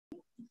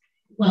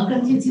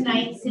Welcome to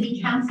tonight's City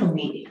Council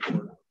meeting.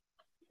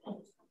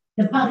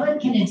 The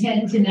public can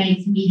attend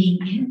tonight's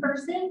meeting in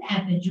person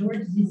at the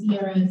George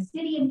Zizziero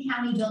City and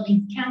County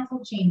Buildings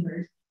Council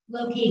Chambers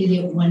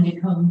located at 1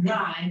 Tacoma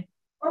Drive,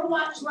 or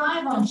watch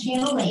live on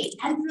Channel 8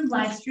 and through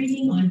live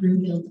streaming on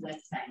Broomfield's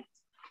website.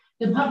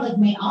 The public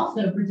may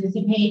also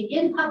participate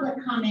in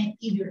public comment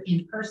either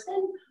in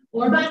person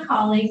or by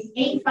calling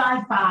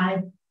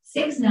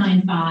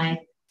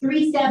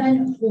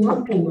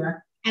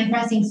 855-695-3744 and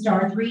pressing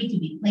 *3 to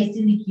be placed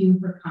in the queue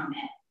for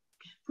comment.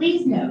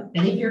 Please note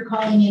that if you're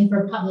calling in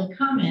for public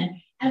comment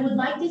and would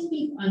like to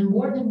speak on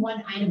more than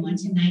one item on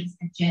tonight's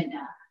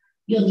agenda,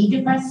 you'll need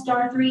to press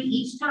 *3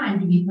 each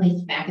time to be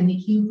placed back in the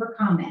queue for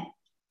comment.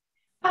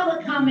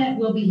 Public comment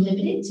will be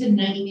limited to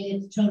 90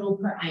 minutes total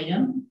per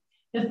item.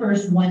 The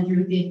first 1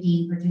 through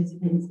 15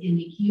 participants in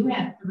the queue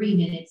have 3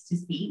 minutes to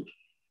speak.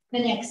 The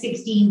next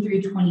 16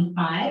 through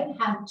 25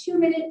 have 2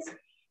 minutes,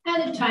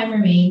 and if time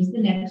remains, the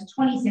next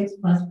 26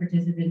 plus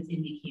participants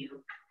in the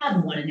queue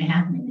have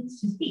 1.5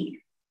 minutes to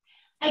speak.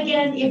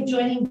 Again, if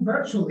joining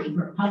virtually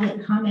for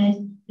public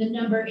comment, the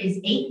number is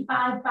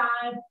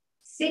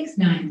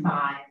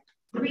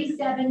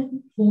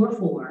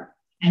 855-695-3744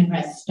 and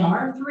press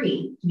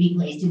 *3 to be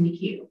placed in the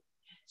queue.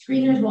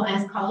 Screeners will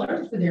ask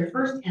callers for their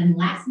first and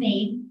last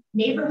name,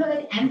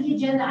 neighborhood, and the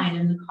agenda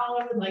item the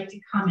caller would like to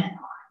comment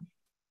on.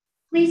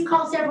 Please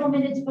call several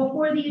minutes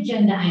before the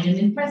agenda item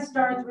and press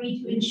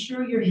 *3 to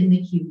ensure you're in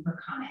the queue for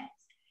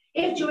comments.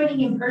 If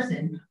joining in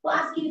person, we'll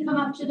ask you to come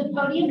up to the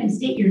podium and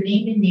state your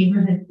name and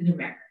neighborhood for the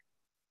record.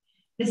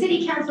 The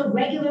City Council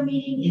regular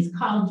meeting is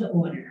called to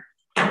order.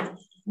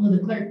 Will the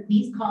clerk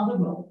please call the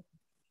roll?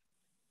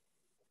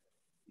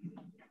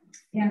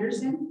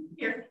 Anderson?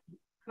 Here.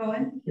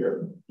 Cohen?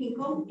 Here.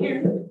 Hinkle?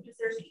 Here.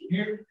 Jaworski?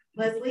 Here.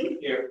 Leslie?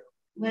 Here.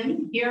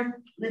 Lynn?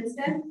 Here.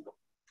 Lindstedt?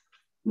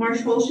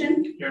 Marsh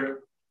Holshin?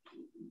 Here.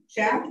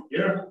 Jack?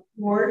 Here.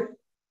 Ward?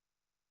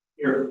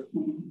 Here.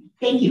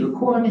 Thank you. A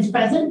quorum is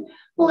present.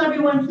 Will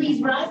everyone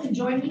please rise and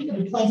join me for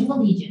the Pledge of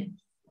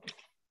Allegiance?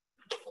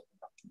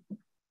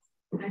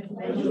 I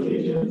pledge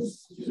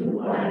allegiance to the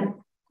flag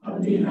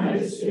of the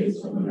United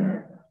States of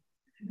America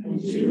and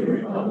to the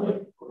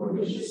republic for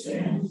which it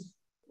stands,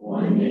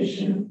 one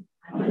nation,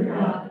 under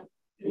God,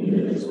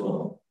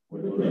 indivisible,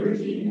 with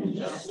liberty and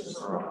justice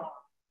for all.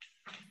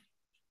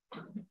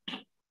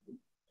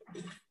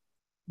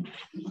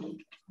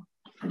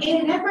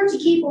 In an effort to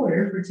keep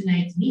order for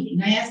tonight's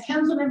meeting, I ask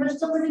council members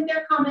to limit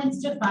their comments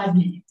to 5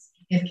 minutes.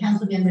 If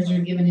council members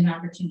are given an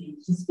opportunity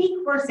to speak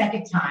for a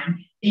second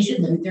time, they should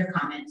limit their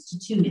comments to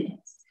 2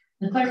 minutes.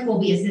 The clerk will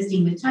be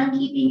assisting with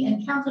timekeeping,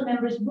 and council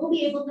members will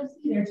be able to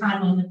see their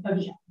time on the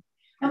podium.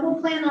 And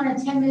we'll plan on a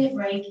 10-minute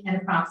break at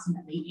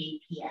approximately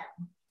 8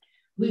 p.m.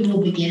 We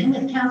will begin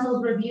with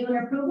council's review and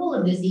approval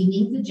of this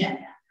evening's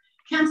agenda.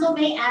 Council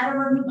may add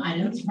or remove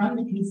items from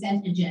the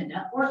consent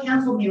agenda, or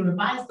council may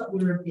revise the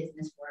order of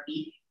business for a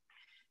meeting.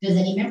 Does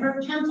any member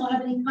of council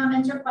have any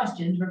comments or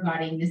questions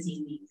regarding this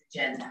evening's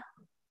agenda?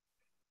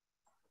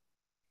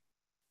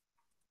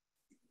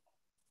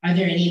 Are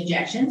there any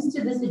objections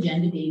to this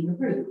agenda being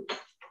approved?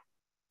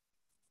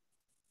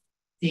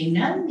 Seeing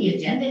none, the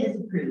agenda is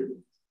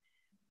approved.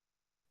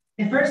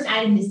 The first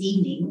item this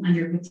evening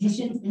under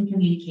petitions and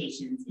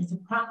communications is a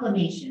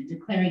proclamation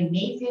declaring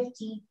May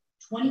 15th,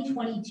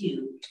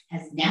 2022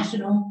 as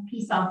National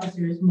Peace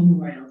Officers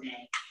Memorial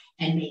Day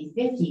and May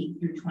 15th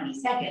through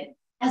 22nd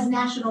as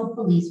National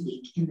Police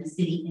Week in the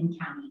city and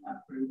county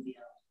of Broomfield.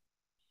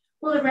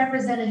 Will the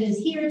representatives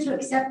here to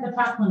accept the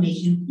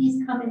proclamation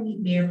please come and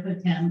meet Mayor Pro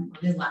Tem,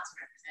 there's lots of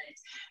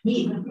representatives,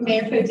 meet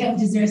Mayor Pro Tem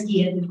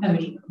Jaworski at the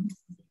podium.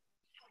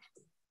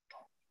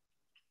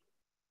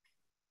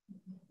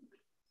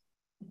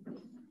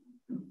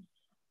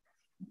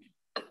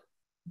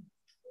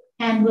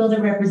 And will the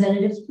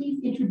representatives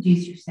please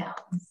introduce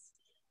yourselves?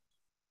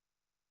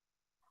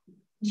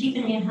 Chief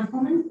Ann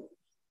Huckelman.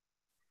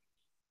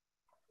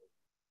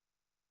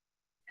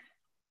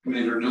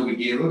 Commander Novi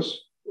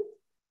Galis.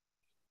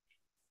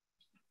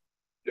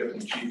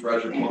 Deputy Chief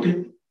Roger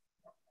Morgan.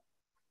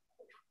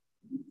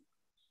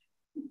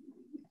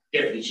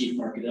 Deputy Chief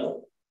Mark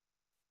Goodell.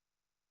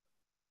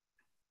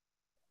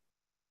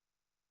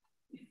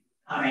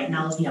 All right,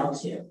 now let's yell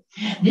too.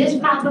 This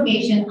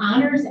proclamation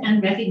honors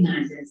and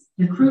recognizes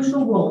the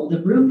crucial role the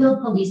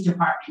Broomfield Police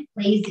Department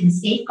plays in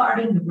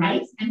safeguarding the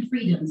rights and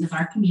freedoms of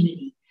our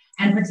community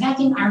and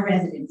protecting our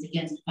residents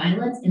against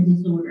violence and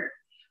disorder.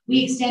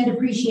 We extend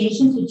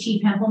appreciation to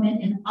Chief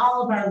Hempelman and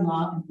all of our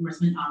law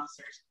enforcement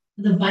officers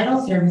for the vital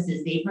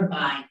services they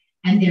provide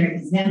and their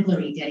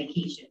exemplary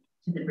dedication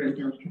to the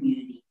Broomfield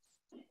community.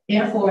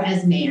 Therefore,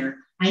 as mayor,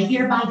 I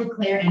hereby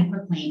declare and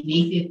proclaim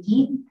May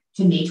 15th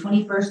to May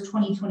 21st,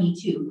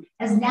 2022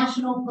 as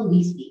National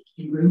Police Week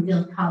in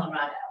Broomfield,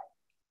 Colorado.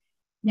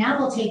 Now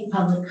we'll take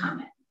public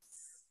comments.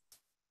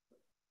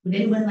 Would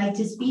anyone like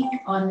to speak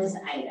on this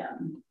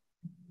item?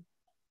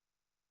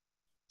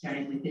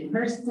 Starting with in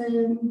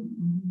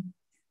person,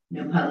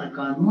 no public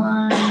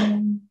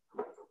online.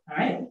 All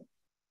right.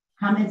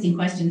 Comments and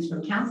questions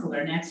from council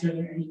are next. Are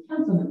there any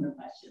council member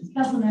questions?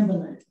 Council member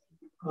Lynn.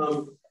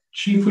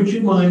 Chief, would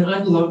you mind?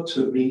 I'd love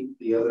to meet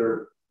the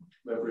other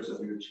members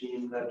of your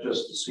team, not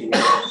just the senior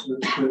officers,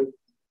 but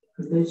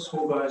could they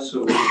swing by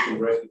so we can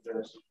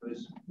recognize them,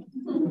 please?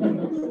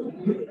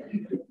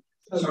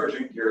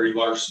 Sergeant Gary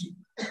Larson.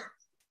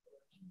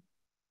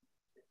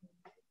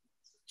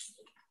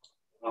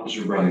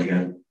 Officer Brian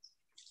again.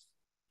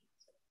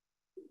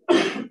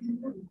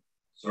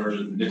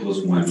 Sergeant Nicholas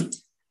Wyman.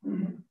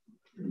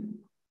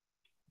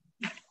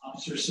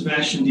 Officer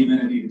Sebastian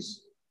DiBenedetto.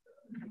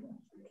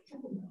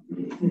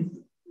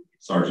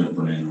 Sergeant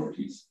Fernando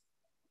Ortiz.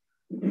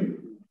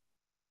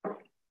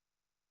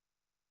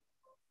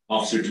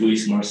 Officer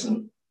Luis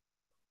Marson.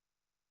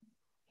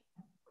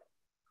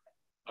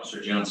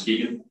 Officer John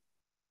Skegan.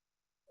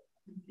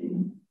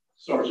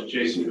 Sergeant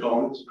Jason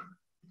Collins.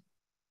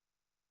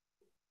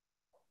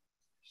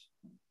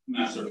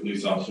 Master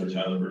Police Officer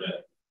Tyler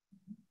Burdett.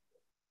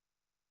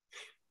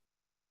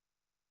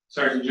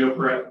 Sergeant Joe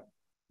Perret.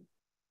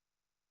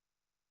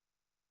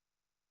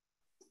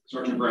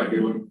 Sergeant Brad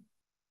Goodwin.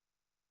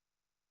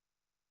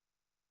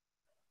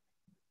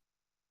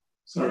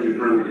 Sergeant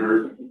Herman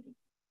Hurd.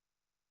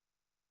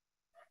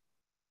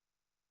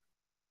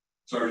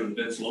 Sergeant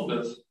Vince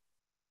Lopez.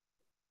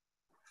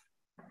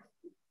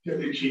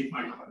 Deputy Chief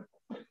Mike Hunter.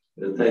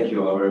 Thank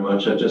you all very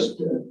much. I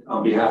just,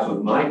 on behalf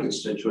of my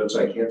constituents,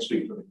 I can't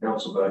speak for the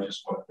council, but I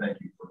just want to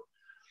thank you for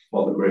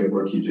all the great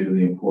work you do,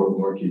 the important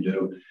work you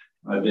do.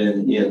 I've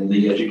been in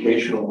the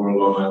educational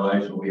world all my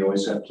life, and we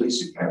always had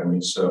police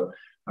academies. So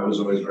I was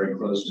always very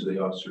close to the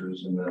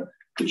officers and the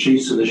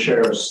chiefs and the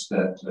sheriffs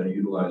that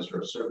utilized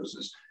our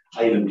services.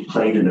 I even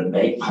played in a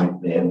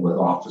bagpipe band with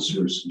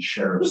officers and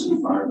sheriffs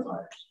and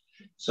firefighters.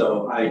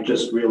 So I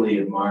just really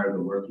admire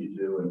the work you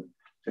do and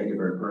take it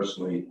very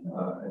personally.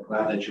 I'm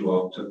glad that you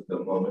all took the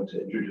moment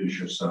to introduce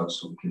yourselves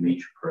so we can meet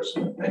you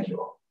personally. Thank you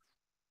all.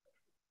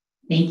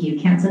 Thank you.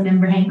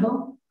 Councilmember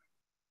Henkel.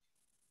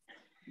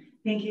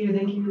 Thank you.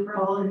 Thank you for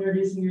all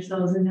introducing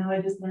yourselves. And now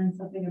I just learned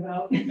something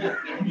about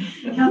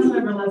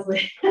Councilmember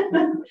Leslie.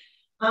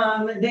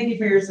 Thank you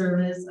for your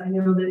service. I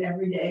know that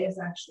every day is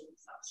actually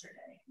this officer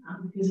day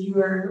because you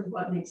are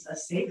what makes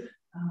us safe.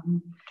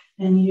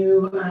 And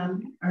you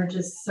are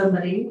just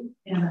somebody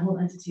and a whole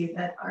entity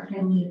that our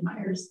family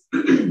admires.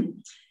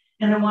 And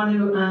I want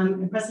to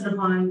impress it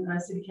upon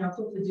City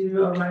Council to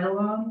do a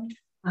ride-along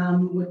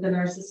within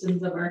our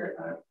systems of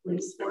our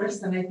police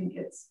force. And I think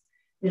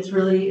it's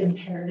really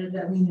imperative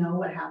that we know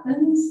what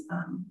happens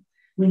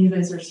when you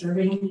guys are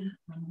serving,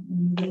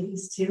 and the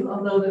ladies too.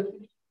 Although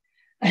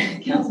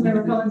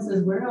Councilmember Cohen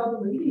says, "Where are all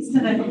the ladies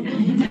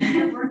tonight?"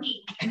 They're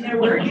working.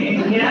 They're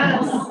working.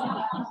 Yes.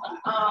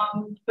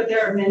 But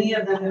there are many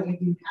of them that we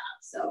do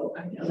have, so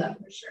I know that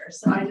for sure.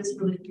 So I just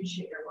really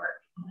appreciate your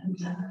work, and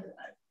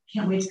I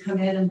can't wait to come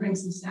in and bring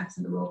some snacks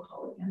in the roll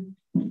call again.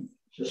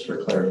 Just for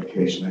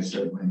clarification, I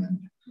said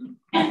women.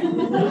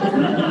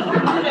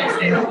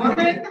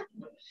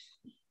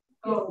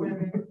 Oh,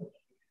 women.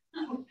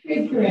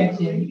 Good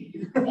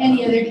correction.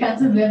 Any other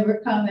council member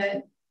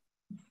comment?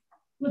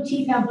 Well,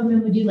 Chief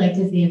Appleman, would you like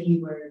to say a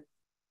few words?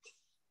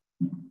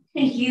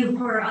 Thank you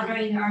for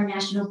honoring our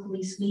National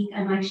Police Week.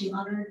 I'm actually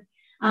honored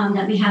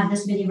that we have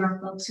this many of our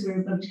folks who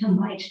are able to come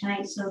by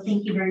tonight. So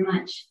thank you very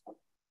much.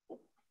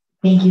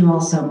 Thank you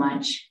all so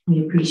much.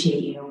 We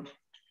appreciate you.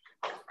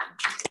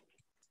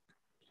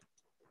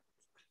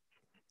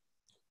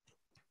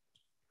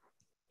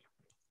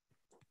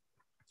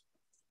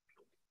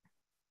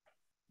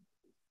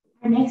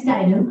 Our next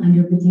item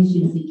under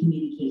petitions and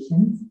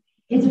communications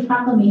is a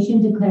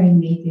proclamation declaring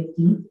May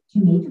 15th to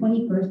May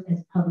 21st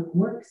as Public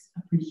Works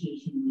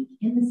Appreciation Week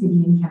in the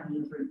city and county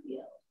of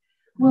Brookfield.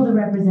 Will the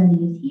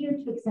representatives here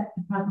to accept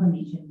the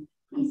proclamation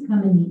please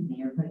come and meet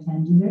Mayor Pro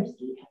Tem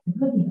Jezierski at the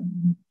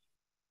podium.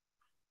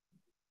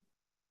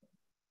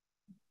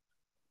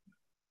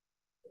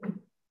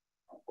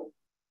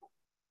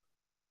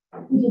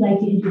 Would you like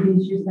to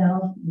introduce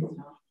yourself, Ms.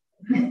 Hall?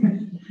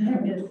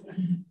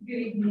 Good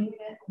evening,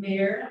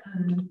 Mayor,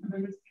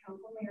 members of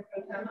council, Mayor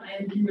Pro Tem.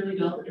 I am Kimberly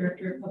Bell, the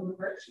Director of Public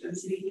Works for the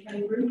City and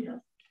County of Brookfield.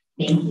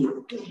 Thank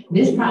you.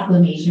 This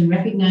proclamation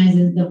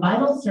recognizes the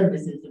vital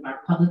services of our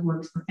public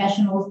works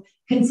professionals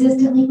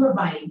consistently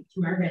providing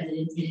to our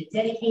residents in a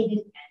dedicated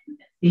and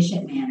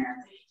efficient manner.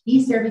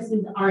 These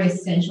services are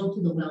essential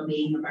to the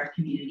well-being of our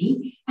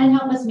community and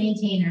help us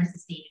maintain our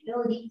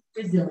sustainability,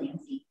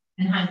 resiliency,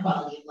 and high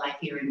quality of life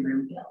here in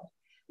Broomfield.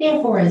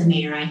 Therefore, as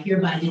mayor, I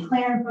hereby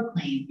declare and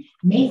proclaim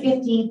May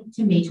 15th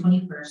to May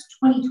 21st,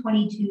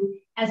 2022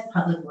 as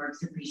Public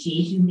Works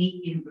Appreciation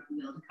Week in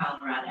Broomfield,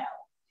 Colorado.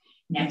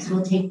 Next,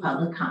 we'll take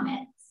public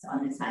comments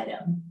on this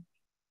item.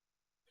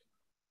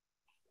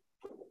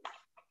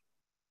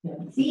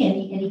 Don't see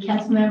any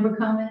council member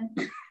comment?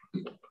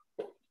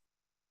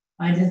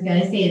 I just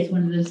gotta say, it's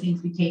one of those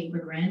things we take for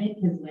granted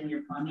because when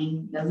your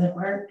plumbing doesn't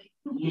work,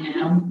 you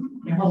know,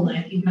 your whole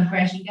life can come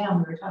crashing down.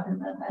 We were talking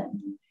about that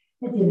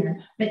at dinner.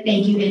 But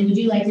thank you. And would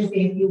you like to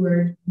say a few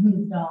words,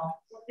 Ms.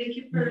 Dahl? Well, thank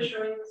you for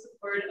showing the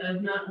support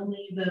of not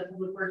only the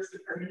Public Works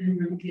Department in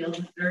Broomfield,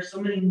 but there are so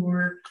many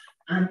more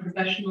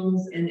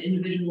professionals and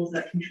individuals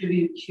that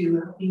contribute to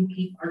helping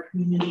keep our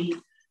community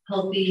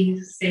healthy,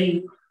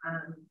 safe,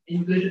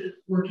 in good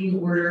working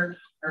order.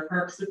 Our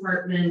Parks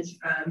Department,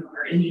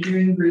 our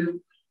engineering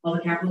group, all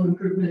the capital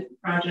improvement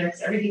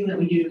projects, everything that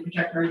we do to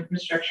protect our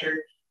infrastructure.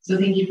 So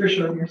thank you for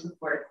showing your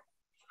support.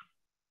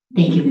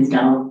 Thank you, Ms.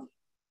 Dowell.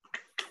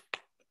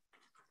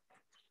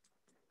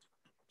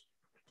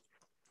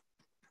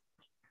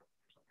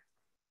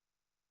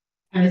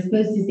 I was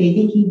supposed to say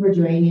thank you for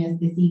joining us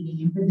this evening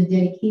and for the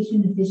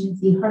dedication,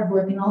 efficiency, hard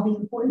work, and all the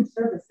important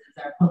services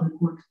our public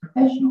works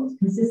professionals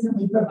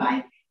consistently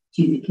provide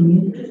to the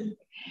community.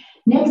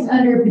 Next,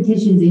 under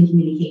petitions and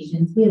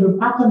communications, we have a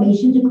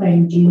proclamation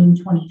declaring June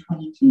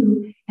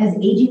 2022 as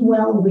Aging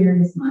Well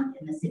Awareness Month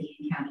in the city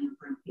and county of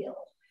Broomfield.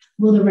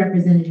 Will the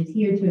representatives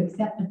here to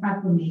accept the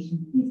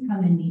proclamation please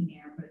come and meet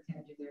Mayor Pro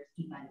Tem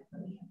Jaworski by the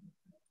podium?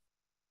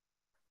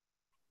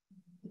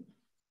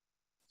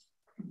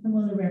 And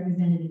will the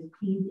representatives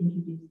please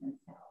introduce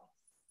themselves?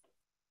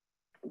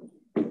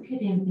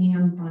 Good evening,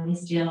 I'm Bonnie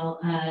Steele,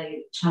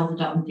 Child,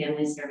 Adult, and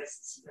Family Services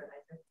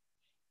Supervisor.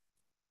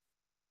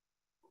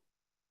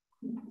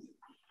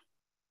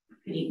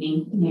 Good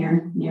evening,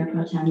 Mayor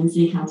Pro Tem and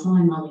City Council.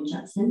 I'm Molly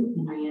Judson,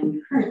 and I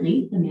am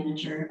currently the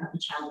manager of the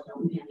Child,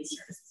 Adult, and Family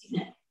Services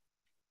Unit.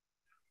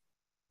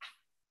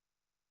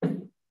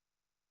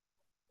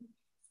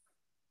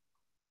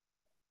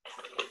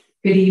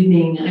 Good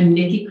evening, I'm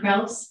Nikki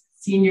Kraus,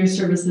 Senior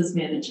Services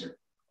Manager.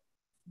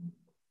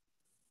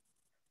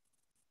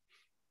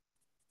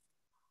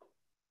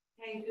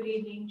 Hi, good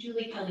evening,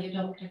 Julie Kelly,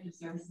 Adult Protective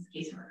Services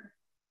Caseworker.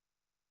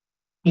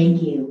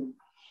 Thank you.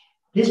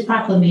 This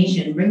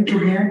proclamation brings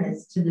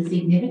awareness to the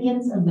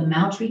significance of the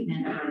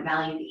maltreatment of our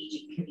valued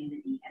aging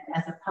community, and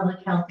as a public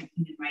health and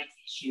human rights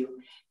issue,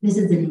 this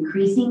is an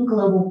increasing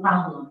global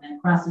problem that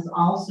crosses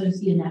all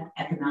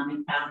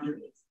socioeconomic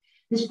boundaries.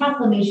 This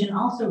proclamation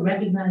also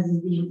recognizes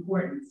the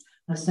importance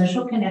of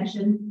social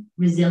connection,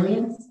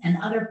 resilience, and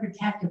other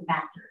protective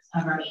factors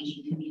of our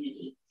aging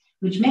community,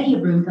 which many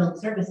of Broomfield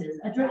services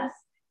address,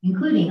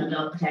 including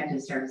adult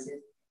protective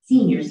services,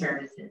 senior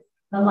services,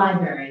 the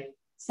library,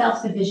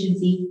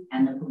 self-sufficiency,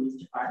 and the police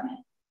department.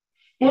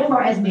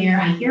 Therefore, as mayor,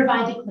 I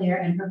hereby declare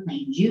and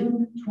proclaim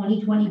June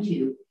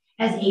 2022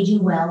 as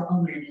Aging Well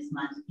Awareness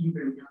Month in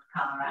Broomfield,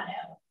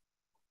 Colorado.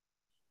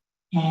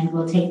 And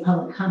we'll take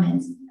public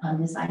comments on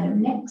this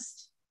item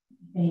next.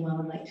 If anyone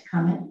would like to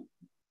comment.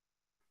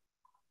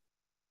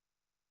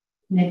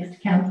 Next,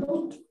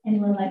 council,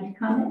 anyone like to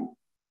comment?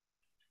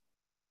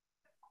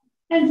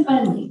 And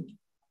finally,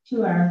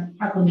 to our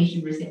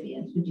proclamation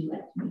recipients, would you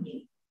like to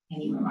make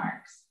any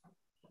remarks?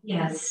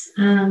 Yes.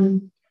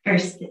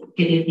 First, good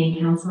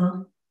evening,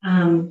 Council.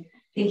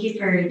 Thank you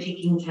for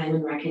taking time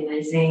and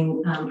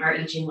recognizing our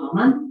Aging Well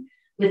Month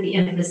with the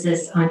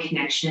emphasis on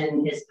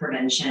connection is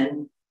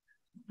prevention.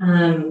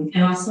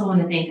 I also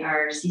want to thank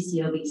our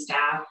CCOB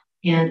staff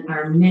and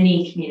our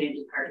many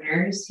community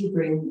partners who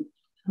bring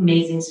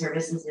amazing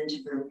services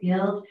into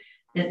Broomfield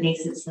that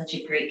makes it such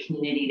a great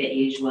community to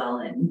age well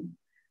in.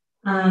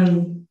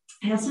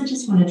 I also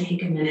just want to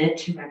take a minute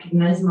to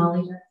recognize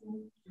Molly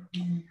Judson.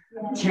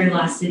 It's her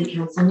last city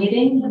council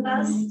meeting with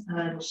us.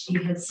 She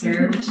has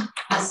served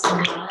us so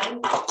well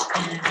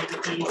and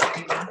very well.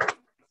 So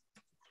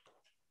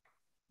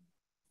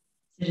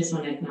I just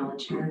want to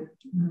acknowledge her.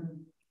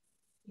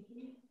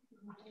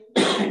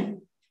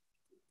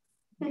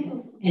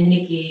 And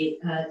Nikki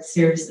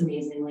serves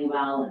amazingly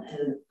well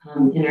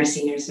in our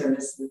senior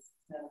services.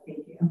 So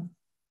thank you.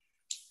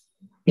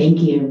 Thank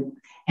you.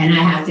 And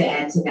I have to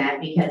add to that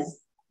because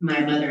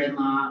my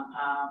mother-in-law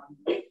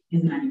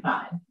is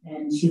 95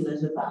 and she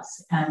lives with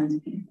us.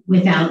 And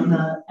without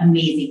the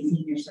amazing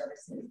senior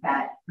services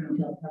that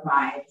Broomfield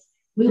provides,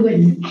 we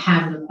wouldn't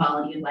have the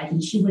quality of life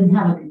and she wouldn't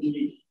have a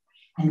community.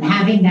 And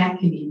having that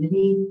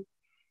community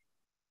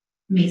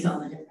makes all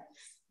the difference.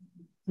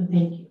 So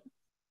thank you.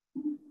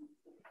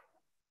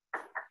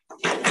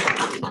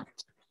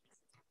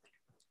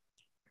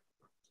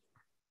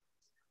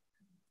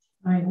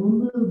 All right,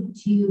 we'll move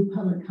to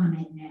public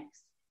comment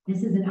next.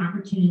 This is an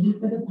opportunity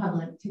for the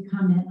public to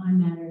comment on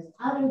matters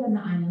other than the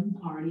items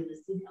already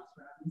listed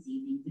elsewhere on this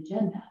evening's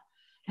agenda.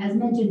 As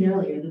mentioned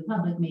earlier, the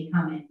public may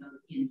comment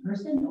both in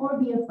person or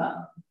via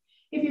phone.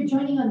 If you're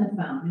joining on the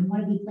phone and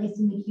want to be placed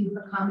in the queue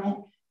for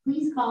comment,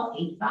 please call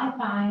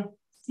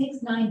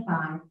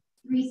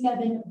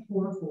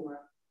 855-695-3744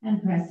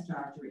 and press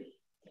 *3.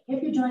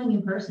 If you're joining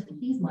in person,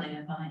 please line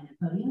up behind the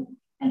podium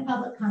and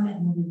public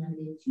comment will be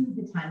limited to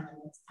the time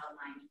limits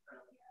outlined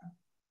earlier.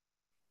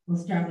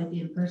 We'll start with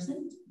the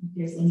in-person. If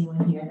there's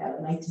anyone here that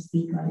would like to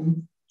speak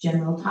on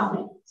general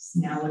topics,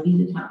 now would be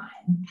the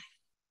time.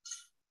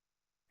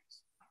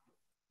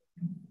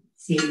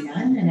 Seeing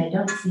none, and I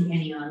don't see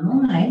any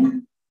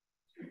online,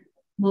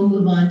 we'll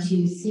move on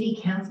to City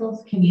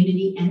Council's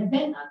community and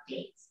event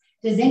updates.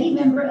 Does any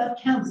member of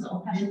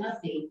council have an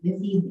update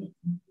this evening?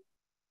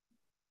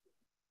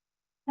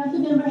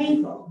 Councilmember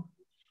Hinkle.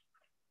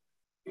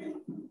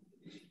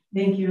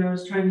 Thank you. I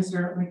was trying to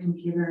start my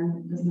computer and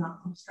it does not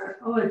start.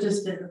 Oh, it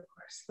just did, of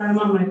course, but I'm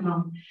on my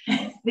phone.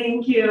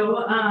 Thank you,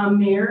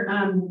 Mayor.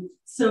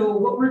 So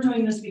what we're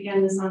doing this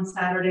weekend is on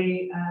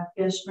Saturday,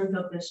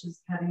 Broomfield Fish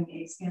is having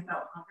a Stamp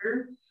Out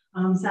Hunger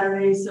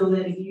Saturday, so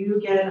that if you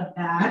get a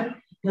bag,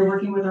 they're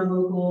working with our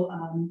local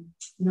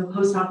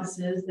post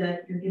offices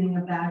that you're getting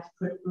a bag to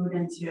put food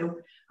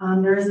into.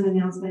 There is an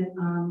announcement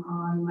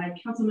on my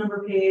council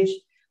member page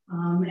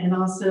and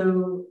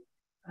also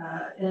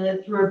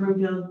through our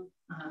Broomfield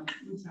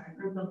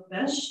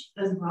Fish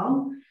as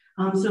well.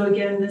 So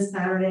again, this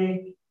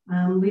Saturday,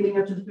 leading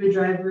up to the food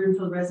drive,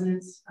 Broomfield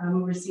residents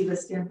will receive a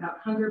Stamped Out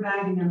Hunger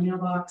bag in their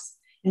mailbox,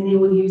 and they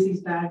will use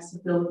these bags to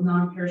fill with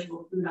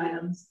non-perishable food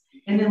items,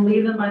 and then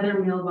leave them by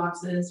their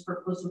mailboxes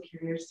for postal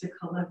carriers to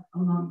collect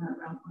along that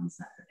route on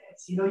Saturday.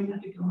 So you don't even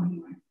have to go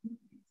anywhere.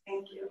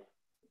 Thank you.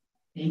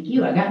 Thank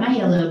you. I got my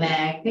yellow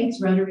bag. Thanks,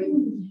 Rotary.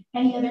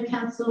 Any other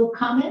council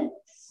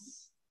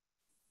comments?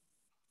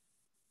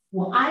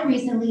 Well, I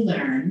recently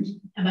learned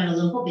about a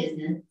local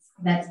business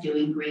that's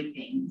doing great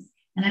things,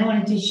 and I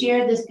wanted to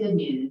share this good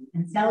news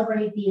and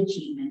celebrate the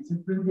achievements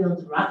of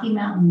Broomfield's Rocky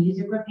Mountain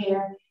Music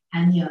Repair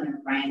and the owner,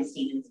 Brian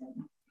Stevenson.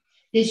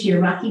 This year,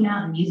 Rocky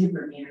Mountain Music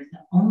Repair is the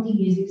only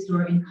music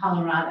store in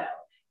Colorado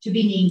to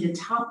be named a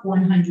top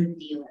 100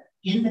 dealer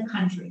in the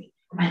country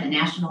by the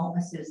National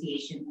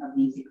Association of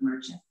Music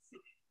Merchants.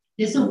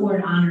 This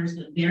award honors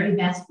the very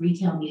best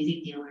retail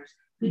music dealers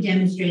who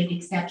demonstrate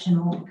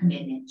exceptional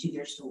commitment to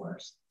their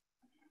stores,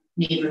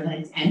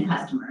 neighborhoods, and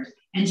customers,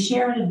 and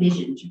share a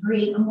vision to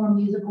create a more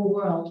musical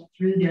world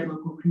through their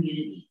local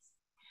communities.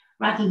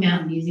 Rocky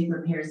Mountain Music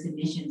Repair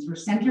submissions were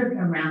centered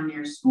around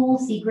their School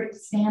Secret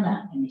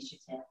Santa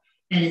initiative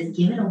that has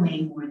given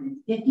away more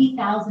than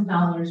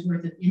 $50,000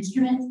 worth of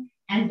instruments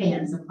and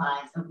band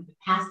supplies over the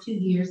past 2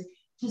 years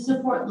to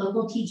support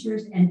local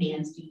teachers and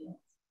band students.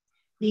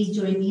 Please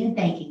join me in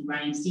thanking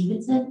Brian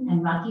Stevenson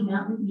and Rocky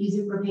Mountain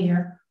Music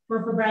Repair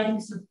for providing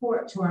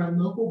support to our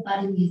local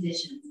budding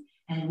musicians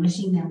and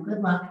wishing them good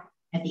luck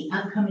at the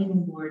upcoming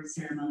awards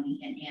ceremony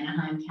in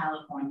Anaheim,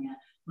 California,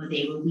 where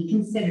they will be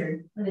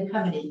considered for the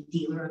coveted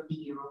Dealer of the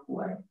Year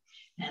award.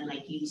 And I'd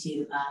like you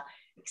to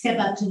step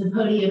up to the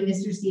podium,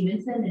 Mr.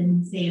 Stevenson,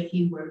 and say a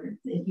few words,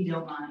 if you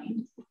don't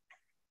mind.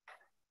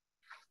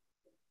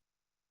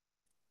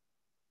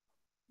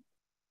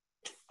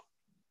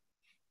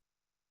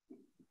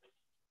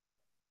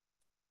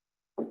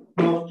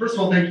 Well, first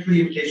of all, thank you for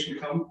the invitation to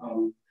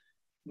come.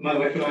 My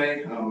wife and I,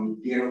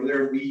 Dan over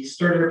there, we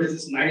started our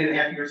business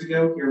 9.5 years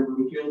ago here in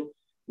Broomfield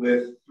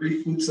with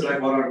 3 flutes that I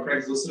bought on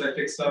Craigslist that I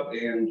fixed up,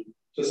 and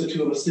just the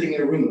 2 of us sitting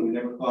in a room, and we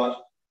never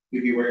thought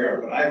we'd be where we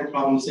are. But I have a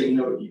problem saying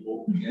no to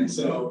people. And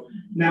so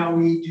now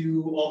we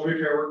do all the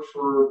repair work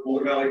for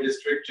Boulder Valley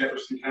District,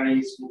 Jefferson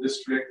County School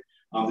District,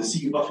 the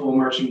CU Buffalo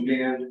Marching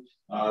Band,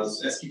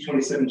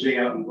 SQ27J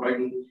out in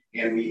Brighton.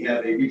 And we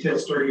have a retail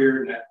store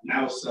here that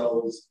now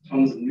sells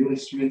tons of new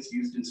instruments,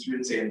 used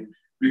instruments, and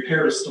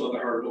repair is still at the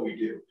heart of what we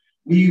do.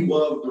 We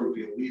love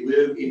Broomfield. We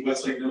live in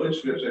Westlake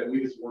Village, which I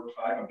believe is Ward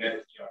 5. I'm bad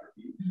with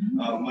geography.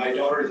 My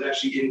daughter is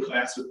actually in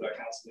class with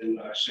Councilman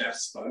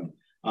Schaff's son.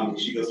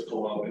 She goes to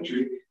Cole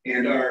Elementary.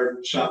 And our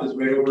shop is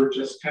right over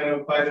just kind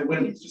of by the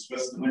Wendy's, just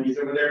west of the Wendy's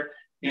over there.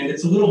 And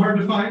it's a little hard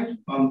to find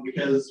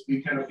because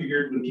we kind of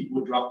figured when people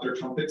would drop their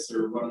trumpets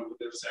or run with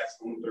their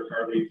saxophone with their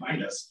car, they'd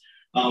find us.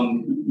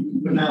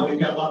 But now we've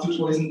got lots of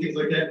toys and things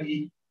like that.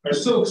 We are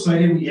so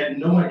excited. We had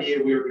no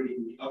idea we were going to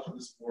be up for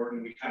this award,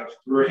 and we kind of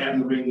threw our hat in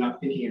the ring,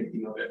 not thinking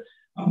anything of it.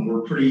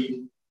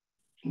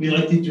 We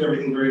like to do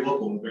everything very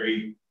local and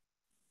very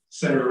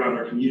centered around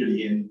our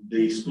community. And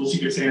the School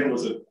Secret Santa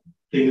was a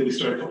thing that we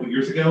started a couple of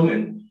years ago,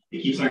 and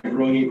it keeps on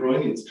growing and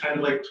growing. And it's kind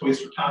of like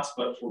Toys for Tots,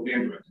 but for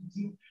band directors.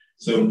 And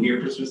so near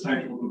Christmas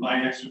time, people can buy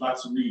an extra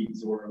box of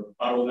reeds or a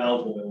bottle of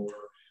alcohol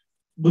or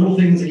little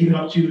things, and even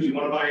up to if you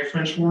want to buy a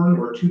French horn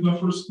or a tuba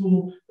for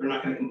school, they're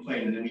not going to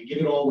complain. And then we give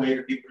it all away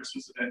to the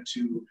Christmas event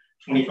to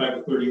 25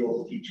 to 30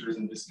 local teachers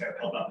and just kind of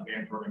help out the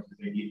band programs that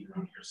they need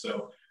around here.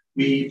 So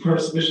we put our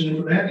submission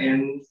in for that,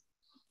 and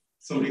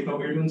somebody thought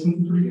we were doing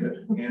something pretty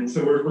good. And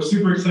so we're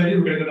super excited.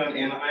 We're going to go down to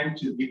Anaheim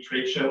to the big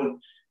trade show,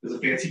 and there's a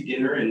fancy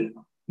dinner, and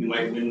we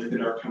might win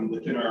within our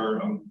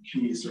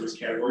community service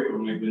category, or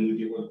we might win the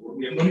deal with what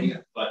we have no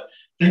idea. But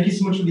thank you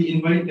so much for the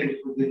invite. Thank you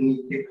for letting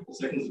me take a couple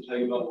seconds to tell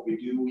you about what we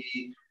do.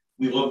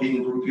 We love being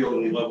in Broomfield,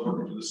 and we love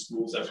working for the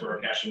schools. That's where our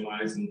passion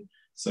lies. And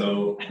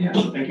so, yeah,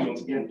 thank you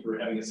once again for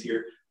having us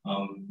here.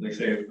 Like I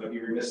say, I'd be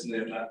remiss in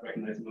not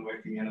recognizing my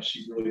wife, Deanna.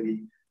 She's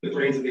really the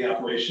brains of the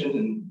operation,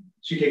 and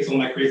she takes all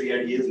my crazy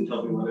ideas and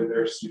tells me whether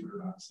they're stupid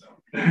or not. So,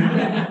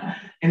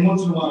 and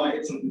once in a while, I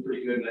get something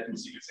pretty good, and I can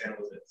Secret Santa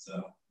with it.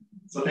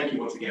 So thank you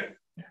once again.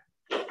 Yeah.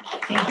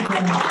 Thank you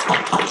very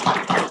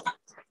much.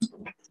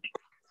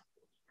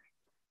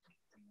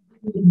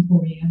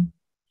 For you.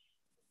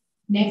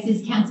 Next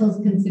is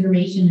council's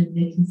consideration of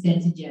the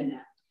consent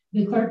agenda.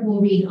 The clerk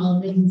will read all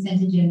of the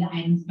consent agenda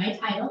items by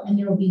title, and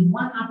there will be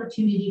one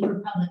opportunity for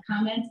public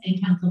comments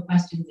and council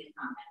questions and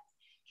comments.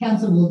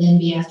 Council will then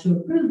be asked to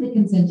approve the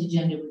consent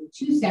agenda with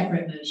 2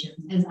 separate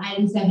motions, as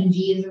item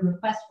 7G is a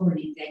request for an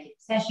executive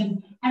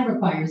session and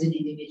requires an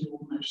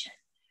individual motion.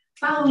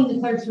 Following the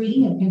clerk's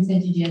reading of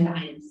consent agenda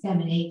items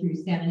 7A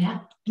through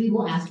 7F, we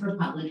will ask for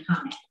public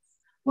comments.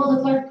 Will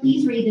the clerk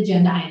please read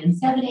agenda items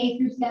 7A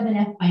through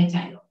 7F by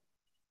title?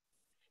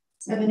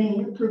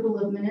 7A, approval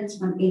of minutes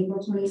from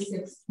April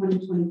 26,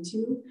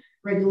 2022,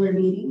 regular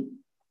meeting.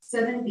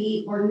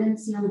 7B,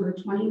 ordinance number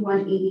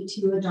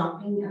 2182,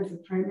 adopting as the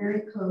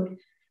primary code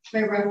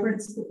by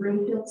reference to the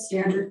Broomfield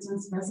Standards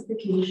and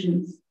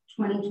Specifications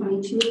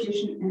 2022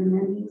 edition and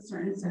amending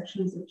certain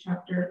sections of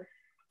chapter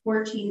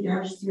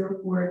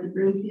 14-04 of the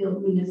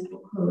Broomfield Municipal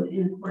Code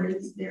in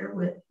accordance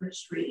therewith,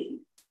 first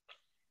reading.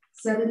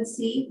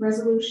 7C,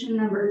 resolution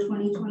number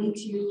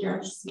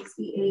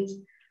 2022-68,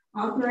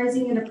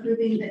 authorizing and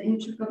approving the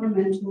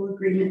intergovernmental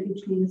agreement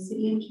between the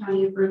City and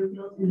County of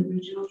Broomfield and the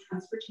Regional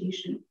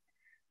Transportation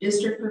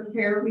District for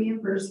Fare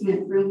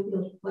Reimbursement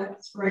Broomfield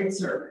Flex Ride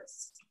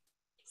Service.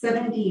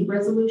 7D,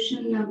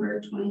 resolution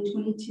number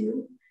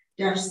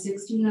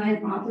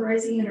 2022-69,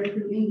 authorizing and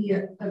approving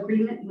the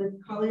agreement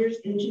with Colliers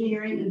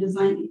Engineering and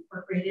Design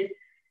Incorporated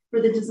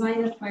for the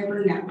design of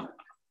fiber network.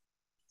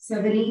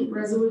 7E,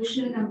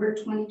 resolution number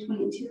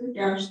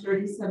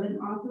 2022-37,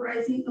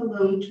 authorizing a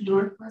loan to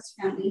Northwest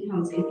Family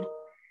Housing,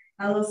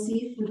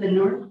 LLC for the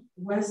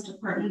Northwest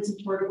Apartments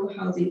Affordable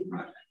Housing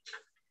Project.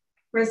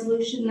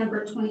 Resolution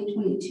number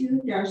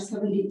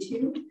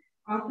 2022-72,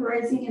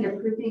 authorizing and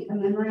approving a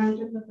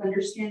memorandum of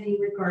understanding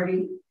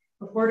regarding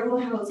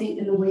affordable housing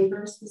and the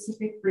waiver of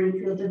specific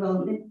Broomfield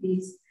development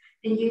fees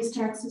and use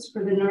taxes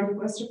for the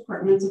Northwest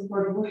Apartments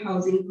Affordable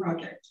Housing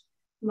Project.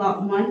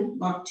 Lot 1,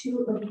 Block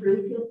 2 of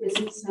Broomfield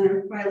Business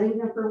Center, filing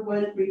number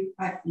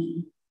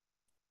 135E.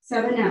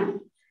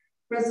 7F,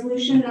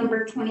 resolution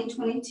number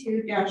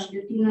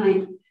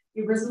 2022-59,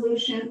 a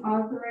resolution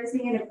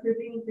authorizing and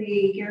approving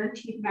the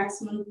guaranteed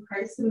maximum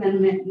price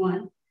amendment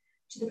 1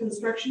 to the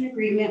construction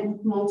agreement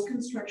with Moulds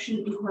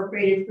Construction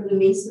Incorporated for the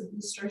Mesa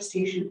Booster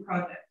Station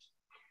project.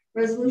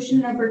 Resolution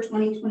number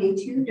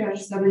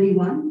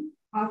 2022-71,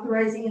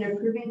 authorizing and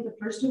approving the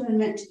First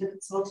Amendment to the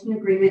consulting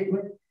agreement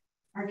with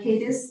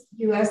Arcadis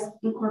US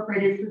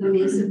Incorporated for the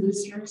Mesa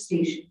Booster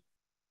Station.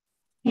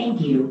 Thank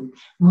you.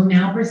 We'll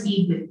now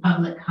proceed with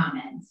public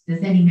comments.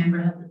 Does any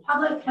member of the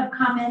public have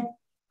comment?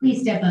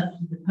 Please step up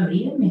to the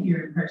podium if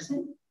you're in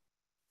person.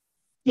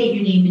 State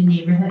your name and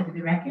neighborhood for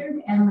the record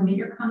and limit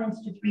your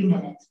comments to 3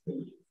 minutes,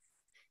 please.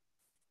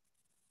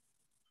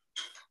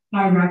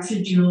 Hi,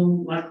 Roxy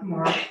Jewel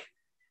Lackamore.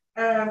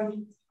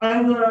 On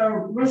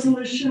the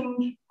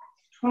resolution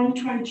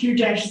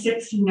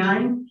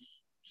 2022-69,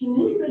 can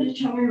anybody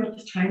tell me what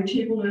the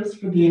timetable is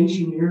for the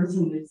engineers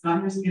and the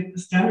designers to get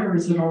this done, or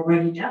is it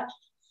already done?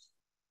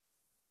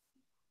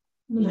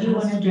 Did you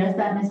want to address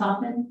that, Ms.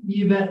 Hoffman?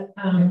 You bet.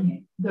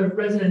 The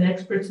resident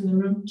experts in the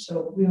room,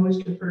 so we always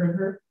defer to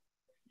her.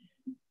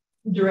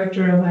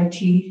 Director of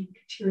IT,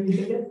 Kateria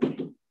Bigot.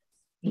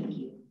 Thank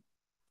you.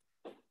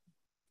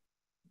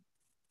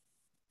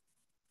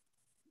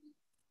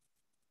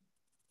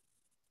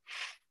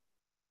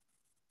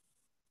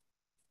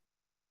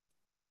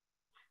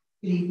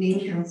 Good evening,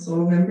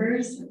 council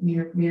members,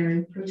 Mayor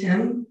Pro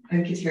Tem.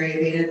 I'm Kateria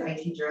Bigot,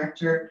 IT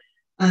Director.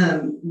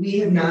 We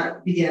have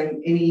not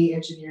begun any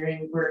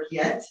engineering work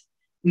yet.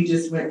 We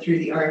just went through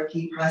the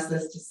RFP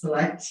process to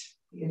select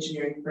the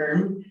engineering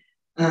firm.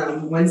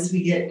 Once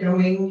we get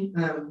going,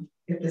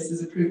 if this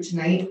is approved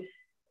tonight,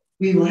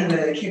 we will have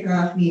a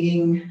kickoff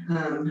meeting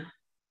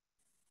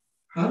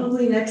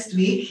probably next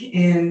week.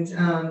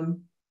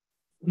 And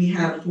we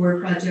have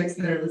 4 projects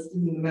that are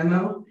listed in the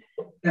memo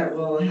that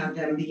we'll have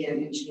them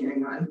begin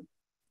engineering on.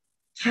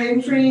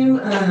 Time frame,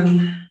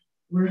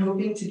 we're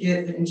hoping to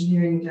get the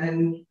engineering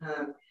done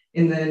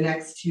in the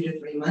next 2 to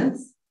 3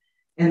 months.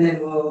 And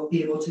then we'll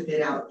be able to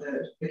bid out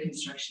the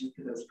construction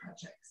for those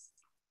projects.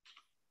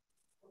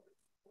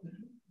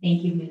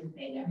 Thank you, Ms.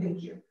 Vega.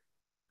 Thank you.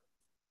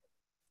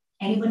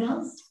 Anyone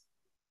else?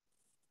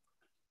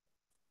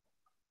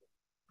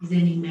 Does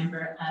any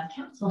member of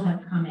council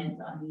have comments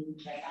on the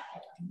agenda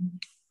item?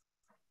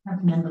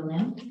 Councilmember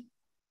Lim?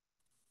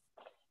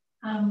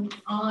 I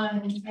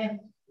have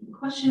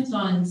questions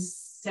on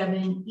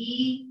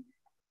 7E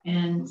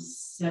and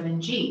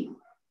 7G.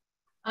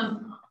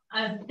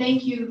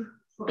 Thank you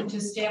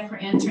to staff for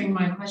answering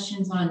my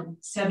questions on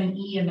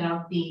 7E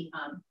about the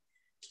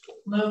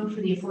loan for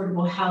the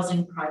affordable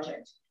housing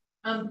project.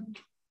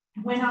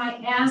 When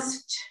I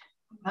asked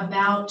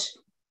about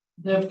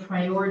the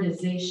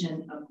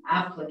prioritization of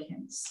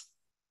applicants,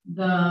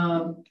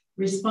 the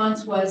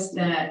response was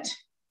that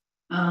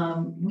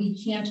we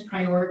can't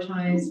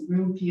prioritize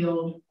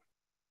Broomfield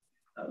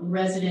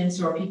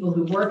residents or people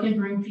who work in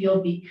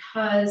Broomfield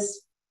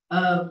because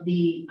of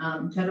the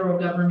federal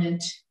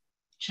government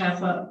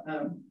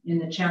in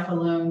the CHAFA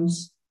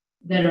loans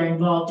that are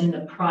involved in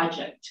the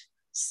project.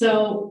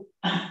 So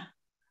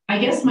I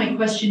guess my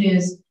question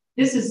is,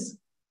 this is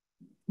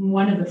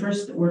one of the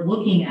first that we're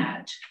looking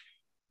at.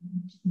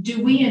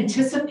 Do we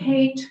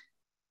anticipate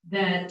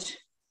that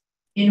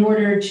in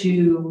order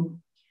to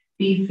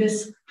be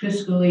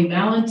fiscally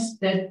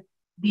balanced, that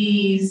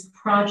these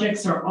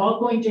projects are all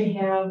going to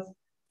have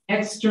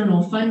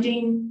external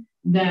funding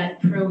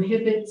that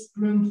prohibits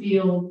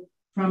Broomfield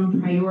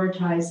from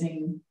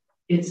prioritizing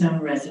its own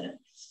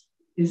residents?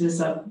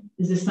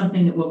 is this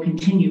something that will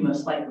continue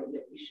most likely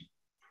that we should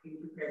be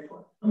prepared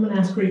for? I'm going to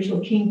ask Rachel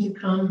King to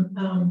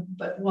come,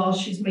 but while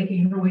she's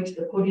making her way to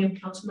the podium,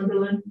 Councilmember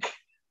Lynn,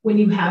 when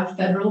you have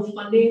federal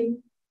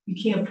funding, you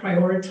can't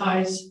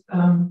prioritize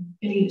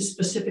any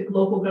specific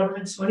local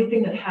government. So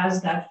anything that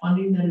has that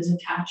funding that is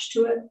attached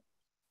to it,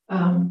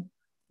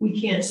 we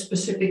can't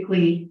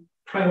specifically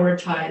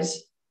prioritize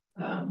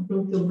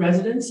Broomfield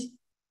residents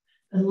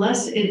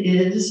unless it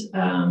is,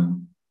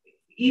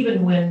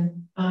 even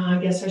when, I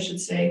guess I should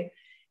say,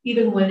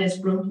 even when it's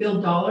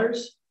Broomfield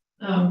dollars,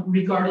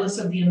 regardless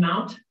of the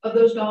amount of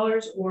those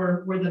dollars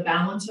or where the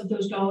balance of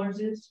those dollars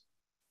is,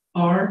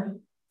 are.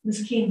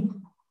 Ms.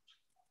 King.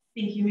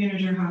 Thank you,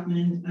 Manager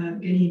Hoffman.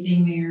 Good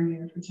evening,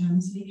 Mayor Pro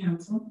Tem, City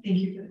Council. Thank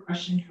you for the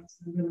question,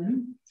 Councilmember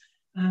Lim.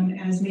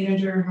 As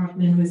Manager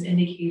Hoffman was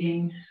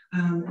indicating,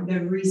 the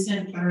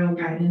recent federal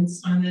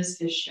guidance on this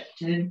has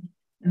shifted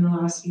in the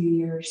last few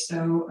years.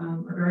 So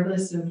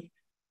regardless of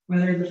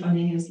whether the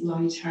funding is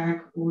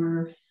LIHTC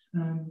or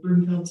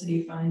Broomfield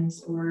City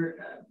funds, or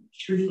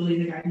truthfully,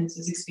 the guidance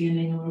is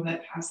expanding a little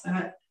bit past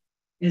that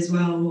as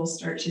well, we'll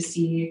start to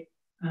see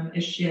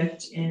a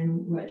shift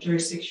in what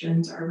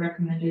jurisdictions are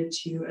recommended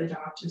to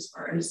adopt as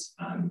far as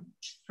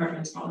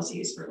preference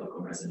policies for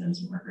local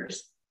residents and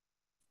workers.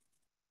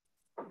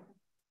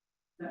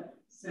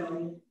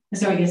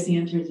 So I guess the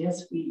answer is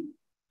yes, we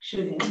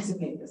should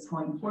anticipate this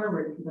going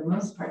forward for the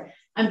most part.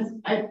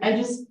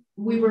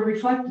 We were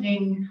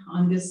reflecting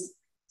on this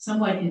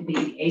somewhat in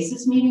the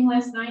ACES meeting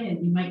last night,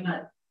 and you might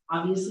not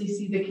obviously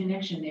see the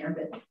connection there,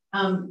 but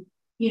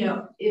you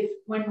know,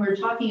 when we're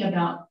talking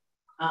about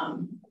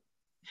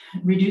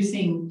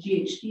reducing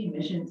GHG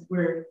emissions,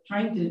 we're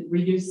trying to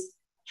reduce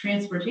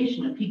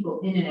transportation of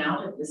people in and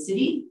out of the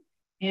city.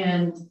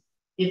 And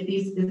if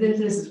this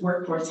is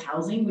workforce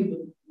housing, we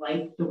would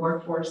like the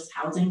workforce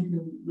housing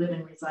who live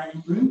and reside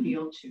in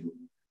Broomfield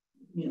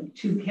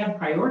to have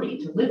priority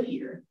to live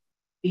here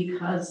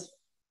because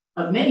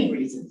of many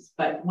reasons,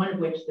 but one of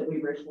which that we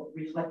were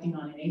reflecting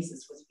on in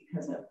ACES was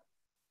because of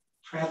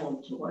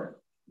travel to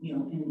work,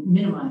 and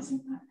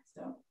minimizing that.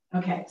 So,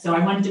 okay, so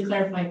I wanted to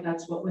clarify if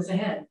that's what was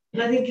ahead.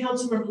 And I think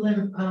Councilmember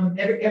Lim,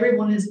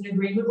 everyone is in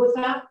agreement with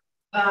that.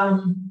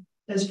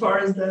 As far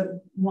as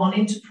the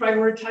wanting to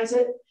prioritize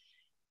it,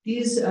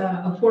 these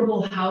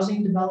affordable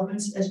housing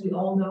developments, as we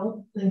all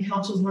know, and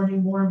council's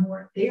learning more and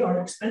more, they are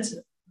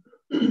expensive.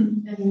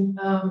 And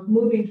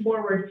moving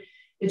forward,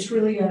 it's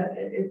really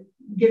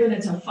given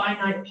it's a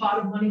finite pot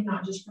of money,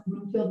 not just from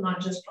Broomfield,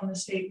 not just from the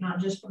state, not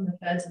just from the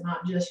feds, and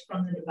not just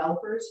from the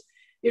developers.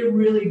 It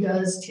really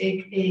does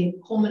take a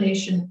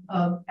culmination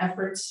of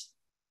efforts.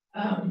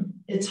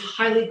 It's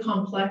highly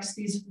complex,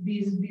 these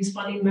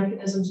funding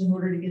mechanisms in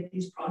order to get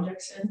these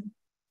projects in.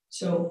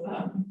 So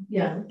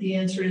yeah, the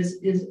answer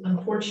is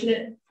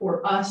unfortunate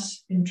for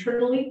us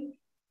internally,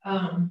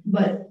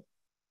 but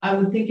I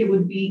would think it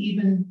would be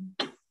even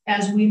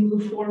as we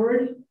move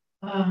forward,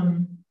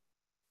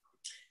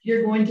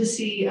 you're going to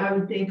see, I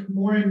would think,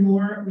 more and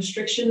more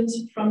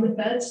restrictions from the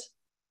feds,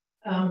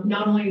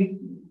 not only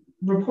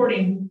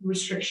reporting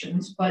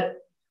restrictions, but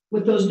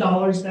with those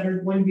dollars that are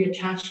going to be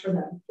attached for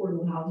that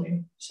affordable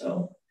housing.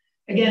 So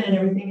again, and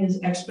everything is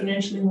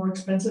exponentially more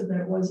expensive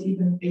than it was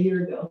even a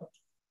year ago.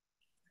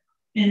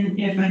 And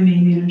if I may,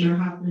 Manager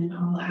Hoffman,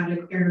 I'll add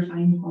a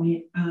clarifying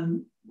point.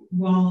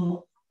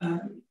 While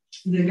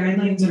the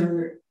guidelines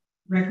are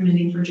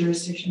recommending for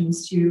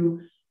jurisdictions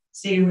to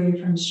stay away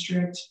from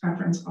strict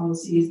preference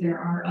policies, there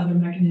are other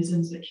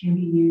mechanisms that can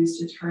be used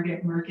to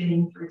target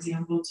marketing, for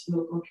example, to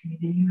local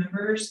community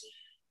members,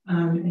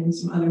 and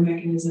some other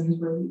mechanisms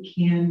where we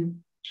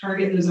can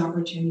target those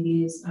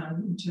opportunities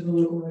to the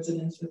local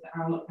residents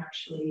without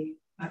actually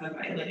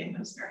violating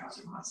those fair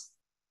housing laws.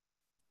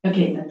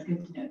 Okay, that's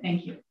good to know.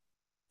 Thank you.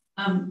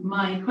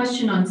 My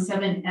question on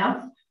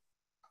 7F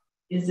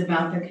is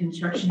about the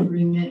construction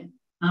agreement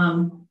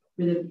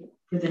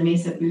for the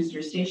Mesa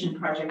Booster Station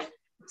project.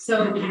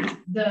 So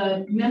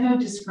the memo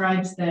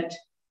describes that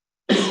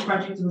this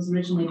project was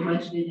originally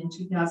budgeted in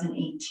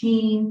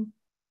 2018.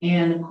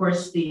 And of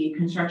course, the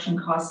construction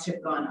costs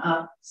have gone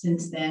up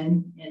since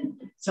then.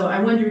 And so I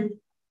wondered,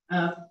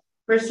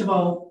 first of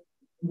all,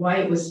 why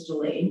it was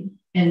delayed.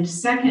 And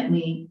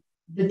secondly,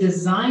 the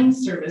design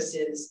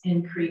services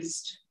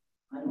increased,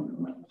 I don't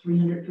know, like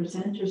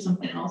 300% or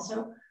something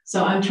also.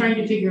 So I'm trying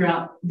to figure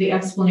out the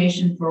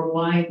explanation for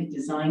why the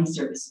design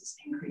services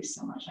increased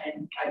so much. I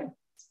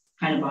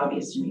kind of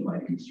obvious to me why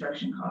the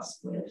construction costs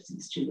would have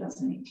since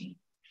 2018.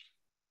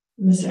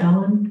 Ms.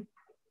 Allen.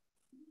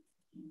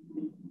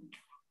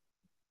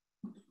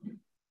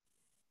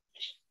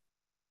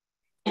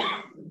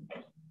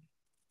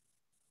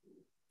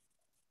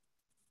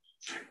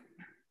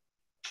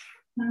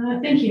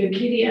 Thank you,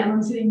 Katie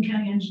Allen, City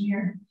County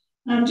Engineer.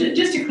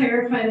 Just to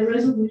clarify, the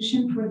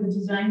resolution for the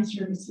design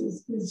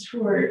services is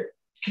for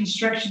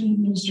construction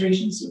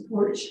administration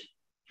support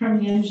from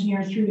the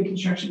engineer through the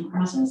construction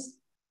process.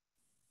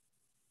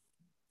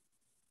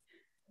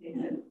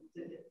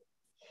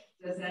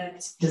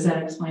 Does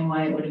that explain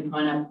why it would have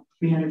gone up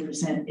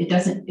 300%? It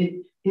doesn't.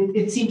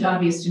 it seemed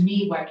obvious to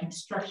me why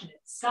construction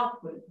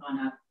itself would have gone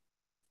up,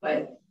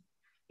 but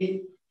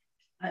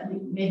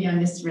maybe I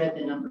misread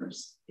the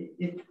numbers.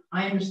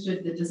 I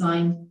understood the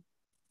design,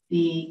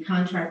 the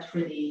contract for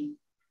the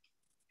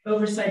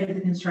oversight of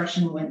the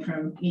construction went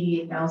from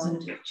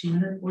 88,000 to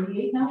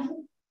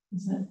 248,000.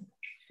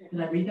 Did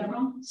I read that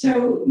wrong?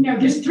 So no,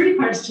 there's three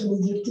parts to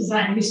the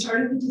design. We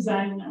started the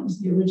design, and that was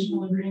the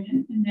original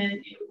agreement, and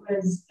then it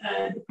was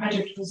the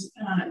project was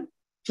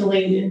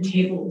delayed and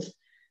tabled.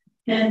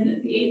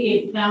 Then the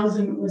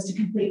 88,000 was to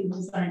complete the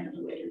design at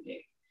a later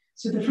date.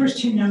 So the first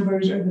two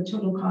numbers are the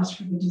total cost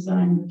for the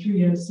design, the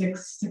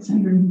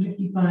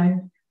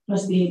 306,655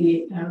 plus the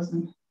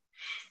 88,000.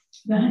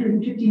 The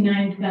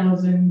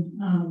 159,000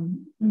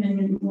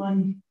 amendment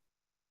 1.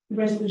 The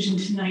resolution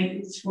tonight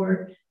is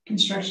for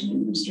construction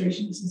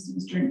administration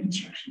assistance during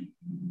construction.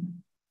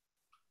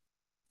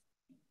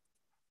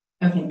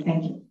 Okay,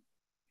 thank you.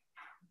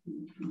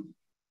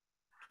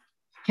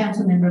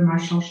 Councilmember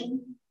Marshall.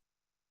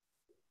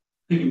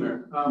 Thank you,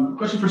 Mayor.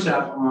 Question for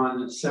staff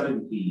on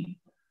 7B.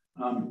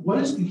 What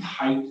is the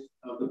height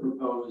of the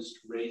proposed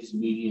raised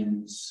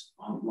medians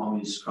along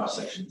these cross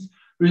sections?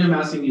 The reason I'm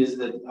asking is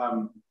that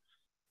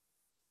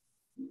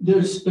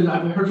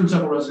I've heard from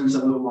several residents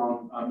that live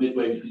along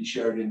midway between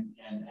Sheridan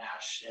and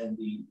Ash, and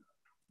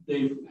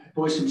they've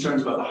voiced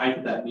concerns about the height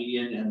of that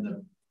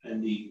median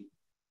and the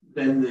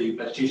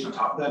vegetation on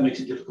top of that makes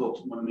it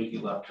difficult when making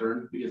a left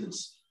turn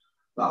because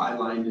the eye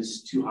line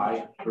is too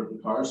high for the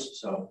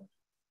cars. So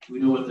we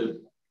know what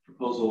the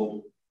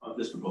proposal of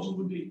this proposal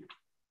would be.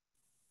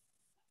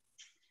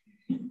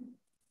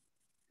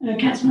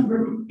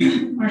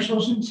 Councilmember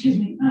Marshall, excuse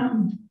me.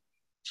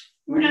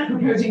 We're not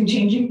proposing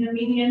changing the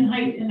median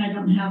height, and I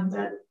don't have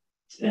that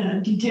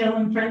detail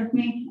in front of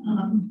me.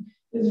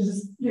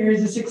 There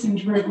is a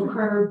 6-inch vertical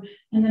curb,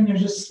 and then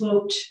there's a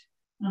sloped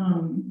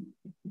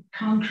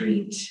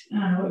concrete,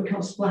 what we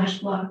call splash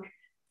block,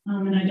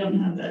 and I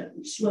don't have that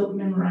slope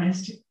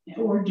memorized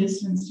or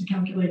distance to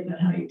calculate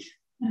that height.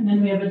 And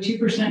then we have a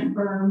 2%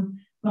 berm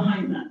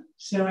behind that.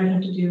 So I'd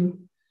have to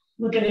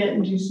look at it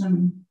and do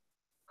some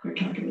quick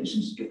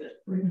calculations to get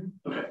that for you.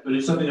 Okay, but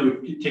it's something that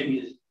would take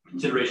into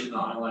consideration the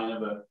eye line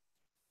of a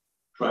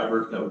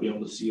driver that would be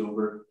able to see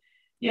over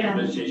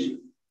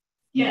vegetation.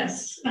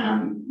 Yes,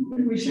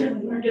 we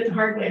certainly learned it the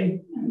hard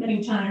way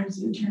many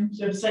times in terms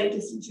of site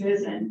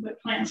distances and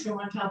what plants go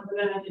on top of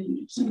that, and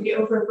if somebody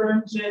over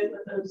burns it,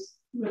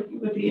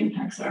 what the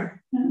impacts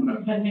are.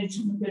 I've had made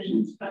some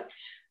revisions, but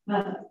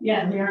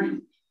yeah, we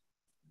aren't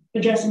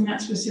addressing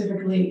that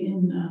specifically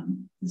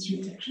in the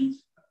street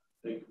sections.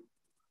 Thank you.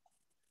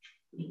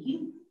 Thank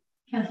you.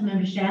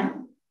 Councilmember Shad.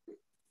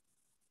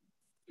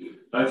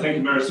 Thank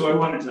you, Mayor. So I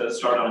wanted to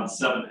start on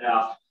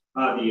 7F,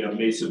 the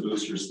Mesa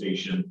Booster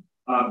Station.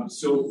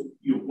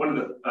 One of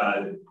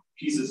the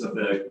pieces of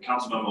the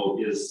council memo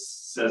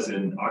says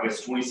in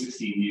August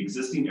 2016, the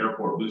existing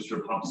airport booster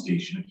pump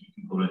station, a key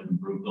component in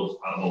Broomfield's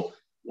potable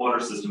water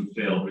system,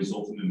 failed,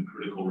 resulting in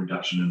critical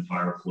reduction in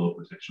fire flow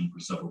protection for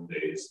several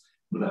days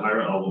with a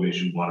higher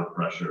elevation water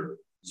pressure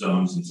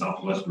zones in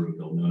Southwest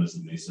Broomfield, known as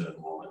the Mesa and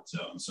Walnut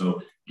Zone.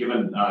 So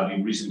given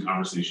the recent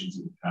conversations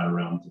that we've had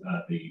around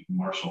the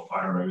Marshall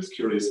Fire, I was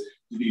curious,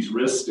 do these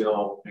risks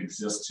still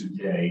exist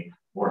today,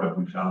 or have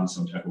we found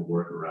some type of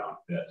workaround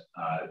that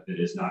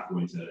is not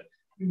going to,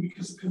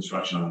 because the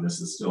construction on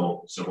this is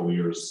still several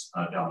years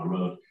down the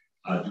road,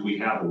 do we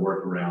have a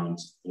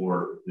workaround,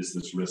 or is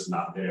this risk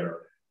not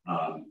there,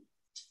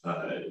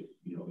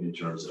 in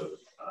terms of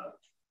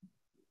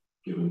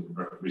given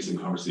recent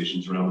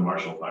conversations around the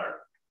Marshall Fire?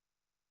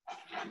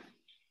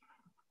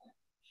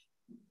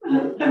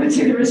 I would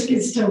say the risk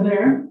is still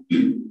there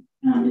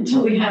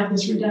until we have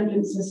this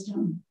redundant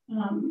system.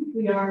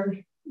 We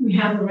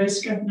have a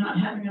risk of not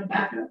having a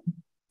backup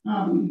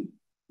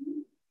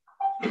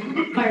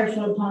fire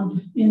flow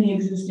pump in the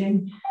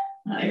existing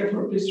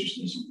airport booster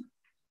station.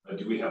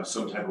 Do we have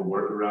some type of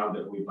workaround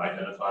that we've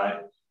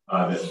identified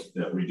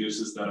that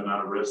reduces that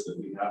amount of risk that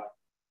we have?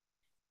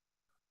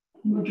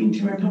 I'm looking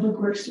to our public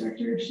works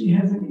director if she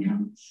has any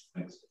comments.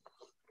 Thanks.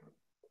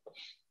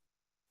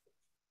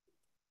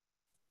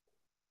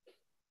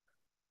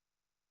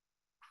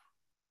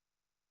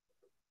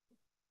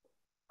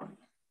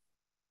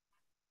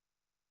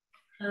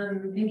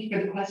 Thank you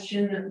for the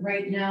question.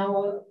 Right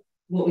now,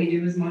 what we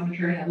do is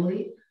monitor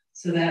heavily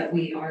so that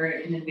we are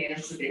in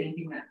advance of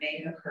anything that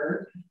may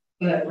occur.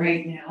 But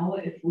right now,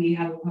 if we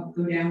have a pump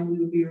go down, we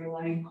would be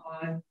relying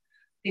on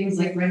things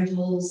like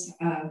rentals,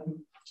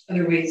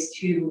 other ways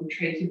to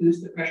try to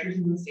boost the pressures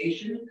in the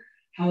station.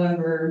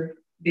 However,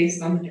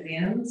 based on the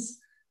demands,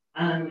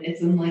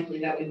 it's unlikely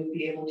that we would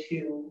be able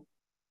to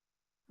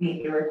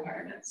meet the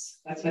requirements.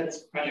 That's why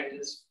this project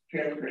is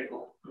fairly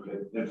critical. Okay,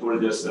 and for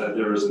this,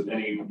 there isn't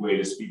any way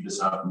to speed this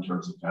up in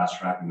terms of fast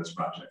tracking this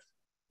project?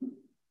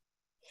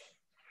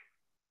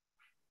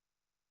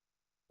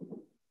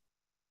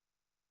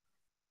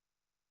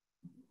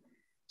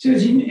 So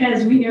as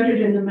we noted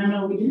in the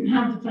memo, we didn't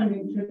have the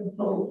funding for the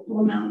full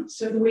amount.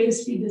 So the way to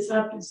speed this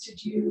up is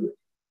to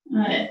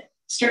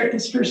start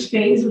this first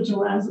phase, which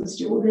allows us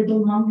to order the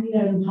long lead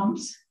item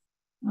pumps.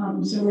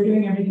 So we're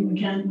doing everything we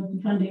can with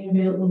the funding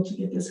available to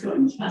get this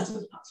going as fast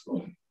as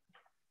possible.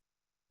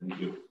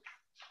 Thank you.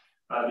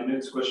 The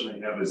next question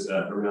I have is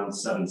around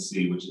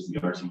 7C, which is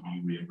the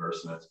RTD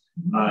reimbursement.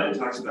 It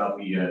talks about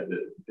the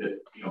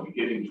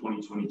beginning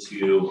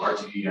 2022,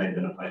 RTD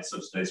identified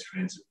subsidized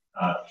transit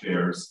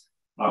fares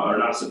are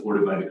not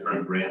supported by the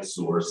current grant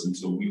source, and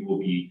so we will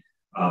be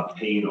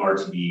paying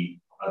RTD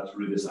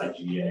through this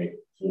IGA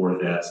for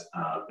that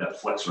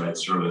flex ride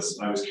service.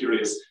 And I was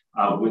curious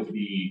with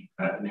the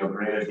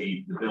granted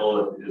the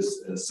bill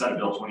is Senate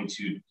Bill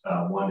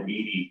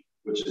 22-180,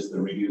 which is the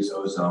reduce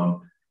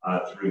ozone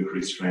through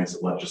increased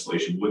transit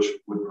legislation, which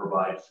would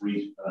provide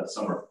free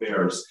summer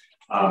fares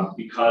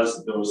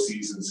because those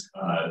seasons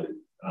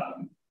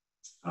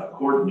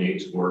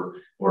coordinate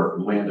or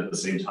land at the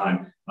same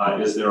time.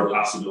 Is there a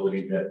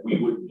possibility that we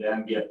would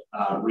then get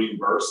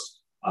reimbursed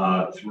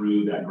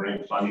through that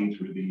grant funding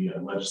through the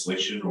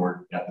legislation,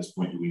 or at this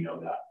point do we know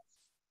that?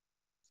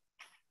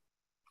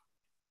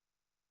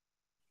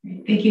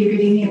 Thank you.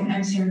 Good evening.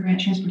 I'm Sarah Grant,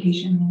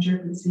 Transportation Manager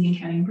for the City and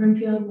County of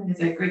Broomfield. That is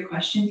a great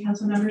question,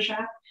 Councilmember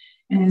Schaaf.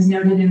 And as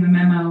noted in the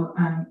memo,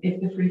 if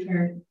the free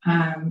fare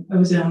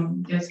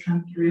ozone does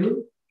come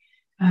through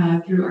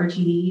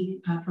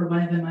RTD for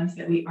one of the months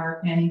that we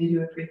are planning to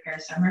do a free fare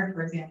summer,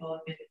 for example,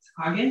 if it's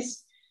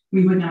August,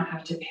 we would not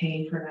have to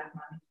pay for that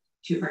month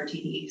to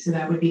RTD. So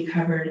that would be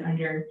covered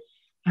under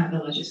the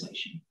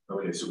legislation.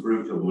 Okay, so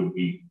Broomfield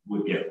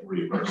would get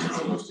reimbursed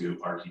as opposed to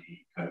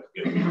RTD kind of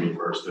getting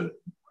reimbursed.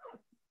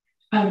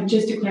 And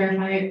just to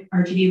clarify,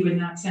 RTD would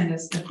not send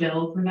us a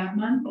bill for that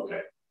month.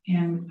 Okay.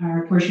 And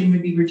our portion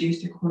would be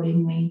reduced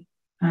accordingly.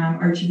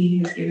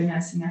 RTD has given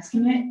us an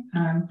estimate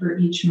for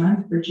each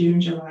month for June,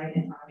 July,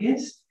 and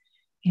August,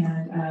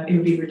 and it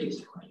would be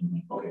reduced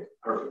accordingly. Okay,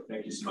 perfect.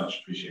 Thank you so much.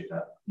 Appreciate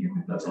that.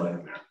 That's all I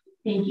have, Mayor.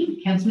 Thank you.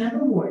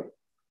 Councilmember Ward.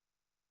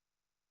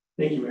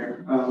 Thank you,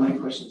 Mayor. My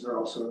questions are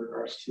also in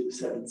regards to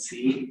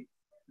 7C.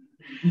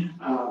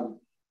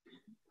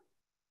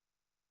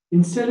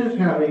 Instead of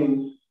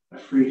having a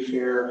free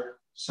fare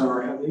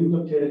summer, have they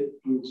looked at,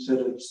 instead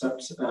of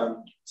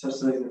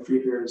subsidizing the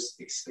free fares,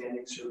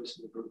 expanding service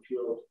in the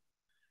Broomfield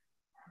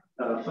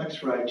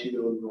flex ride to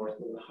go north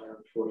of the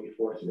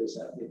 144th? Is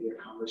that maybe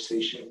a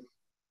conversation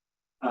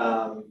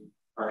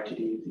RTD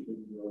is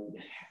even willing to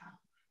have?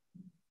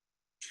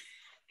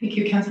 Thank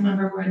you,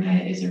 Councilmember Ward.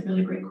 That is a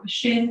really great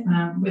question.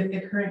 With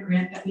the current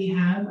grant that we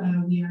have,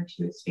 we are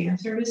to expand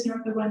service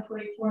north of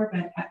 144,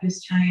 but at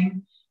this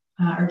time,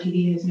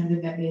 RTD has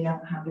noted that they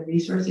don't have the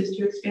resources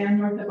to expand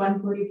north of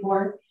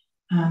 144,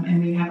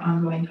 and we have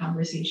ongoing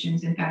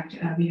conversations. In fact,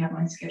 we have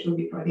one scheduled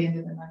before the end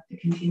of the month to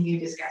continue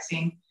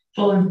discussing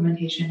full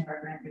implementation of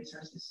our grant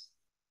resources.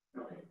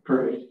 Okay,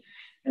 perfect.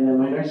 And then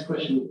my next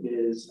question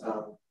is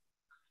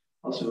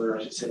also in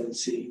regards to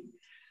 7C.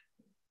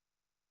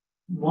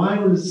 Why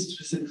was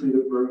specifically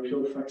the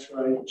Broomfield flex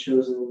ride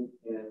chosen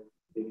and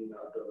maybe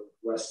not the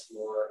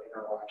Westmore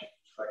Interlochen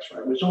flex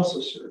ride, which also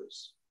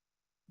serves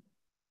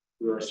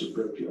the rest of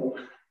Broomfield?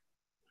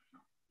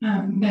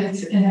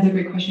 That's another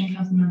great question,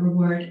 Councilmember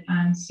Ward.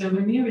 So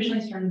when we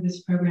originally started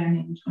this program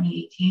in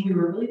 2018, we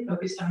were really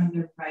focused on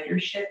the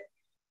ridership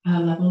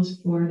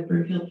levels for the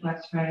Broomfield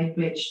Flex Ride,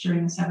 which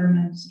during the summer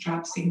months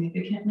dropped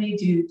significantly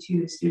due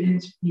to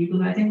students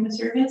utilizing the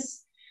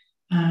service.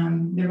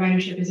 The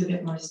ridership is a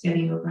bit more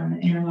steady over on the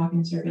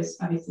Interlochen service,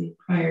 obviously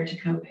prior to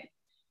COVID.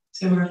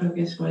 So our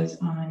focus was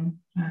on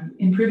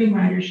improving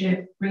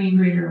ridership, bringing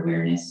greater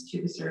awareness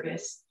to the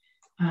service,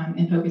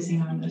 and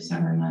focusing on those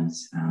summer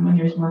months when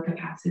there's more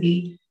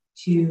capacity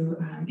to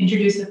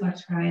introduce the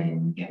Flex Ride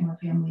and get more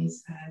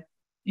families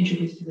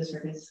introduced to the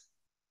service.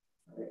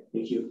 All right,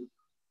 thank you.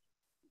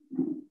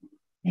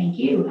 Thank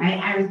you.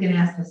 I was going to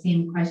ask the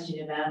same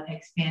question about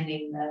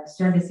expanding the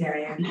service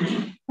area because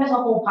there's a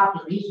whole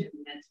population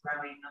that's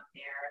growing up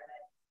there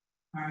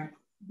that aren't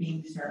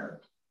being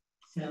served.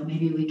 So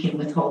maybe we can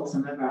withhold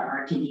some of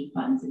our RTD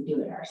funds and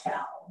do it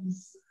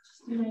ourselves.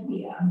 Just an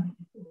idea.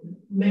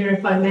 Mayor,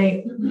 if I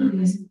may,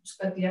 I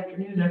spent the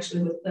afternoon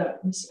actually with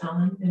Ms.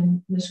 Allen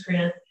and Ms.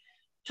 Grant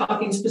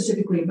talking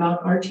specifically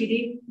about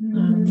RTD.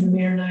 The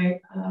mayor and I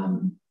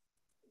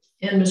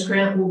and Ms.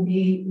 Grant will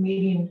be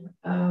meeting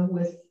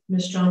with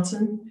Ms.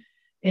 Johnson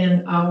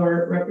and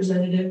our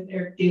representative,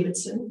 Eric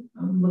Davidson.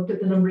 Looked at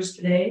the numbers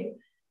today.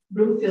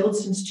 Broomfield,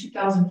 since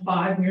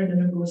 2005, Mayor, the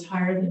number was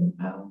higher than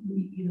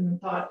we even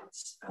thought.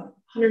 It's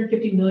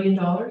 $150 million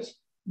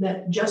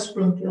that just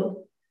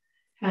Broomfield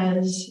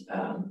has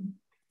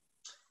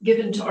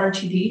given to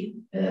RTD,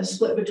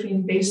 split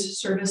between base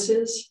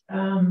services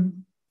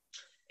and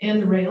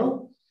the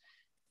rail.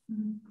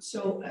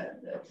 So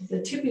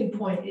the tipping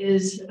point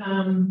is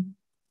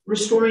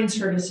restoring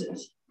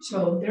services.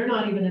 So they're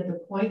not even at the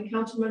point,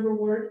 Councilmember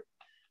Ward,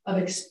 of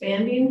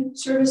expanding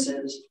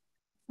services.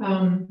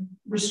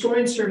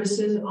 Restoring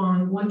services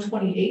on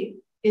 128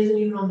 isn't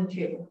even on the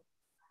table.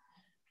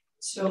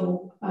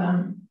 So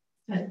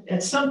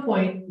at some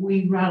point,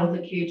 we rattle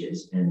the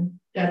cages, and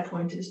that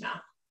point is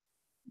now.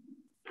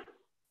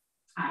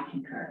 I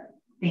concur.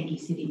 Thank you,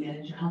 City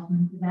Manager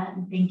Huffman, for that,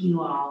 and thank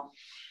you all.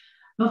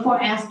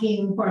 Before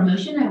asking for a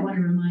motion, I want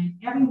to remind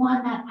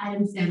everyone that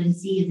item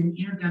 7C is an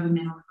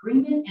intergovernmental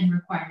agreement and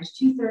requires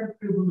 2/3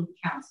 approval of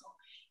council.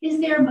 Is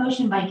there a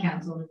motion by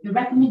council that the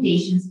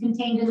recommendations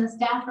contained in the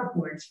staff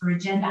reports for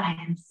agenda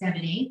items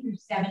 7A through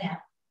 7F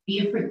be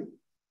approved?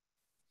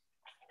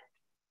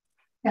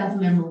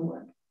 Councilmember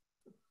Ward.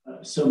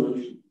 So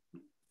moved.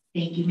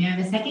 Thank you. May I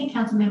have a second?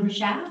 Councilmember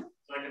Schaaf.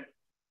 Second.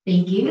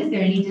 Thank you. Is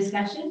there any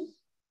discussion?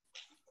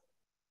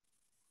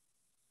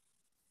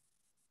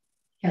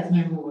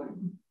 Councilmember Ward.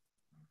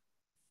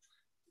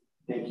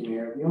 Thank you,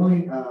 Mayor. The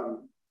only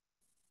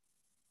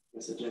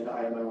this agenda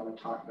item I want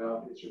to talk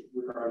about is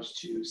with regards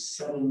to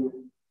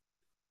setting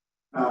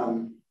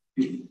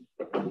the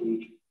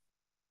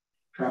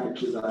traffic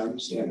design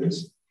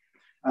standards.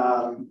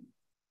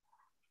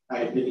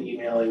 I've been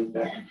emailing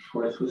back and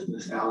forth with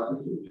Ms. Allen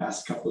for the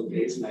past couple of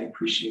days, and I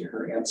appreciate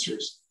her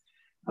answers.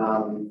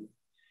 And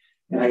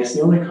I guess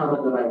the only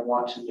comment that I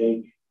want to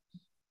make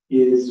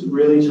is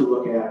really to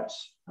look at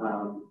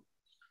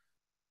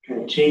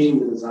kind of changing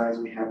the designs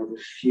we have with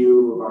a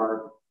few of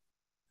our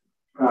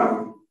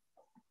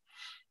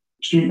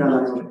street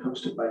designs when it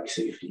comes to bike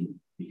safety,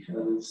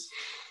 because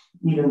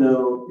even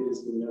though it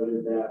has been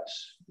noted that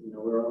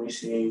we're only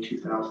seeing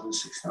 2,000 to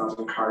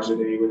 6,000 cars a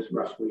day with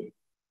roughly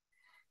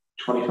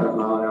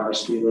 25-mile-an-hour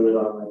speed limit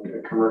on like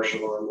a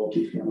commercial or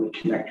multifamily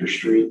connector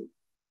street,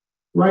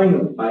 riding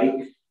a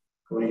bike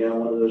going down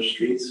one of those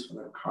streets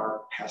when a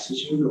car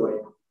passes you to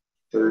like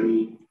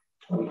 30,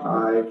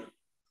 25,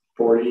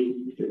 40,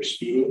 if they're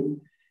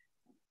speeding,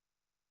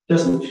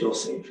 doesn't feel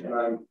safe. And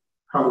I'm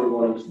probably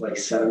one of like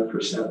 7%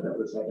 that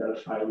was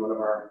identified in one of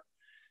our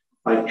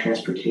bike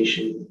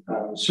transportation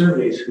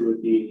surveys who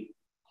would be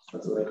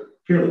like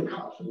fairly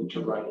confident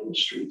to ride in the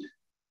street.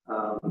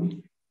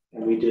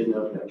 And we did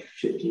note that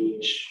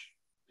 50-ish,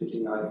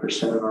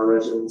 59% of our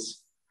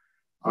residents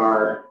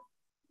are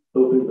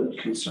open but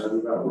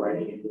concerned about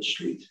riding in the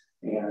street.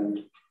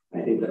 And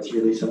I think that's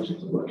really something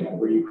to look at,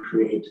 where you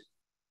create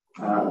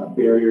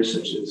barriers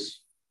such as,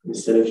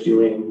 instead of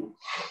doing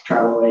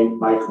travel lane,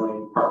 bike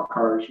lane, park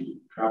cars, you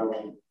travel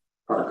lane,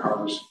 park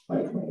cars,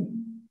 bike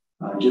lane,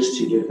 just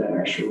to give that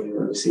extra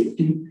layer of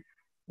safety,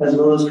 as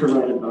well as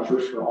provide a buffer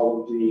for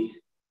all of the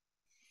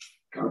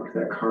gunk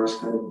that cars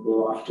kind of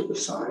blow off to the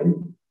side.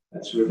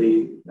 That's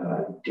really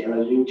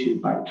damaging to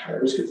bike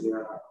tires because they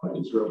are not quite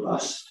as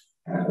robust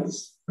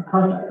as a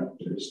car tire.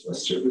 There's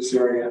less surface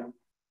area,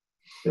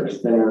 they're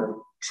thinner,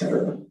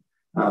 etc.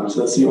 So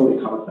that's the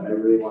only comment that I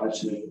really wanted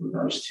to make in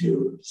regards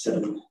to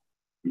 7.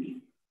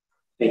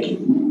 Thank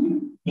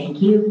you.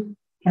 Thank you.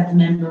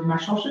 Councilmember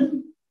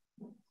Marshallson.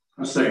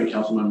 I'll second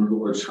Councilmember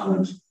Ward's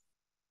comments.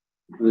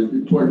 The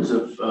importance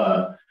of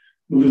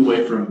moving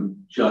away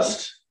from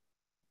just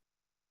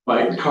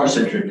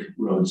car-centric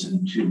roads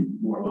into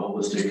more of a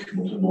holistic,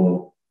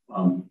 multimodal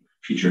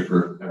feature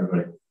for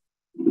everybody.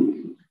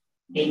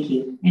 Thank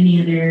you.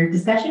 Any other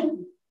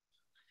discussion?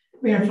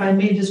 Mayor, if I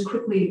may just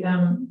quickly,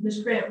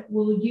 Ms. Grant,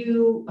 will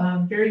you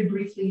very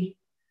briefly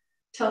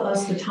tell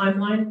us the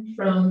timeline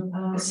from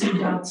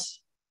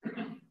CDOT's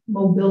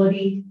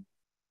mobility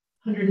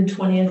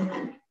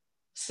 120th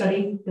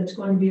study that's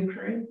going to be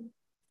occurring?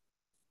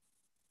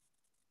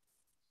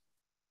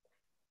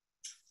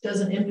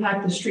 Doesn't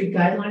impact the street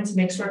guidelines,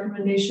 makes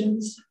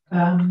recommendations.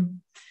 And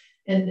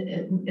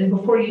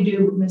before you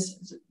do,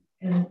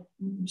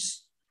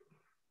 Ms.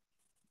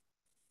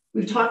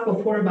 We've talked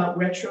before about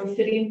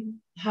retrofitting,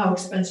 how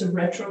expensive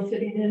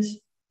retrofitting is.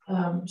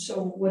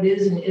 So what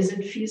is and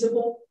isn't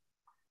feasible,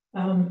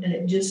 and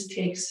it just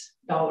takes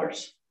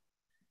dollars,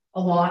 a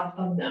lot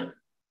of them.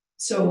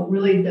 So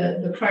really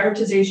the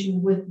prioritization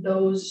with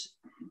those,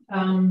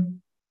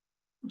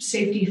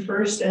 safety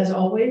first as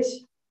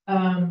always,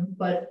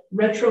 but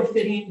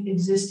retrofitting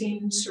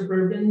existing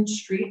suburban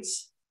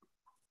streets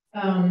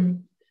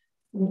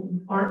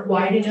aren't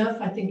wide enough.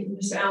 I think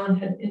Ms. Allen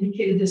had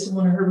indicated this in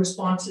one of her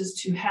responses,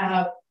 to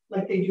have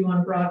like they do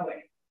on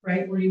Broadway,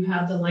 right? Where you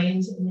have the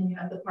lanes and then you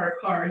have the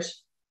parked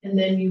cars, and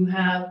then you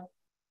have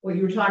what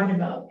you were talking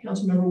about,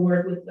 Councilmember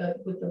Ward,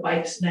 with the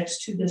bikes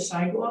next to the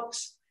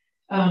sidewalks.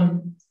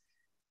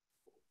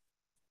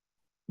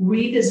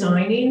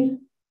 Redesigning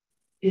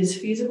is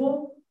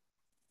feasible,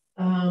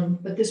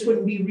 but this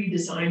wouldn't be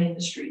redesigning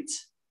the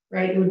streets,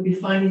 right? It would be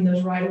finding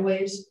those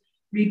right-of-ways,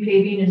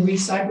 repaving and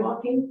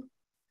re-sidewalking.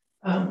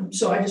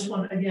 So I just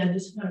want, again,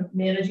 just kind of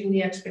managing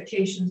the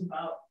expectations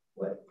about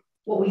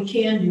what we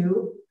can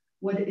do,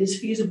 what is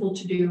feasible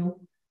to do,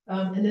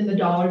 and then the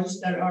dollars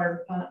that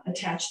are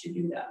attached to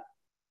do that.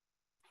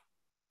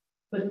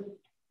 But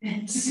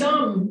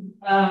some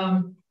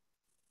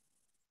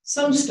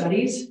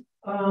studies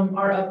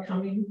are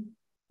upcoming.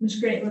 Ms.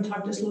 Grant, you want to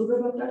talk to us a little bit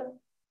about that?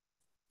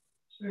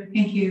 Sure.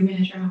 Thank you,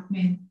 Manager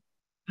Hoffman.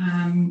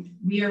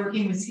 We are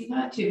working with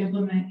CDOT to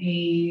implement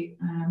a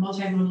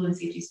multimodal and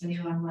safety study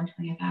along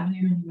 120th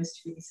Avenue and US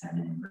 287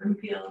 in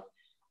Broomfield.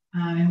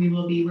 And we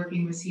will be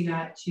working with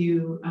CDOT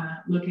to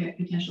look at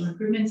potential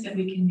improvements that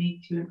we can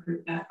make to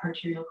improve that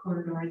arterial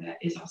corridor that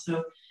is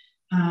also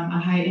a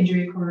high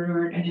injury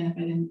corridor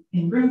identified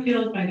in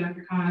Broomfield by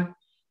DRCOG.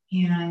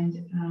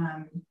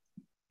 And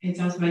it's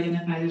also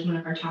identified as one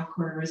of our top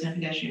corridors in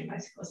pedestrian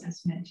bicycle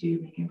assessment to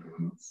make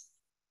improvements.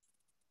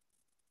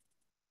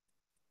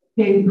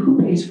 Okay,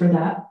 who pays for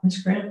that, Ms.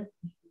 Grant?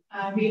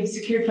 We have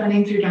secured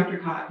funding through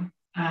DRCOG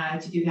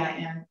to do that,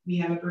 and we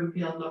have a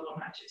Broomfield local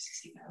match of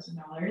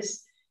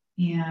 $60,000.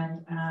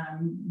 And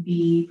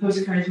the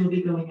postcards will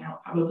be going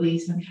out probably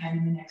sometime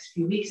in the next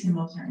few weeks, and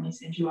we'll certainly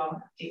send you all an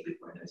update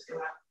before those go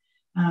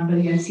out. But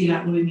again,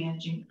 CDOT will be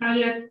managing the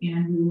project,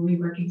 and we will be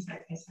working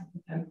side by side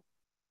with them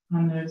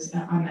on those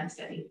on that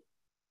study.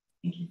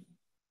 Thank you.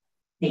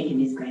 Thank you,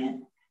 Ms.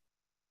 Grant.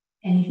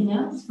 Anything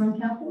else from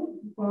council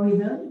before we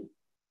vote?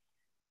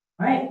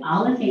 All right,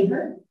 all in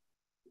favor?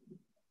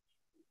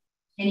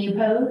 Any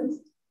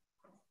opposed?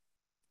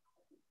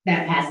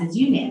 That passes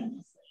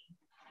unanimously.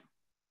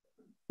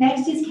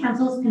 Next is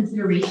council's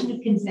consideration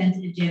of consent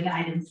agenda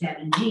item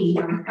 7G,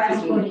 a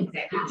request for an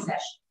executive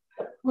session.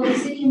 Will the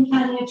city and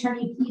county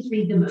attorney please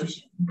read the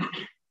motion?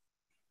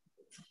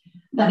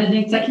 That an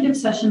executive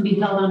session be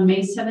held on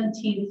May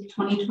 17th,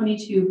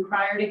 2022,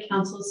 prior to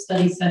council's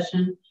study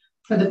session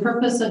for the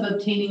purpose of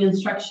obtaining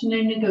instruction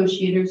and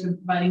negotiators and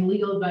providing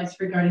legal advice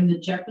regarding the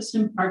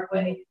Jefferson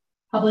Parkway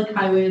Public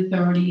Highway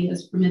Authority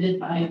as permitted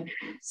by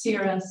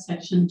CRS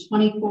section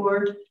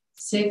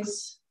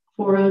 24.6,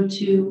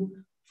 402,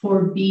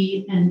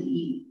 4B and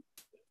E.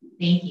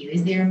 Thank you.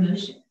 Is there a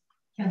motion?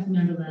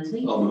 Councilmember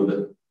Leslie? I'll move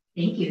it.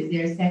 Thank you. Is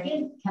there a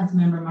second?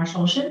 Councilmember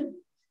Marshallson?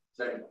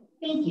 Second.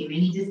 Thank you.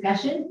 Any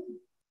discussion?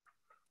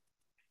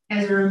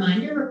 As a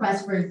reminder,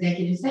 requests for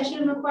executive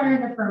session require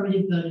an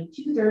affirmative vote of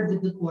 2/3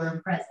 of the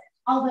quorum present.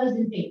 All those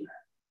in favor?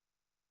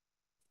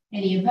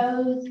 Any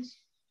opposed?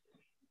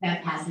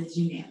 That passes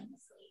unanimously.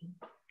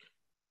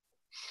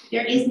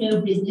 There is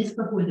no business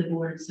before the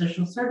Board of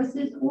Social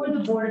Services or the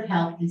Board of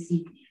Health this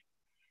evening.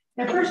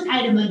 The first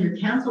item under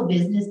council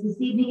business this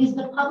evening is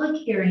the public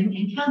hearing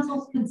and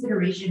council's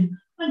consideration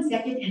on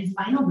second and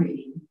final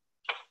reading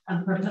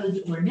of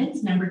proposed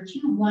ordinance number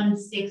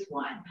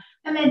 2161,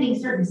 amending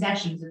certain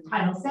sections of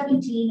Title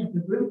 17 of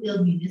the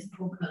Broomfield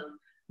Municipal Code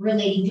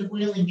relating to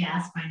oil and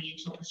gas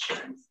financial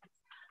assurance.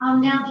 I'll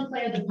now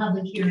declare the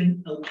public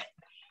hearing open,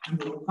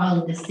 and we will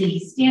follow the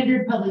city's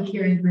standard public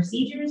hearing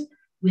procedures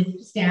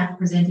with staff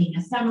presenting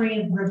a summary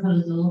of the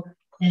proposal,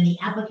 then the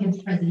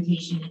applicant's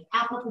presentation if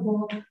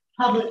applicable,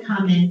 public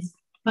comments,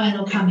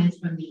 final comments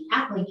from the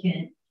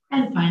applicant,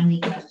 and finally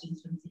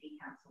questions from city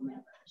council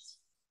members.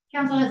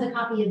 Council has a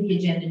copy of the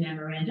agenda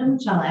memorandum,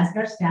 which I'll ask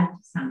our staff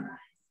to summarize.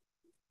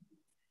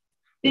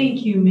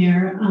 Thank you,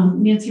 Mayor.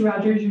 Nancy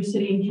Rogers, your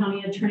city and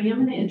county attorney. I'm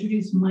going to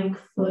introduce Mike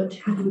Foote,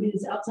 who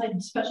is outside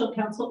special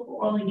counsel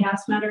for oil and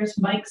gas matters.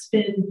 Mike's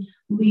been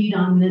lead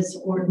on this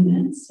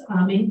ordinance.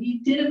 And he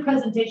did a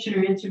presentation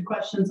or answered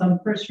questions on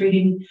first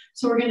reading.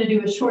 So we're going to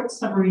do a short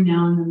summary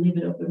now and then leave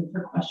it open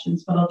for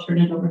questions, but I'll turn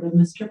it over to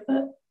Mr.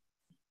 Foote.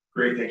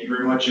 Great, thank you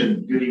very much,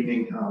 and good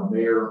evening,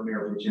 Mayor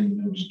Pro Tem,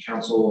 members of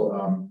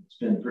council. It's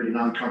been pretty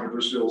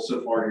non-controversial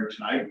so far here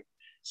tonight,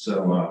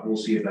 so we'll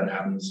see if that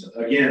happens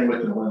again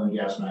with an oil and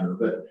gas matter.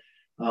 But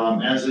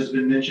as has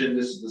been mentioned,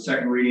 this is the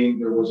second reading.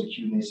 There was a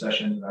Q&A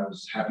session. I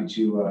was happy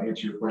to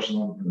answer your questions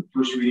on from the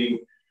first reading.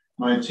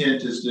 My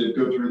intent is to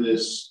go through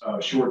this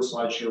short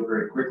slideshow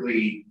very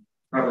quickly,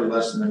 probably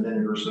less than a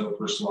minute or so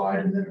per slide,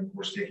 and then of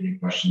course take any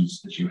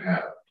questions that you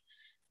have.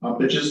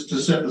 But just to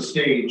set the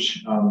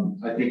stage,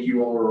 I think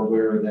you all are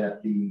aware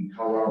that the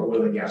Colorado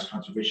Oil and Gas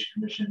Conservation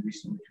Commission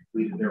recently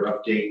completed their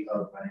update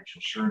of financial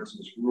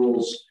assurances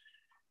rules.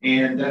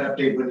 And that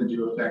update went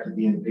into effect at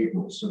the end of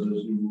April. So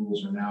those new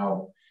rules are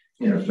now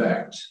in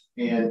effect.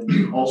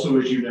 And also,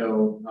 as you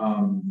know,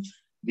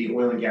 the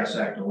Oil and Gas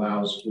Act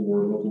allows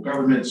for local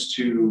governments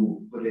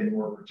to put in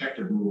more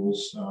protective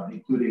rules,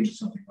 including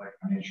something like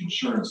financial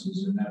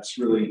assurances. And that's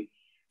really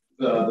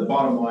the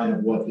bottom line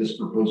of what this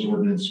proposed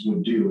ordinance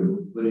would do. It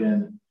would put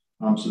in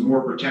some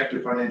more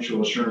protective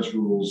financial assurance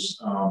rules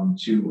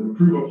to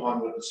improve upon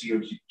what the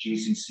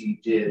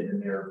COGCC did in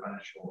their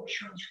financial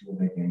assurance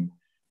rulemaking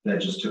that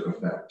just took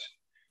effect.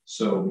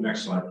 So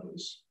next slide,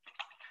 please.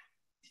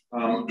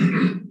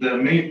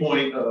 The main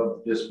point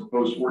of this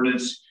proposed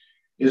ordinance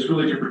is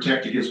really to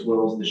protect against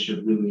wells that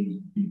should really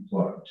be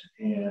plugged.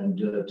 And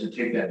to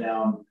take that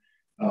down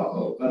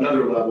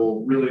another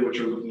level, really what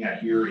you're looking at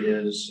here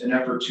is an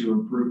effort to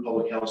improve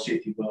public health,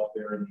 safety,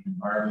 welfare, and the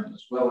environment,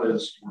 as well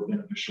as for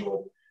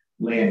beneficial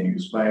land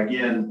use by,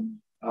 again,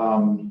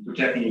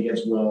 protecting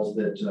against wells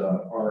that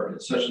are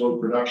at such low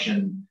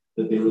production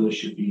that they really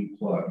should be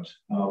plugged.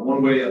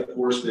 One way, of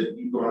course, that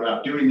you go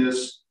about doing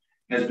this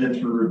has been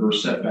through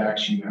reverse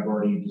setbacks. You have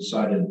already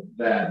decided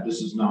that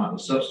this is not a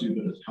substitute,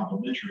 but it's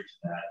complementary to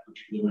that,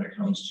 particularly when it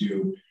comes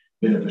to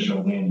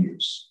beneficial land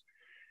use.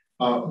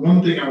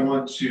 One thing I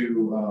want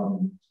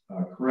to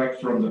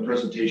correct from the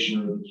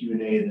presentation or the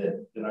Q&A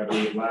that I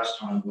gave last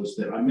time was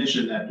that I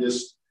mentioned that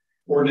this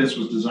ordinance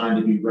was designed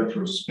to be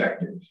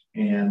retrospective.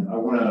 And I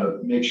want to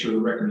make sure the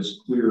record is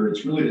clear.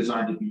 It's really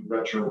designed to be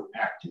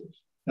retroactive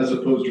as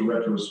opposed to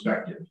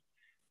retrospective.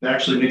 That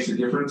actually makes a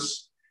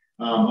difference.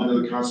 Under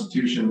the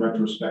Constitution,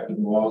 retrospective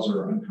laws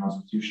are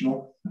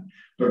unconstitutional,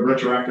 but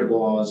retroactive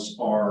laws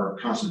are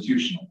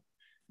constitutional.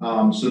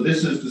 So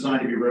this is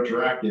designed to be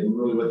retroactive, and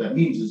really what that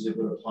means is it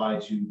would apply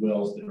to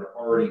wells that are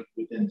already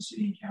within the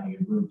city and county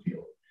of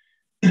Broomfield.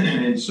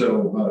 And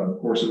so, of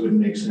course, it wouldn't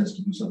make sense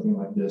to do something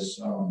like this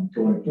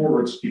going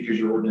forwards because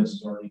your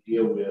ordinances already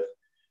deal with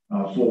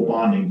full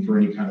bonding for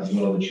any kind of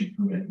well that you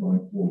permit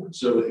going forward.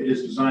 So it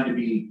is designed to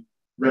be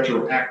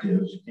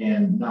retroactive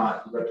and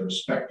not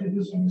retrospective,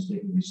 as I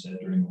mistakenly said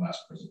during the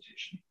last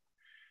presentation.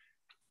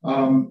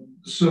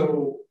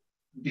 So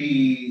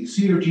the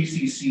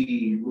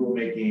COGCC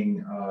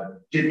rulemaking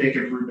did make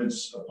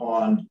improvements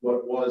upon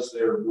what was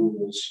their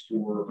rules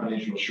for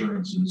financial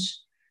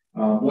assurances.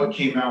 What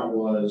came out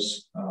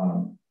was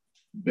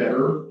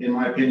better, in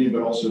my opinion,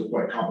 but also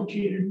quite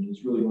complicated.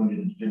 It's really going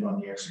to depend on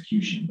the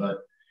execution, but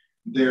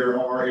there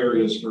are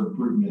areas for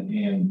improvement,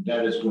 and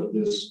that is what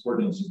this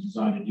ordinance is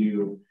designed to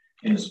do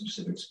in a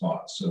specific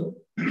spot. So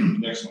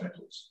next slide,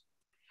 please.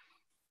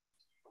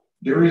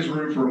 There is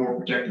room for a more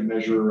protective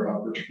measure,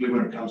 particularly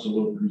when it comes to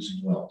low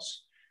producing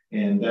wells.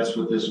 And that's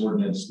what this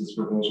ordinance, this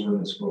proposed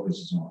ordinance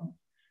focuses on.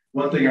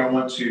 One thing I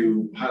want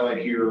to highlight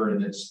here,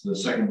 and it's the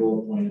second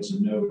bullet point, it's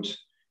a note,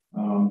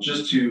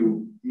 just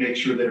to make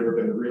sure that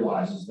everybody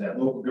realizes that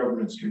local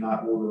governments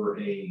cannot order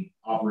a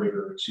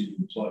operator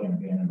to plug and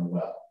abandon a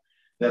well.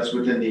 That's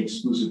within the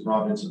exclusive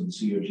province of the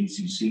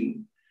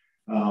COGCC,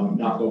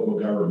 not local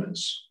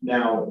governments.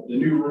 Now, the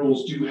new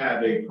rules do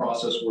have a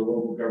process where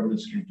local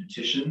governments can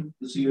petition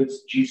the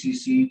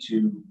COGCC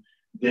to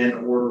then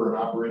order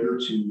an operator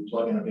to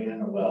plug and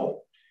abandon a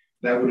well.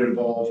 That would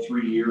involve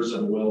 3 years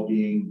of a well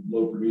being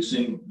low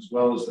producing, as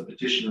well as the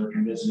petitioner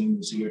convincing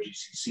the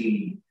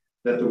COGCC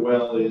that the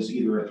well is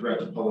either a threat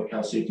to public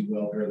health, safety,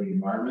 welfare of the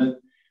environment,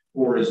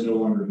 or is no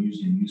longer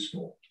used and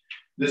useful.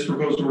 This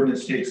proposed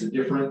ordinance takes a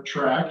different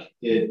track.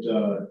 It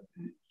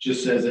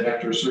just says that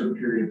after a certain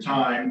period of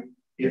time,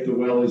 if the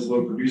well is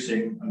low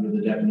producing under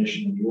the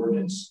definition of the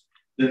ordinance,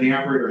 then the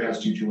operator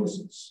has two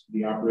choices.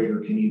 The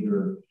operator can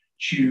either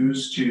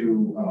choose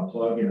to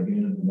plug and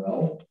abandon the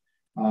well,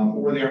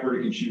 or the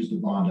operator can choose to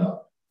bond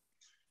up.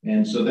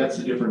 And so that's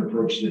a different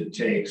approach that it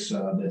takes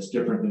that's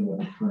different than what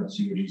the current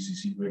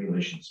COGCC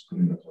regulations put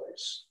into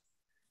place.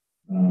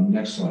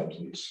 Next slide,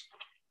 please.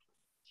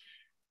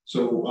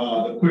 So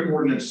the quick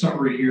ordinance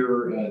summary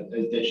here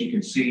that you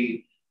can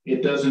see,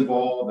 it does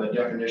involve a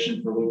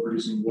definition for low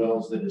producing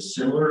wells that is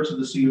similar to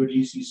the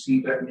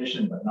COGCC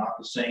definition, but not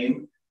the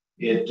same.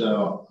 It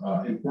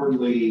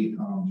importantly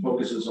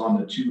focuses on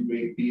the 2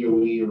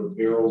 BOE or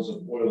barrels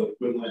of oil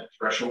equivalent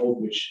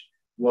threshold, which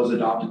was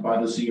adopted by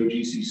the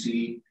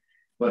COGCC,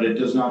 but it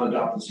does not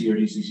adopt the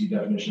COGCC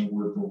definition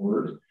word for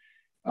word.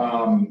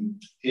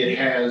 It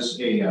has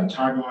a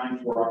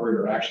timeline for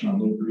operator action on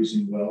low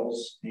producing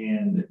wells,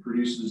 and it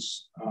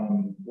produces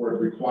or it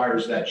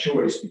requires that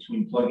choice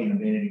between plugging and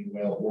abandoning the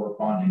well or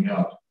bonding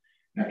up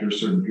after a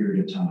certain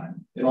period of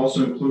time. It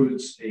also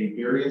includes a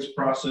variance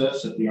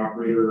process if the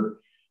operator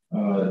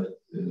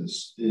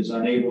is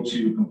unable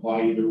to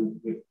comply either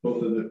with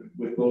both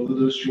of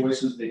those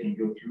choices. They can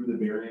go through the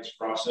variance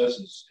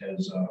process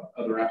as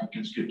other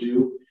applicants could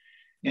do.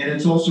 And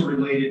it's also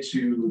related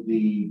to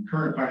the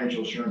current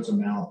financial assurance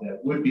amount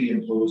that would be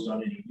imposed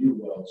on any new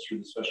wells through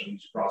the special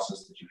use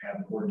process that you have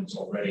in ordinance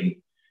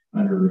already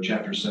under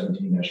Chapter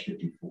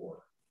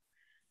 17-54.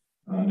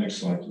 Next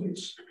slide,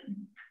 please.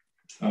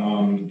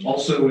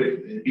 Also,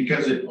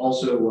 because it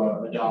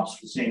also adopts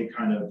the same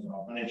kind of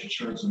financial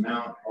assurance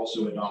amount,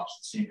 also adopts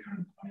the same kind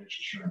of financial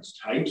assurance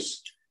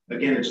types.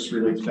 Again, it just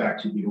relates back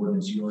to the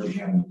ordinance you already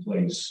have in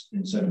place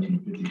in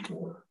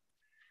 1754.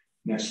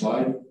 Next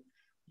slide.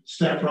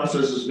 Staff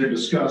process has been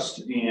discussed,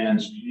 and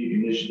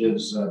strategic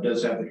initiatives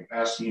does have the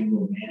capacity and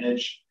will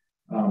manage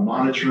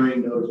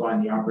monitoring,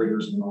 notifying the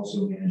operators, and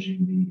also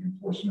managing the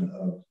enforcement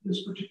of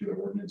this particular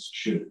ordinance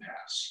should it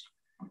pass.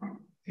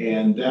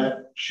 And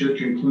that should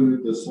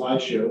conclude the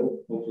slideshow.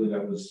 Hopefully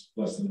that was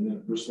less than a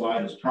minute per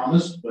slide as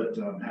promised, but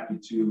I'm happy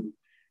to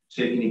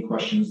take any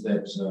questions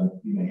that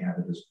you may have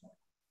at this point.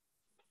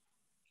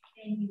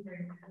 Thank you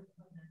very much.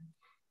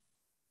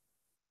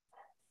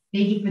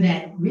 Thank you for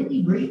that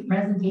really brief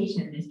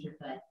presentation, Mr.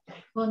 Foote.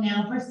 We'll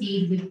now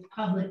proceed with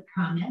public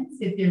comments.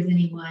 If there's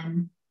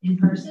anyone in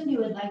person who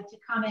would like to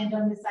comment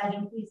on this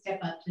item, please step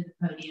up to the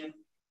podium,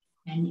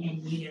 and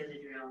you know the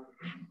drill.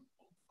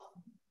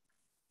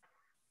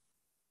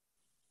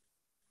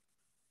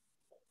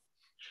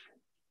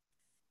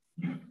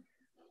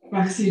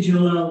 Roxy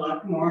Julia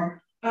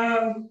Luckmore.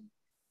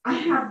 I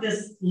have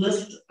this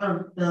list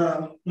of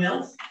the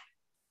wells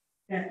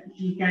that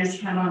you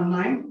guys had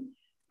online.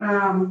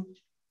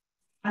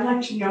 I'd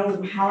like to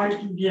know how I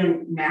can get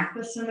a map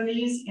of some of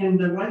these, and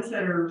the ones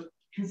that are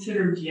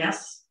considered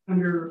yes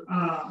under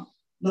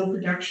low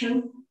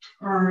production.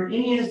 Are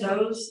any of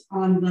those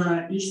on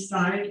the east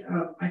side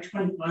of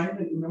I-25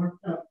 and north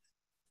of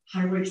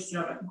Highway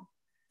 7?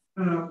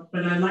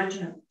 But I'd like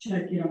to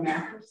get a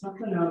map or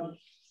something of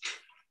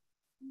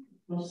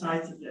both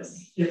sides of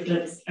this, if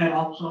that's at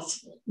all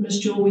possible. Ms.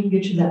 Jewell, we can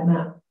get you that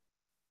map.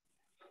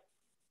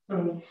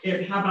 So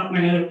how about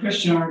my other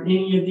question? Are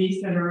any of these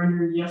that are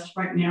under yes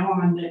right now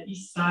on the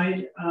east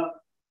side of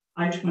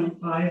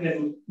I-25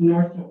 and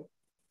north of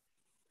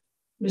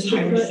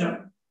Mr.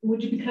 Foote,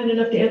 would you be kind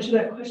enough to answer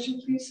that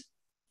question, please?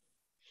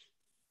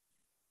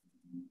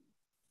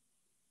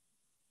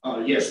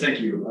 Yes,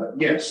 thank you.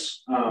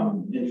 Yes,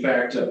 in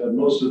fact,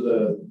 most of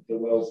the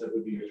wells that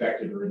would be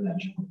affected are in that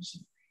general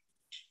vicinity.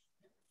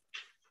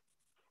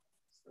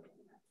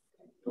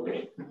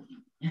 Okay.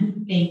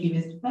 Thank you,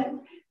 Mr.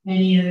 Foote.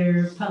 Any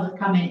other public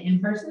comment in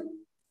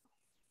person?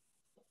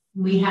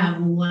 We have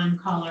one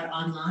caller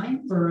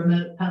online for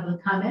remote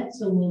public comment,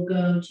 so we'll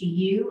go to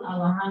you,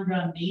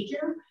 Alejandra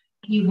Major.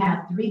 You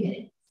have 3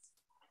 minutes.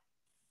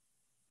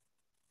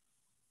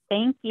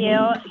 Thank you.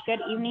 Good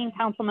evening,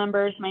 council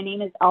members. My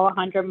name is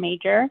Alejandra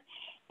Major,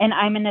 and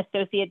I'm an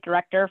associate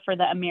director for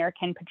the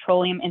American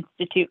Petroleum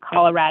Institute,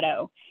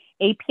 Colorado.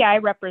 API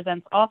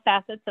represents all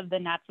facets of the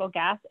natural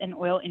gas and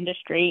oil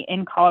industry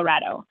in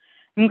Colorado.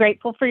 I'm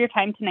grateful for your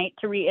time tonight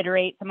to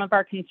reiterate some of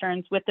our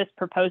concerns with this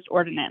proposed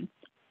ordinance.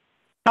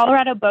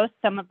 Colorado boasts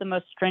some of the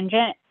most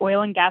stringent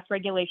oil and gas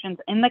regulations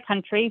in the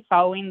country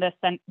following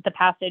the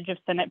passage of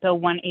Senate Bill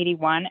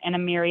 181 and a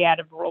myriad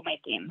of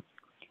rulemakings.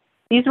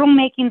 These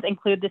rulemakings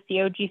include the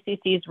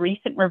COGCC's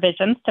recent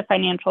revisions to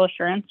financial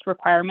assurance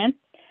requirements,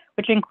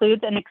 which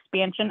includes an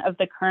expansion of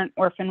the current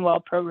orphan well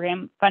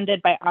program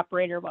funded by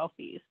operator well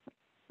fees.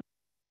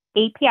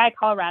 API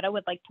Colorado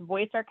would like to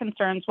voice our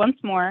concerns once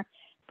more,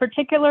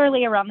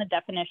 particularly around the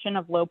definition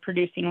of low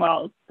producing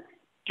wells.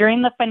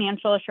 During the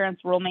financial assurance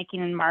rulemaking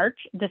in March,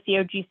 the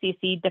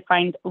COGCC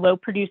defined low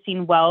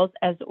producing wells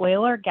as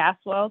oil or gas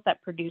wells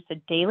that produce a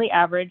daily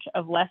average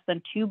of less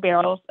than 2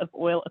 barrels of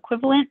oil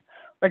equivalent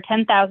or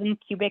 10,000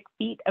 cubic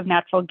feet of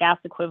natural gas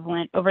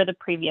equivalent over the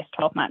previous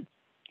 12 months.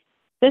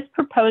 This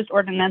proposed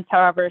ordinance,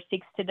 however,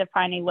 seeks to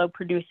define a low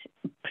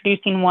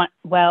producing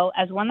well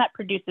as one that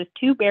produces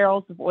 2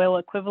 barrels of oil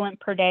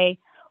equivalent per day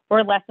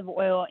or less of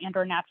oil and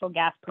or natural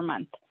gas per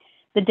month.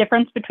 The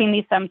difference between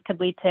these sums could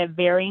lead to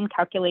varying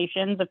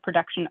calculations of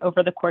production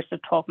over the course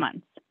of 12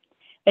 months.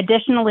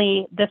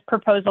 Additionally, this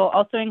proposal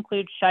also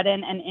includes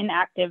shut-in and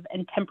inactive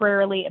and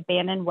temporarily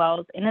abandoned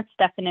wells in its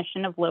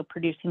definition of low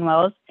producing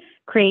wells,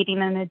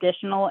 creating an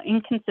additional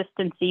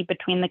inconsistency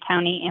between the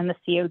county and the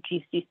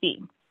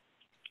COGCC.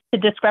 The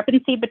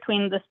discrepancy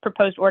between this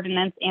proposed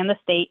ordinance and the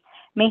state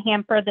may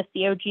hamper the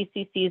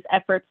COGCC's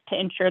efforts to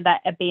ensure that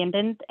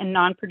abandoned and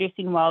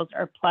non-producing wells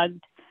are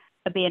plugged,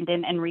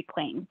 abandoned, and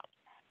reclaimed.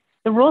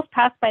 The rules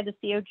passed by the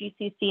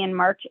COGCC in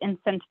March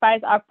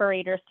incentivize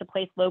operators to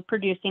place low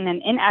producing and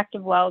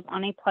inactive wells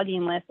on a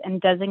plugging list and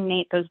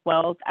designate those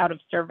wells out of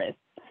service.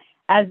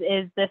 As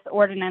is, this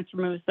ordinance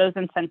removes those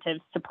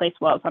incentives to place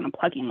wells on a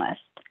plugging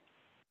list.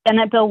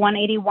 Senate Bill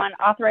 181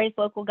 authorized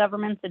local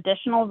governments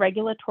additional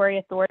regulatory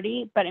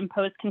authority, but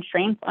imposed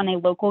constraints on a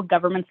local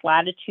government's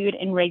latitude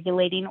in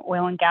regulating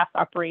oil and gas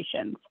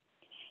operations.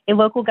 A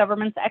local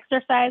government's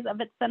exercise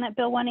of its Senate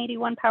Bill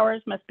 181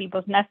 powers must be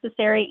both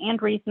necessary and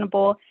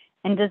reasonable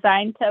and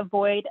designed to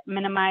avoid,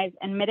 minimize,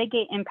 and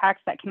mitigate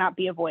impacts that cannot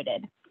be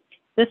avoided.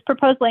 This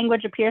proposed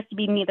language appears to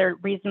be neither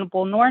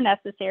reasonable nor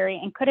necessary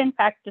and could in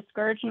fact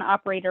discourage an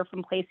operator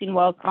from placing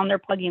wells on their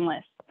plugging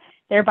list,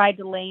 thereby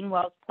delaying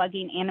wells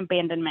plugging and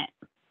abandonment.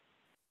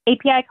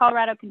 API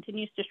Colorado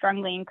continues to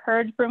strongly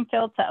encourage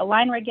Broomfield to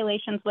align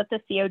regulations with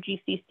the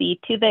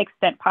COGCC to the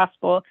extent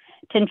possible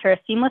to ensure a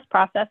seamless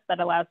process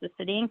that allows the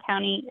city and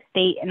county,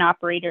 state, and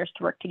operators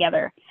to work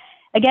together.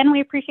 Again,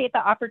 we appreciate the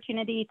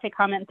opportunity to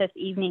comment this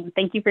evening.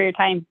 Thank you for your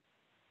time.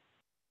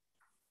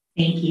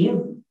 Thank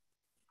you.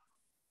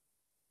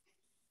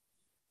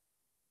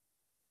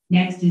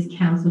 Next is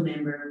council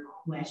member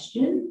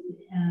questions.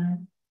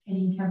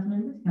 Any council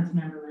members?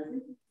 Councilmember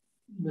Leslie.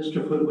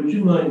 Mr. Foote, would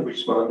you mind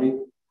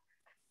responding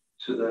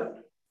to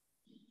that?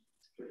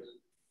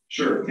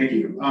 Sure, thank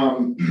you.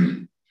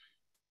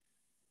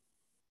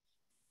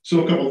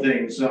 So a couple of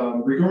things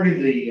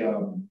regarding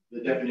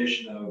the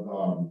definition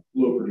of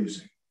low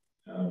producing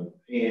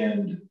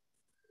and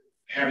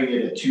having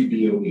it at 2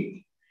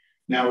 BOE.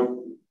 Now,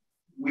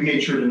 we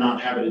made sure to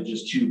not have it at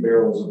just 2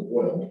 barrels of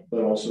oil,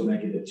 but also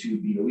make it at 2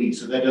 BOE.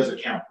 So that does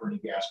account for any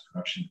gas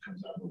production that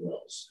comes out of the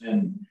wells.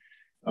 And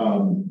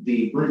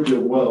the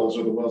Broomfield wells,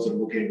 or the wells that are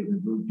located in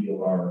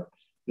Broomfield,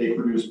 they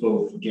produce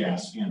both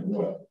gas and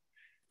oil.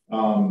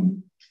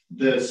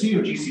 The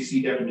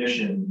COGCC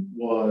definition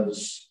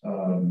was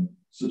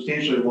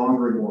substantially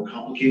longer and more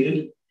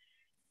complicated.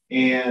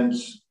 And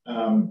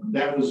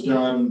that was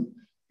done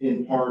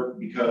in part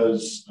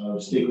because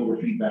of stakeholder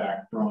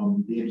feedback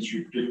from the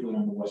industry, particularly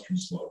on the Western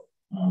Slope.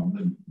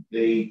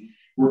 They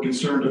were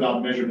concerned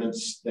about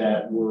measurements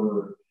that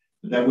would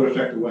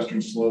affect the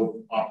Western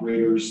Slope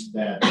operators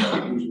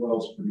whose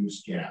wells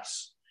produce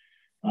gas.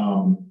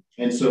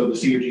 And so the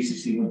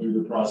COGCC went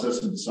through the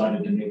process and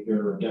decided to make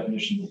their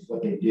definition of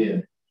what they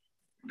did.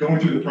 Going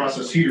through the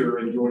process here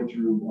and going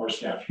through our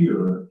staff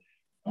here,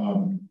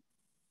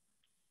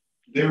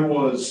 there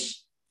was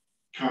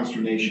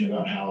consternation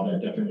about how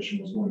that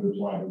definition was going to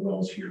apply to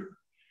wells here.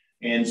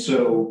 And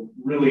so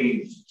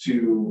really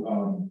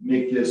to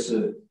make this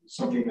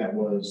something that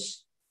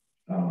was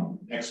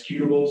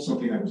executable,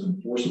 something that was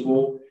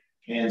enforceable,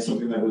 and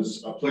something that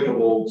was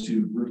applicable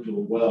to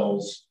Brookfield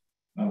wells,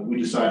 we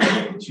decided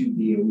that the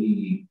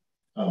 2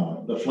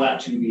 BOE, the flat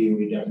 2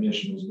 BOE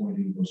definition was going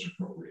to be most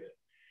appropriate.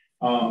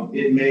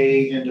 It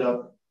may end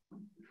up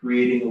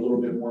creating a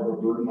little bit more of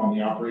a burden on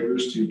the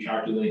operators to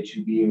calculate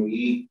 2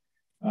 BOE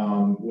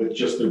with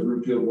just their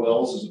Brookfield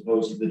wells as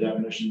opposed to the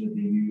definition that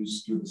they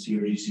use through the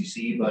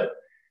COGCC, but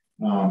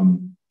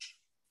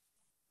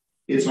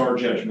it's our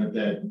judgment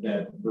that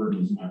that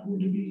burden is not going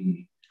to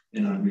be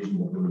an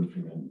unreasonable burden for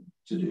them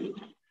to do.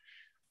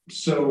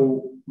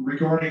 So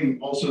regarding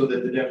also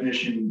that the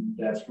definition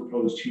that's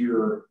proposed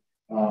here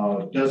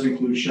does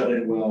include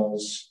shut-in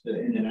wells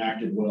and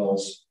inactive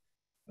wells,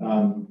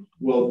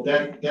 well,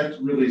 that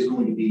really is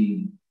going to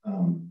be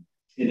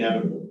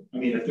inevitable. I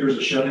mean, if there's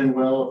a shut-in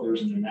well, if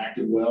there's an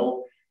inactive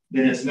well,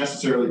 then it's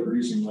necessarily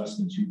producing less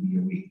than 2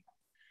 BOE.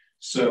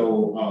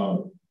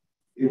 So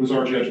it was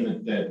our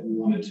judgment that we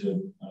wanted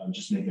to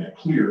just make that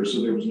clear,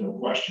 so there was no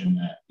question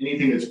that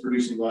anything that's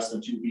producing less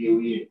than 2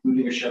 BOE,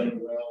 including a shut-in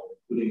well,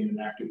 including an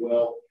inactive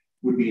well,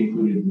 would be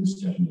included in this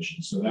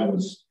definition. So that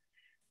was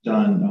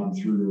done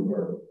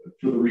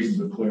for the reasons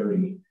of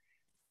clarity.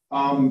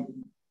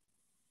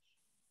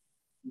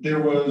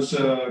 There was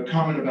a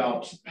comment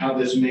about how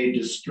this may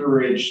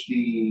discourage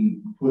the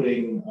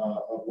putting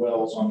of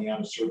wells on the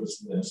out of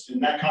service list.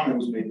 And that comment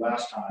was made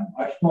last time.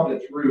 I thought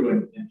it through,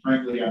 and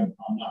frankly, I'm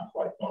not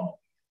quite following.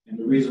 And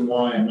the reason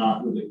why I'm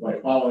not really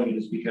quite following it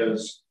is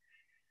because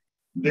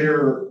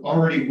there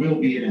already will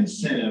be an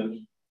incentive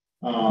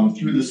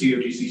through the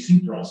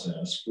COGCC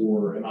process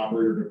for an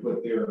operator to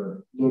put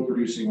their low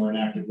producing or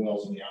inactive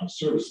wells on the out of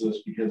service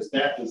list, because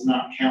that does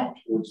not count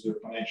towards their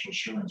financial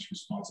assurance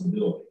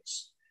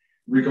responsibilities.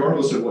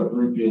 Regardless of what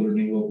Brookfield or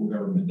any local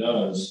government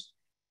does,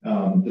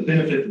 the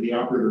benefit that the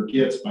operator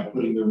gets by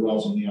putting their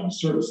wells on the out of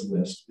service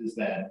list is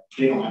that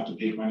they don't have to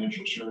pay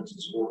financial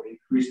assurances or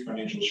increased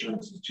financial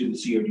assurances to the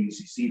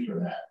COGCC for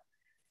that.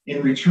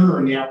 In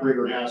return, the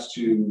operator has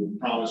to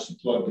promise to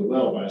plug the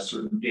well by a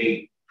certain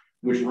date,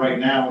 which right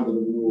now under the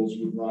rules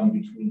would run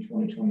between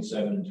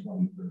 2027 and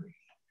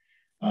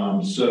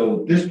 2030.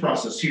 So this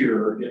process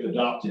here, if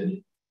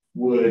adopted,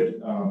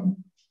 would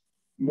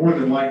more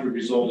than likely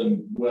result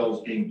in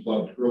wells being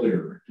plugged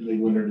earlier than they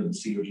would under the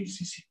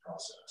COGCC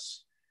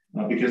process.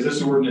 Because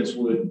this ordinance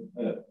would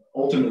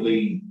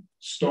ultimately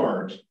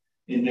start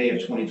in May of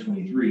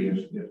 2023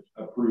 if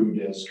approved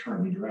as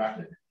currently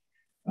drafted,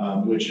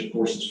 which of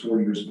course is 4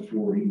 years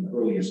before even the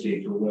earliest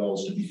date for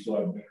wells to be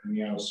plugged in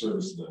the out of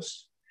service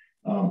list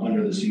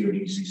under the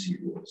COGCC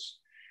rules.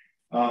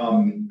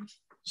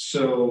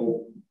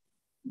 So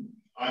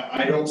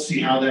I don't see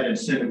how that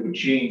incentive would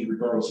change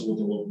regardless of what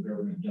the local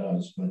government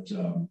does, but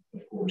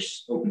of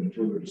course, open to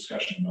further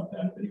discussion about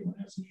that if anyone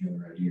has any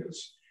other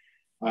ideas.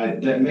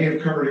 That may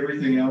have covered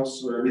everything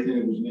else or everything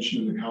that was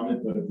mentioned in the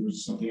comment, but if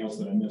there's something else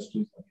that I missed,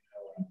 please let me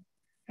know.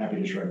 I'm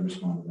happy to try to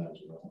respond to that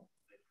as well.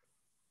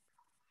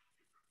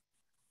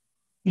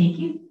 Thank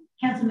you.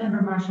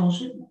 Councilmember Marshall.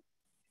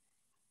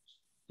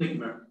 Thank you,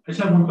 Mayor. I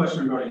just have one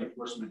question regarding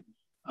enforcement.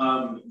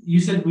 You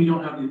said we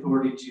don't have the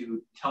authority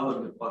to tell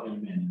them to plug in a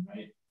man,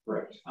 right?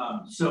 Correct.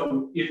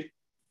 So if,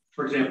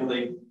 for example,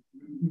 they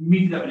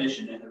meet the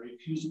definition and they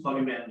refuse to plug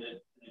in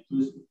bandit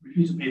and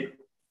refuse to pay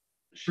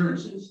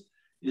assurances,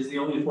 is the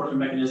only enforcement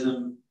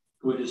mechanism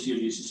going to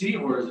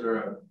COGCC, or is there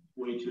a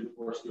way to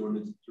enforce the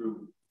ordinance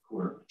through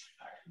court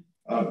action?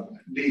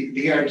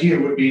 The idea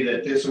would be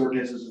that this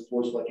ordinance is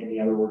enforced like any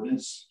other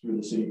ordinance through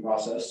the city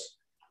process.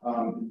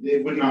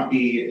 It would not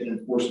be an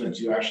enforcement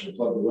to actually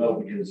plug the well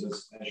because,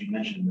 as you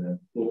mentioned, the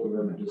local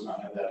government does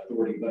not have that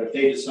authority. But if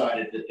they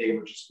decided that they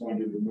were just going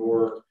to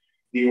ignore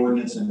the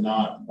ordinance and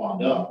not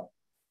bond up,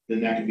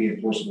 then that could be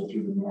enforceable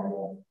through the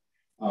normal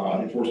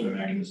enforcement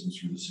mechanisms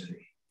through the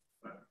city.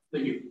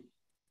 Thank you.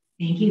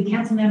 Thank you.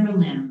 Councilmember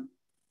Lim.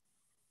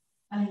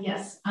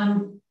 Yes.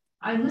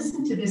 I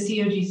listened to the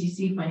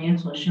COGCC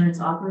Financial Assurance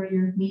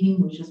Operator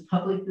meeting, which was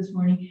public this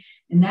morning,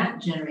 and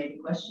that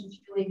generated questions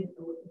related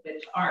a little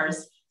bit to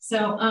ours.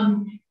 So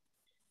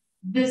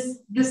the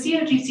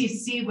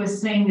COGCC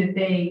was saying that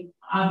they,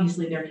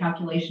 obviously their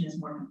calculation is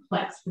more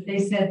complex, but they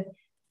said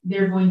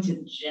they're going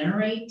to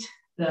generate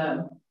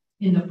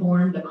in the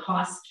form the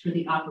cost for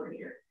the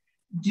operator.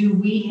 Do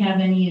we have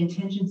any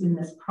intentions in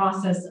this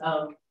process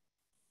of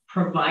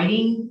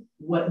providing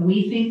what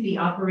we think the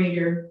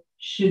operator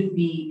should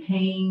be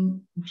paying,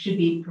 should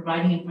be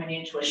providing in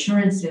financial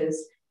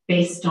assurances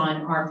based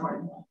on our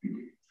formula?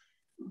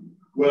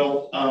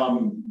 Well,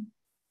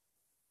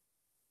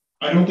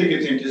 I don't think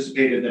it's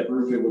anticipated that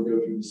Brookfield will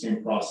go through the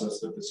same process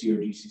that the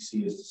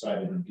COGCC has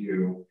decided to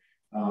do.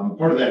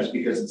 Part of that is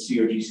because the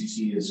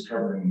COGCC is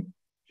covering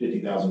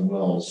 50,000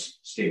 wells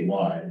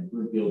statewide, and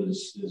Brookfield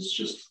is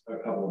just a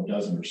couple of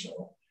dozen or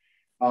so.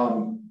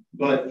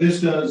 But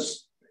this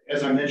does,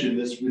 as I mentioned,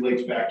 this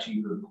relates back to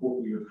your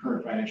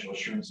current financial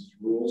assurances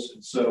rules.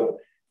 And so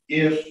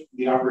if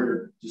the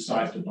operator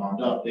decides to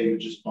bond up, they would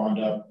just bond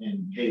up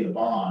and pay the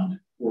bond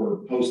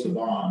or post the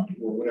bond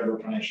or whatever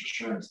financial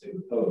assurance they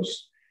would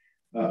post.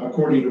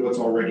 according to what's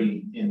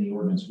already in the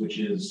ordinance, which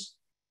is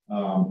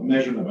a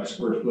measurement by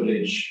square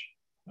footage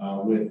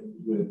with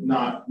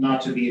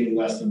not to be any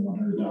less than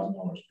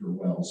 $100,000 per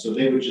well. So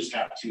they would just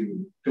have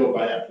to go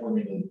by that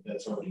formula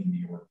that's already in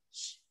the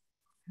ordinance.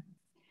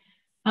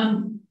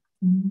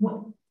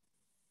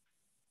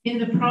 In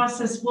the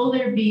process, will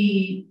there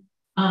be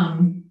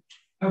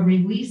a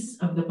release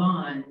of the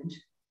bond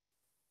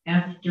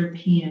after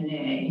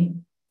P&A?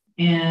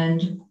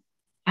 And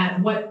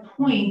at what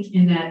point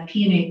in that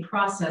P&A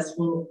process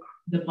will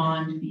the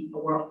bond be,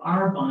 or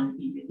our bond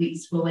be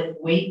released? Will it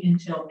wait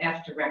until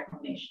after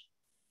reclamation?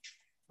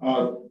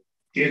 To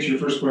answer your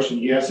first question,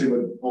 yes, it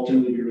would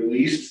ultimately be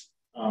released.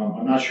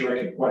 I'm not sure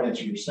I could quite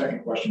answer your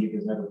second question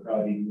because that would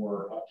probably be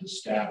more up to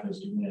staff as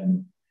to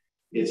when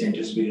it's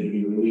anticipated to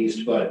be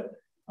released. But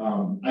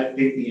I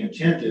think the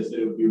intent is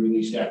that it would be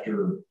released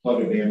after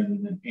plug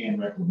abandonment and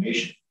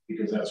reclamation,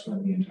 because that's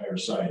when the entire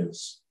site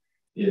is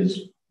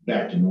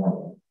back to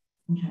normal.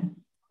 Okay.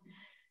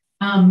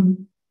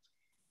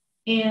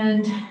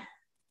 And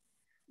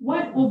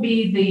what will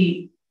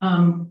be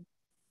the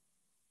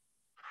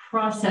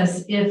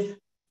process if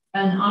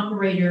an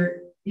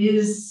operator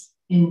is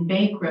in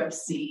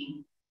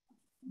bankruptcy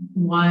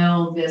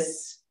while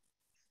this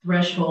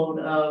threshold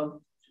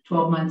of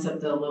 12 months of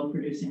the low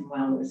producing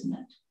well is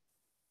met?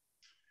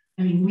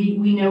 I mean,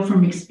 we know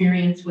from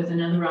experience with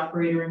another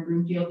operator in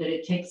Broomfield that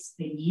it takes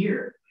a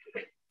year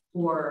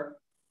for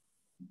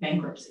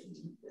bankruptcy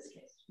in this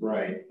case.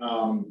 Right.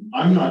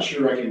 I'm not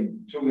sure I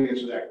can totally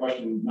answer that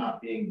question,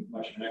 not being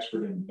much of an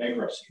expert in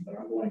bankruptcy, but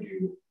I'm going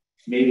to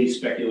maybe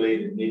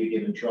speculate and maybe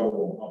get in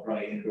trouble. I'll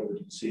probably hand it over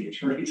to the city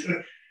attorney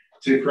to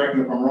correct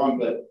me if I'm wrong.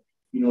 But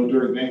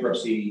during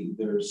bankruptcy,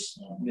 there's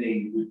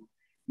many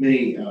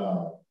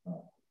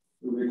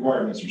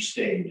requirements are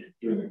stayed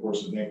during the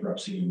course of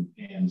bankruptcy,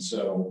 and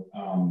so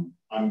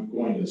I'm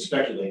going to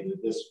speculate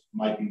that this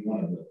might be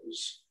one of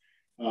those.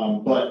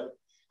 But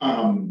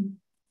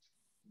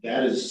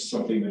that is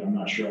something that I'm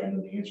not sure I know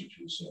the answer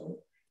to.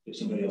 So if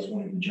somebody else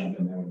wanted to jump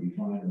in, that would be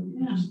fine, or we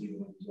can just leave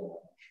it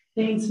resolved.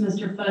 Thanks,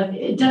 Mr. Fudd.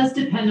 It does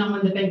depend on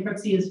when the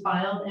bankruptcy is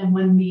filed and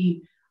when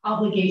the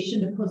obligation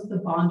to post the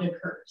bond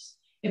occurs.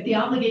 If the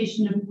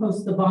obligation to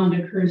post the bond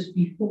occurs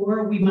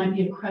before, we might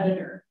be a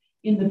creditor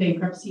in the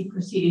bankruptcy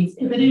proceedings.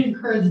 If it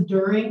occurs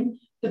during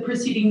the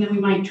proceeding, then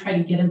we might try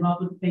to get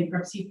involved with the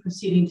bankruptcy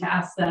proceeding to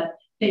ask that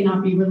they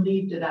not be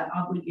relieved of that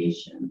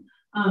obligation.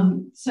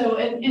 So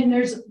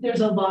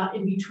there's a lot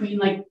in between,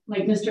 like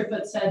Mr.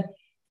 Foote said.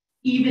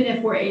 Even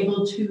if we're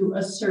able to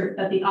assert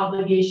that the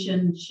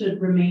obligation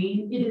should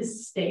remain, it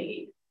is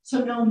stayed.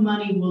 So no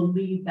money will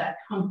leave that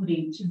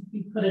company to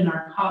be put in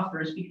our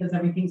coffers because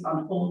everything's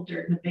on hold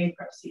during the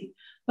bankruptcy.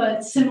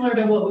 But similar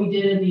to what we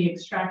did in the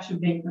extraction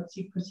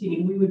bankruptcy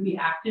proceeding, we would be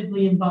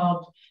actively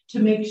involved to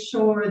make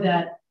sure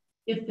that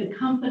if the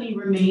company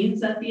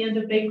remains at the end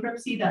of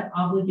bankruptcy, that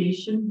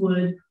obligation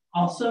would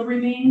also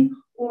remain.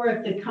 Or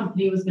if the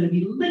company was going to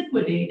be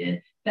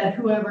liquidated, that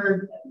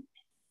whoever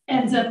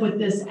ends up with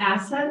this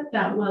asset,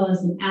 that well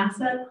as an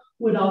asset,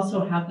 would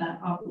also have that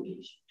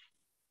obligation.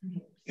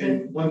 Okay.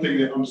 And one thing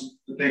that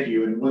thank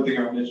you. And one thing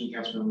I'll mention,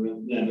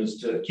 Councilmember Lynn, is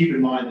to keep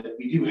in mind that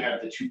we do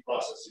have the two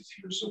processes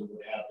here. So we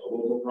would have the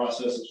local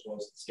process as well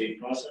as the state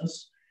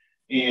process.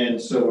 And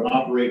so an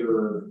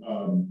operator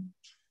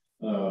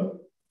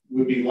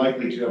would be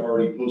likely to have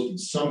already posted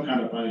some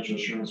kind of financial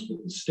assurance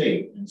with the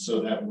state. And so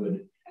that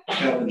would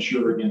help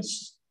insure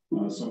against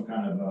some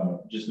kind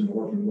of just an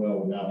orphan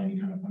well without any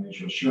kind of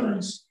financial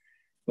assurance.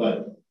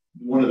 But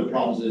one of the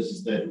problems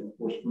is that, of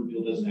course,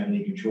 Broomfield doesn't have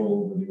any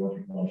control over the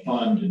orphan well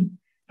fund and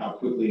how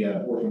quickly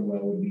an orphan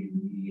well would be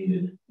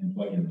remediated and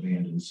plugged and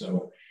abandoned.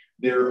 So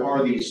there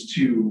are these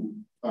two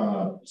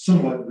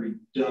somewhat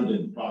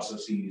redundant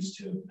processes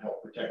to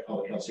help protect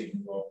public health, safety,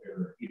 and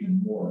welfare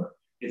even more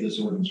if this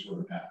ordinance were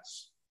to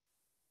pass.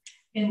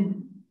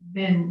 And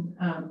then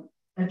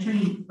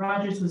Attorney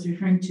Rogers was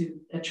referring to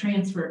a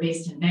transfer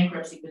based in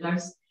bankruptcy, but I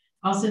was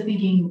also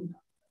thinking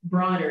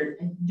broader.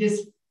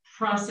 This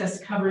process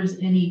covers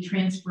any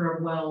transfer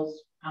of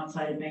wells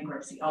outside of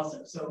bankruptcy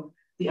also. So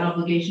the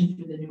obligation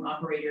for the new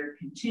operator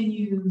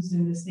continues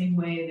in the same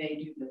way they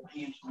do the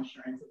financial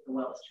insurance if the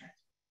well is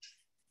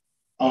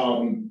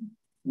transferred.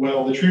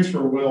 Well, the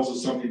transfer of wells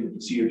is something that the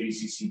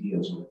COGCC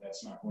deals with.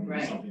 That's not going to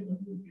be something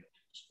that we would be able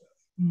to discuss.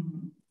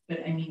 Mm-hmm.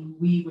 But I mean,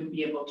 we would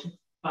be able to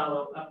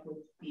follow up with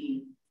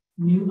the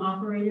new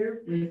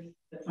operator with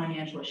the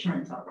financial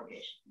assurance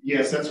obligation.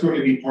 Yes, that's going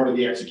to be part of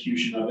the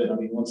execution of it. I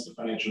mean, once the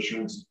financial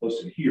assurance is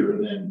posted here,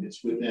 then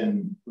it's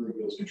within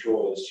Broomfield's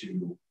control as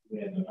to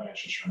when the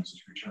financial assurance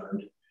is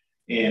returned,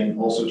 and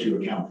also to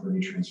account for any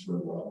transfer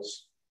of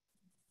wells.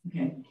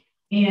 Okay.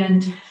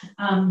 And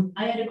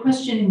I had a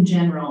question in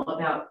general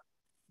about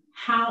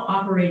how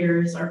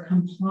operators are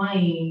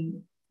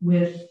complying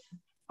with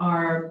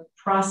our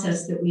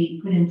process that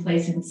we put in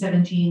place in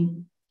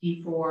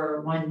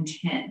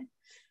 17D4-110.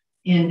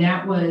 And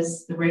that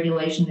was the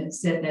regulation that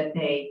said that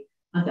the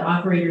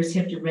operators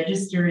have to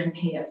register and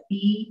pay a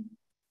fee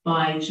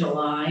by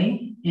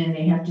July, and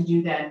they have to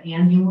do that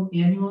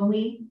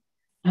annually.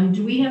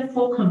 Do we have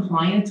full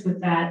compliance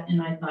with that?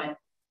 And I thought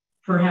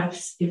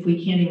perhaps if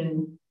we can't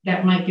even,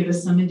 that might give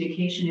us some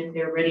indication if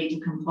they're ready to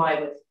comply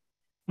with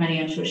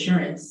financial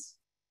assurance,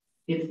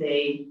 if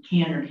they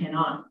can or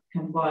cannot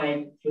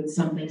comply with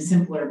something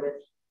simpler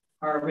with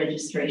our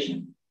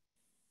registration.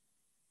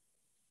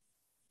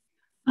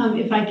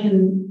 If I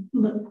can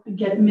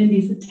get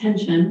Mindy's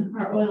attention,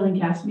 our oil and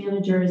gas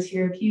manager is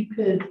here. If you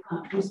could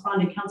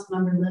respond to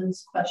Councilmember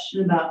Lynn's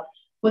question about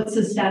what's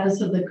the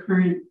status of the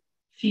current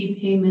fee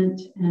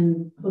payment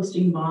and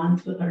posting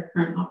bonds with our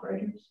current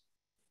operators.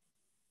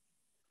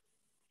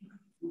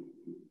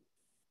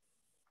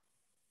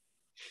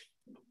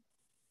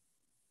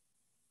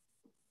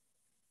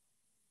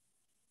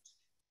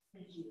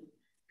 Thank you.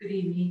 Good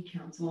evening,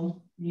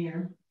 Council,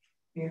 Mayor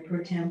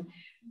Pro Tem.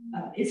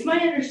 It's my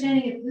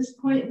understanding at this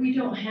point, we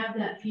don't have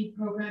that fee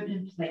program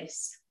in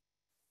place.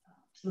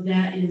 So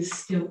that is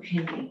still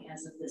pending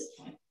as of this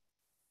point.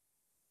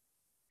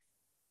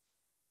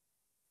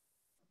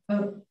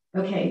 Oh,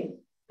 okay,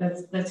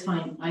 that's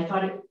fine. I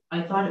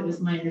thought it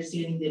was my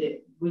understanding that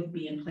it would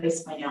be in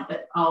place by now,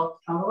 but I'll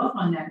follow up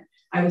on that.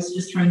 I was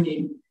just trying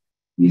to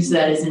use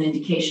that as an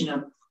indication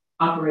of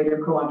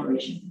operator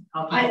cooperation.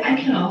 I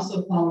can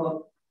also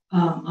follow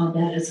up on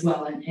that as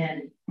well and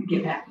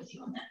get back with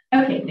you on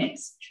that. Okay,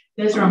 thanks.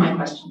 Those are all my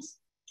questions.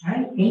 All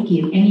right, thank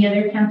you. Any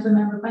other council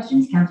member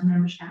questions?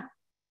 Councilmember Scott.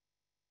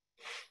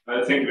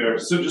 Thank you, Mayor.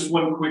 So just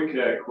one quick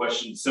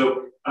question.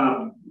 So,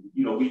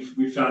 you know,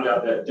 we found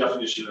out that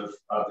definition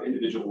of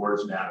individual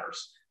words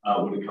matters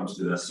when it comes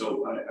to this.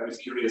 So I was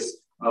curious,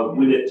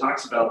 when it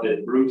talks about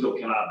that Broomfield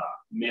cannot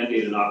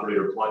mandate an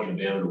operator plug and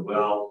abandon a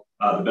well,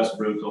 the best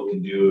Broomfield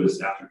can do is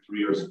after 3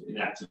 years of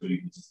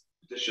inactivity,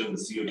 petition the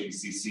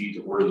COGCC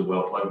to order the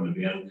well plugged and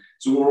abandoned.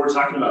 So when we're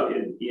talking about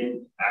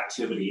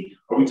inactivity,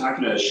 are we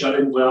talking a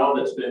shut-in well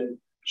that's been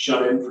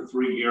shut in for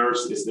 3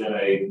 years? Is that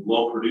a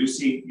low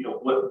producing? You know,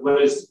 what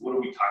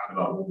are we talking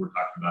about when we're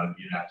talking about an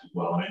inactive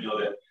well? And I know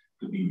that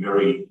could be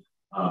very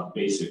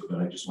basic, but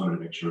I just wanted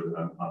to make sure that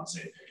I'm on the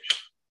same page.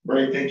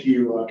 Right. Thank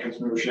you,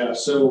 Councilmember Schaaf.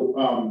 So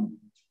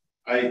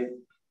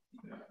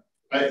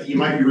you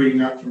might be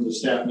reading up from the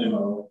staff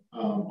memo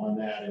on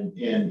that, and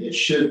it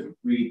should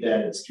read that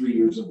it's 3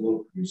 years of low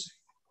producing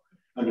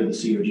under the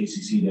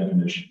COGCC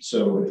definition.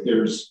 So if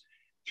there's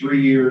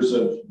 3 years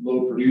of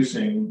low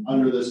producing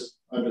under the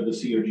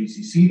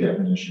COGCC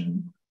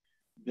definition,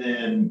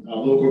 then a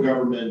local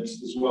government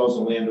as well as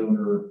a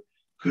landowner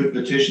could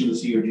petition the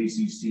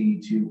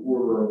COGCC to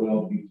order a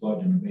well to be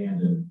plugged and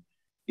abandoned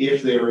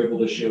if they are able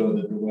to show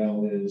that the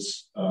well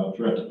is a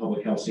threat to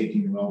public health,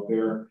 safety, and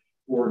welfare,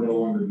 or no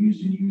longer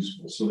used and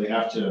useful. So they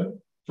have to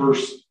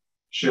first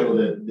show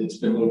that it's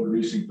been low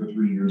producing for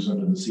 3 years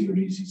under the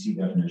COGCC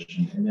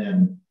definition, and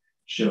then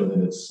show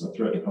that it's a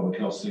threat to public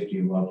health, safety,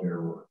 and welfare,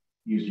 or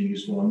used and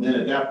useful. And then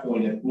at that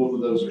point, if both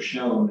of those are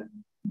shown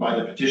by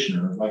the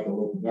petitioner, like the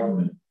local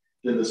government,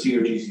 then the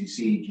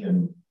COGCC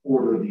can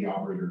order the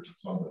operator to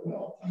plug the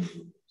well under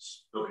the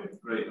rules. Okay,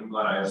 great. I'm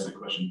glad I asked the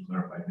question to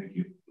clarify. Thank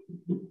you.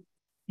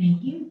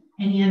 Thank you.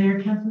 Any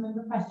other council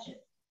member questions?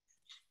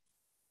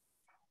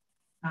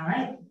 All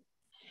right.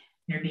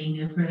 There being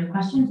no further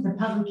questions, the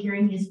public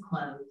hearing is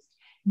closed.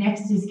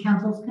 Next is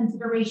council's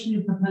consideration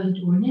of proposed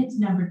ordinance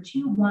number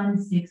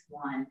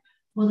 2161.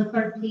 Will the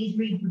clerk please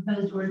read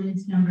proposed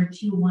ordinance number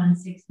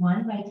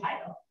 2161 by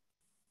title?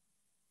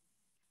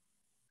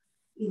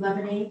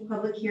 11A,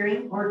 public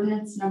hearing,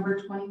 ordinance number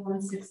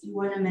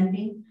 2161,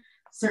 amending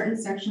certain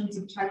sections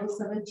of Title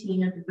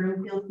 17 of the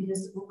Broomfield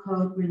Municipal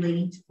Code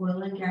relating to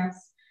oil and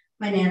gas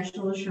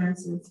financial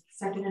assurances,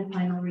 second and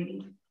final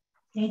reading.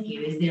 Thank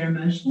you. Is there a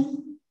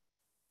motion?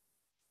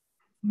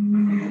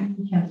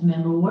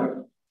 Councilmember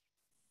Ward.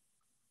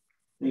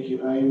 Thank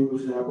you. I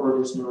move that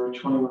ordinance number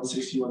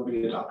 2161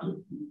 be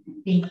adopted.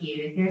 Thank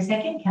you. Is there a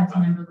second?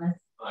 Councilmember Les?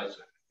 I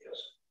second, yes.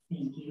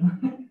 Thank you.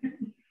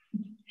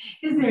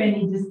 Is there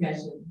any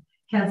discussion?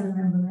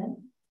 Councilmember Les?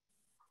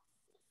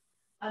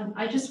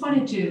 I just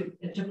wanted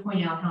to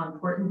point out how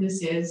important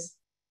this is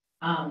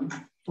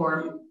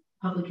for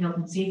public health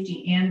and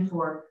safety and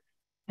for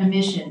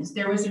emissions.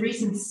 There was a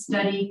recent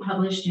study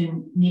published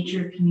in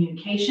Nature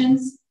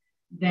Communications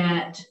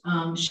that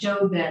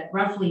showed that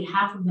roughly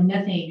half of the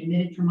methane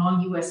emitted from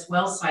all U.S.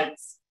 well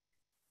sites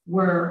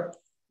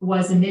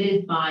was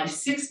emitted by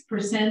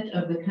 6%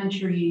 of the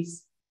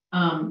country's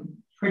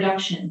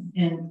production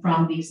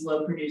from these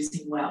low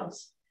producing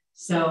wells.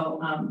 So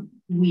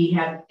we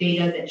have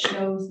data that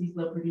shows these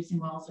low producing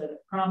wells are the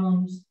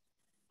problems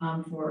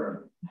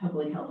for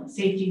public health and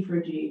safety,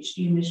 for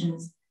GHG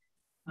emissions,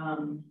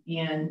 and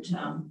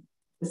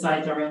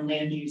besides our own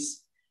land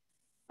use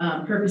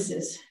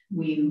purposes,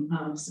 we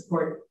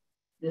support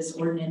this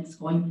ordinance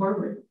going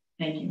forward.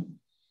 Thank you.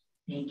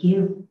 Thank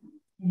you.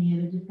 Any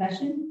other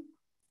discussion?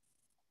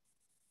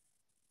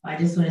 I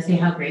just want to say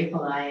how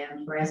grateful I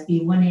am for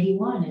SB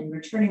 181 and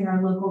returning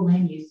our local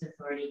land use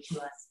authority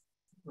to us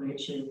where it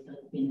should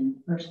have been in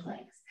the first place.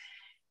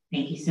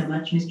 Thank you so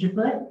much, Mr.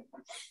 Foote.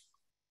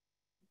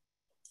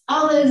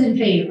 All those in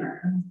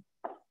favor?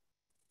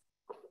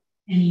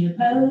 Any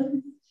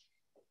opposed?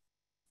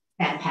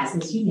 That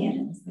passes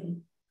unanimously.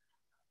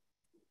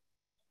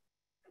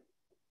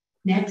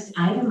 Next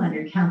item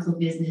under council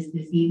business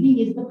this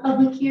evening is the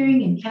public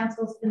hearing and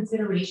council's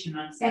consideration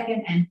on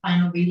second and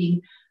final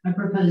reading of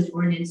proposed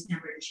ordinance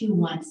number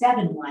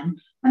 2171,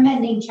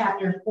 amending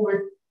chapter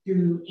 4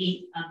 through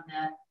 8 of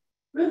the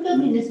Broomfield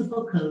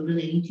Municipal Code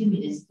relating to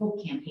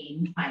municipal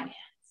campaign finance.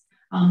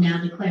 I'll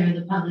now declare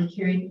the public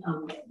hearing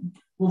open.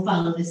 We'll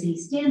follow the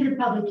city's standard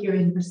public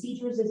hearing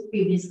procedures as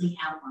previously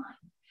outlined.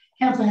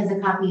 Council has a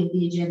copy of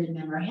the agenda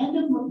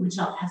memorandum, which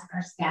I'll ask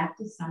our staff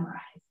to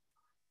summarize.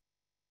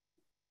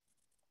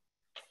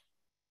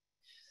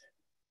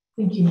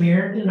 Thank you,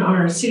 Mayor. And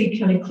our City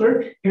County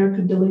Clerk,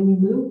 Erica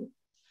Delaney-Lou,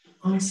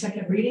 on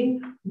second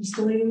reading. Ms.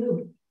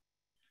 Delaney-Lou.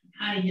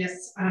 Hi,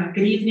 yes.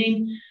 Good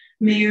evening,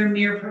 Mayor,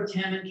 Mayor Pro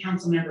Tem, and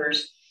council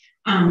members.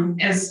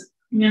 As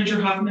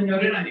Manager Hoffman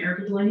noted, I'm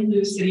Erica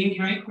Delaney-Lou, City and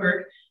County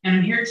Clerk, and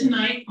I'm here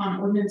tonight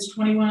on Ordinance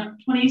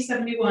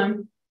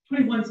 2171.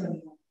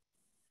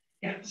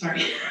 Yeah,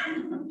 sorry.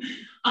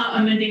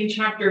 Amending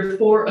Chapter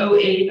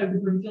 408 of the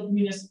Broomfield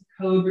Municipal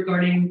Code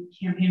regarding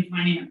campaign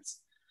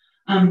finance.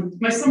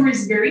 My summary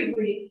is very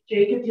brief.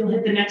 Jake, if you'll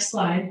hit the next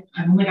slide,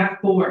 I've only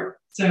got 4.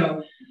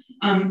 So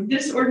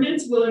this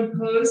ordinance will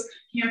impose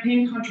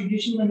campaign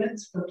contribution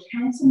limits for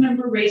council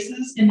member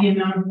races in the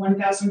amount of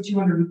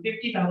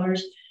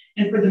 $1,250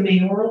 and for the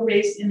mayoral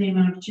race in the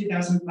amount of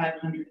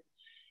 $2,500.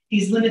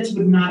 These limits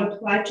would not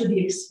apply to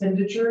the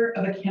expenditure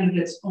of a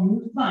candidate's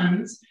own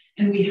funds,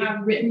 and we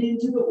have written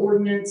into the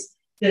ordinance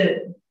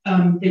that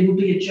they will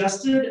be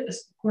adjusted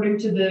according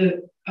to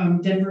the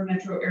Denver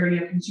Metro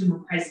Area Consumer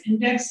Price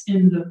Index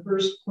in the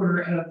first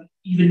quarter of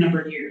even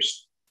numbered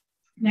years.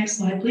 Next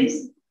slide,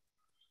 please.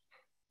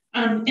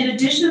 In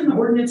addition, the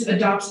ordinance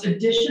adopts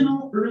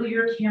additional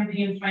earlier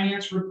campaign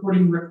finance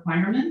reporting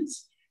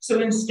requirements. So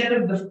instead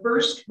of the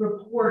first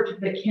report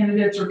that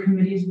candidates or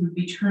committees would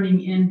be turning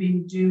in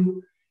being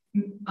due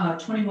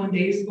 21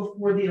 days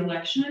before the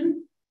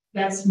election,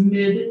 that's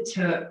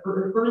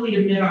early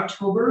to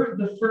mid-October.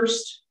 The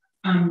first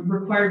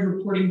required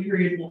reporting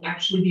period will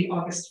actually be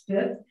August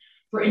 5th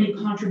for any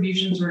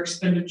contributions or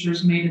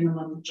expenditures made in the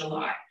month of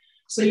July.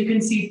 So you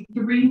can see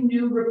 3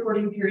 new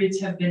reporting periods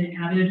have been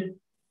added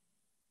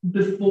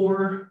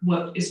before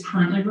what is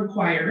currently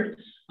required.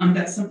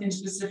 That's something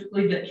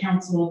specifically that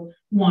council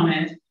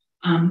wanted.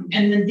 And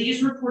then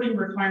these reporting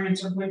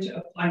requirements are going to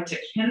apply to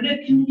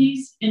candidate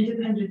committees,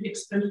 independent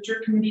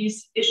expenditure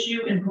committees,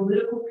 issue and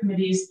political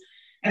committees,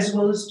 as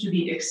well as to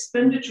the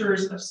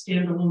expenditures of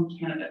standalone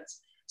candidates.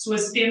 So a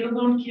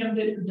standalone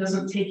candidate who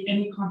doesn't take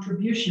any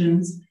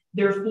contributions,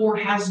 therefore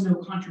has no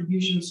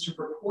contributions to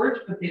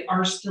report, but they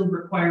are still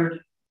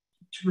required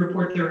to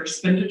report their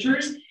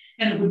expenditures,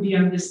 and it would be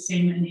on this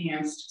same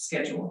enhanced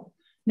schedule.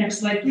 Next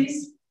slide,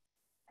 please.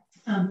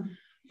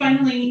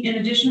 Finally, in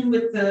addition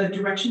with the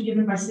direction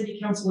given by City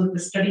Council at the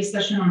study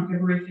session on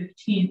February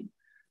 15th,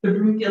 the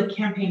Broomfield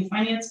Campaign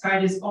Finance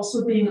Guide is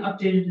also being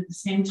updated at the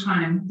same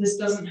time. This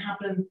doesn't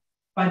happen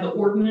by the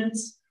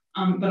ordinance,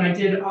 but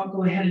I'll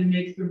go ahead and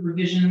make the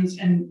revisions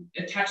and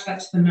attach that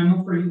to the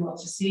memo for you all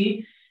to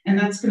see. And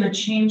that's going to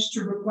change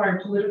to require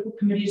political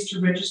committees to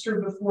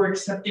register before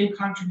accepting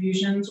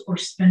contributions or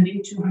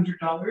spending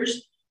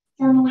 $200.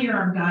 Formerly,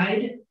 our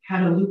guide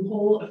had a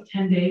loophole of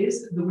 10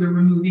 days that we're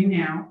removing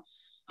now.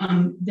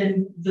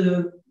 Then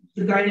the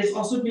guide is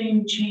also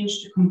being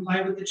changed to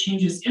comply with the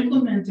changes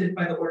implemented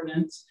by the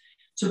ordinance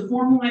to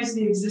formalize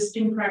the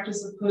existing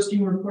practice of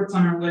posting reports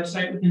on our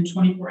website within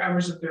 24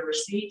 hours of their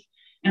receipt,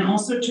 and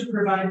also to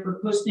provide for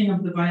posting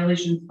of the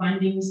violation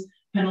findings,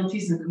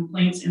 penalties, and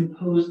complaints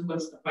imposed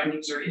once the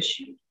findings are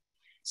issued.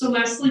 So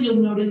lastly, you'll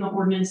note in the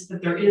ordinance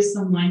that there is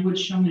some language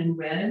shown in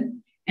red,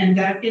 and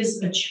that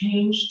is a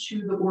change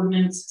to the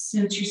ordinance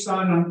since you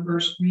saw it on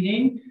first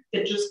reading.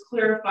 That just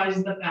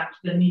clarifies the fact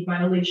that any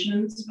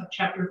violations of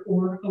Chapter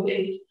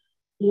 408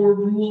 or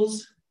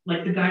rules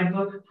like the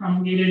guidebook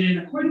promulgated in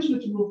accordance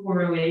with Rule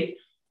 408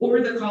 or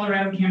the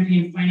Colorado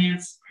Campaign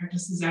Finance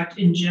Practices Act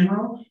in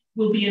general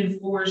will be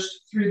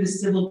enforced through the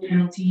civil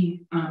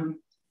penalty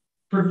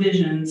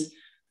provisions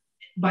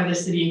by the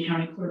city and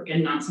county clerk,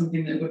 and not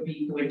something that would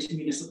be going to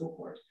municipal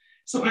court.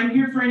 So I'm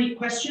here for any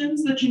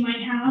questions that you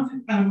might have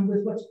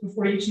with what's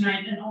before you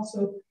tonight. And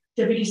also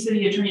Deputy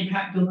City Attorney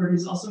Pat Gilbert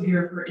is also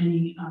here for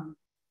any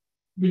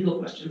legal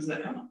questions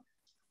that come up.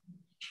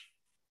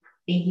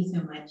 Thank you so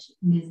much,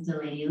 Ms.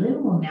 Delaney-Lou.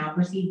 We'll now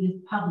proceed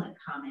with public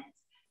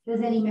comments. Does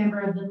any member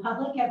of the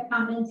public have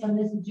comments on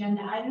this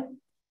agenda item?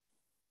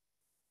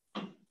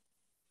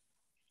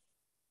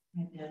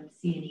 I don't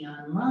see any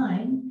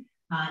online.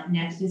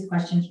 Next is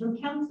questions from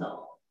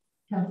council.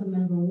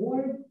 Councilmember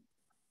Ward.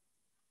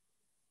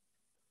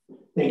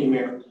 Thank you,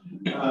 Mayor.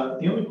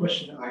 The only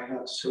question I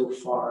have so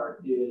far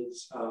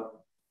is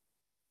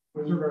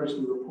with regards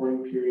to the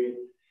reporting period,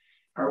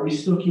 are we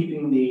still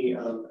keeping the,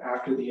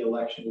 after the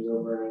election is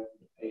over and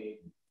a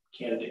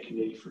candidate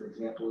committee, for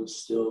example,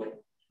 is still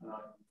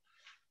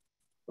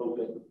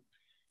open,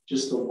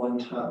 just the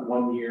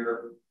 1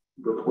 year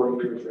reporting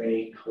period for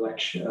any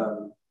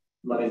collection,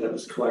 money that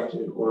was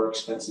collected or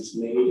expenses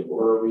made,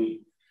 or are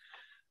we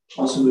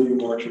also moving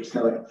more towards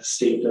kind of like the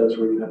state does,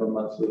 where you have a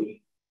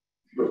monthly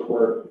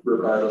report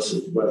regardless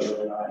of whether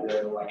or not you're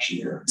in an election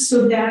year?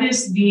 So that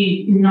is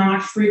the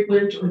not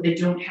frequent, or they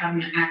don't have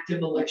an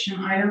active election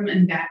item,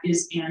 and that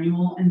is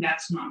annual, and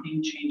that's not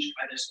being changed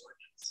by this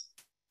ordinance.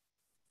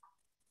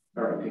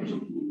 All right, thank you.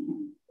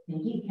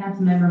 Thank you.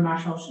 Councilmember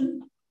Marshall.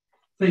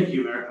 Thank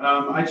you, Mayor.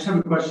 I just have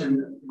a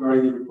question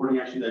regarding the reporting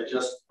actually that I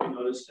just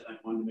noticed, and I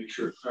wanted to make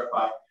sure to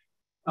clarify.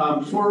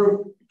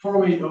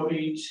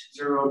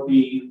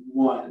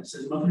 40880B1, it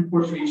says monthly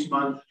reports for each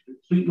month,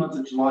 complete months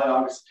of July,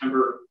 August,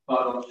 September,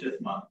 filed on the fifth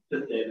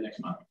day of the next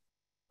month.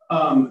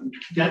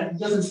 That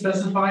doesn't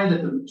specify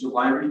that the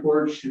July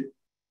report should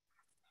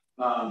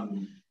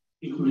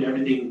include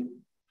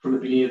everything from the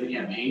beginning of the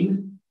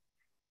campaign.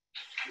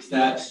 Is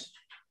that,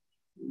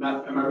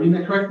 am I reading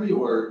that correctly,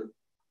 or?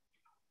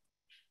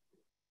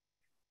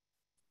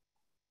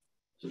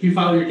 So if you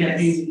file your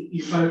campaign,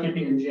 you file your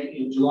campaign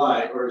in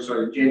July, or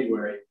sorry,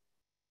 January.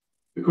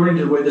 According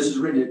to the way this is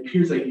written, it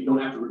appears like you don't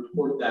have to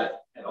report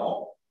that at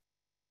all.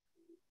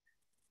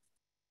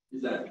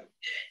 Is that?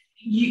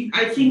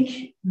 I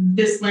think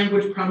this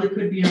language probably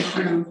could be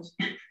improved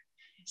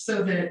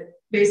so that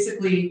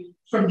basically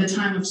from the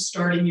time of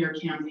starting your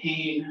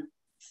campaign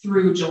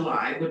through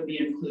July would be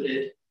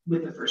included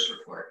with the first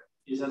report.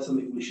 Is that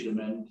something we should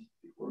amend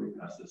before we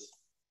pass this?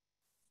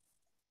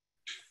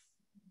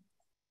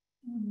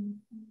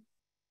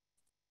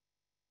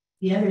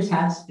 The others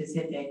have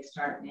specific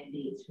start and end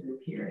dates for the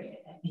period.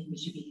 I think we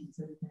should be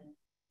consistent.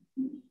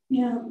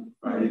 Yeah,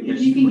 right, if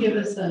you can give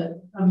us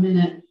a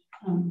minute,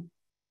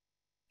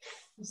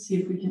 let's see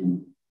if we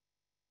can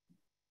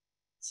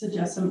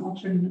suggest some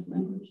alternative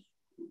language.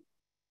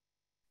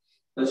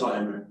 That's all I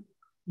have.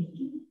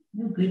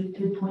 No, good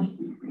point.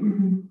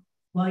 Mm-hmm.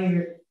 While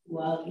you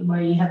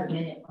have a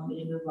minute, want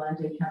me to move on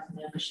to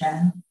Councilmember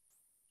Shannon?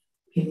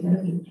 Okay,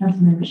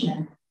 Councilmember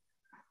Shannon.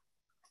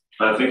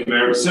 Thank you,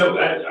 Mayor. So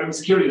I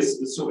was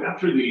curious. So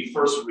after the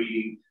first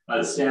reading,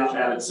 the staff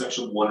added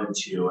section 1 and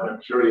 2, and I'm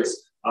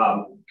curious,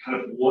 kind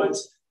of what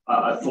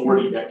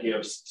authority that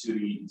gives to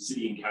the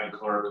city and county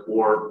clerk,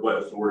 or what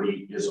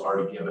authority is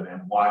already given,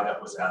 and why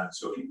that was added.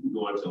 So if you can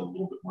go into a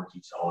little bit more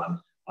detail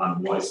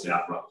on why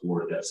staff brought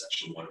forward that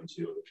section 1 and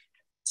 2.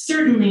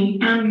 Certainly.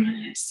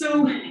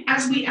 So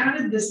as we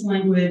added this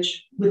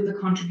language with the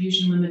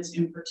contribution limits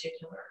in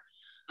particular,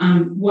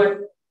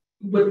 what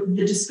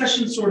the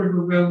discussion sort of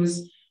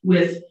arose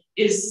with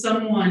is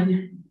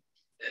someone,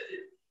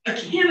 a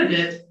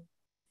candidate,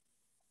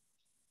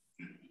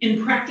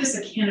 in practice,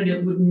 a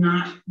candidate would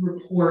not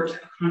report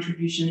a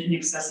contribution in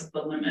excess of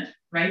the limit,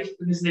 right?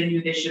 Because they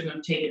knew they shouldn't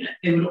have taken it.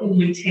 They would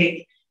only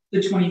take the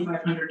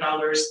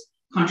 $2,500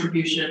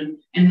 contribution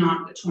and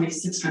not the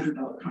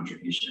 $2,600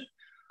 contribution.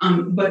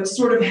 But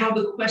sort of how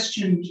the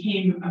question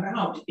came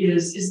about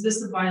is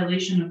this a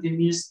violation of the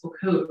municipal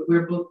code,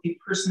 where both the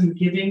person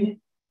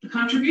giving the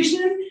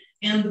contribution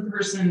and the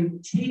person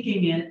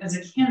taking it as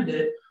a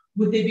candidate,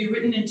 would they be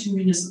written into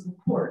municipal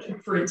court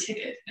for a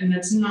ticket? And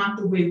that's not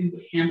the way we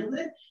would handle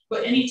it.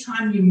 But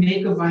anytime you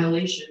make a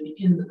violation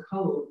in the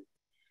code,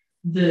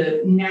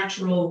 the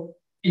natural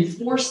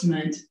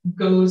enforcement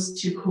goes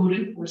to code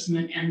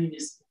enforcement and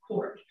municipal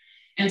court.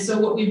 And so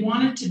what we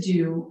wanted to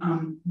do,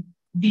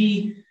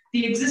 the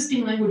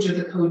existing language of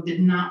the code did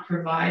not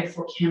provide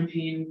for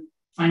campaign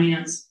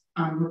finance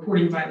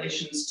reporting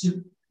violations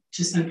to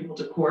send people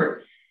to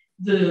court.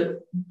 The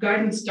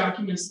guidance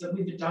documents that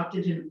we've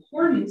adopted in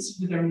accordance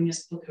with our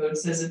municipal code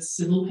says it's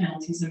civil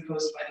penalties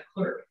imposed by the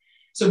clerk.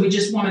 So we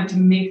just wanted to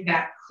make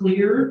that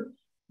clear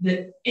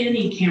that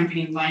any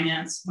campaign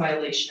finance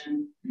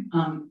violation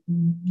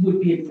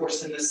would be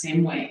enforced in the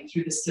same way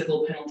through the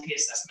civil penalty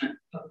assessment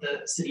of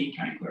the city and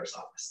county clerk's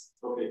office.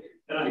 Okay,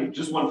 and I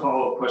just one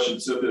follow-up question.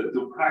 So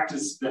the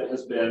practice that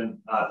has been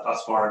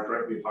thus far,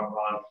 correct me if I'm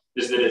wrong,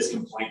 is that it's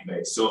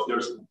complaint-based. So if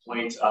there's a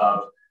complaint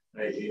of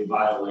a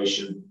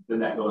violation, then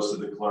that goes to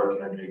the clerk,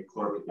 and the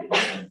clerk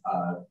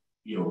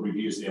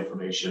reviews the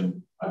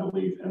information, I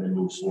believe, and then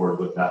moves forward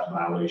with that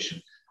violation.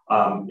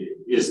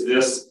 Is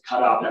this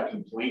cut out that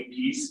complaint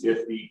piece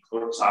if the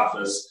clerk's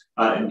office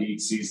indeed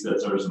sees that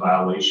there's a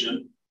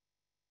violation?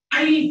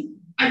 I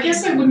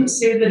guess I wouldn't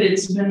say that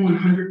it's been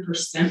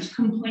 100%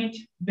 complaint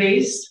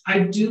based. I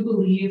do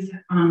believe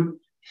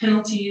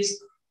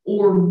penalties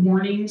or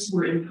warnings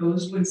were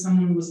imposed when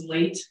someone was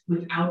late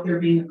without there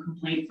being a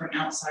complaint from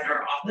outside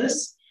our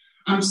office.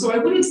 So I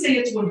wouldn't say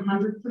it's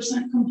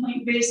 100%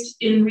 complaint based.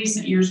 In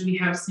recent years, we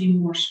have seen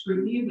more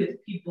scrutiny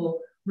with people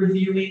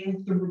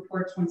reviewing the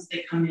reports once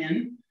they come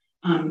in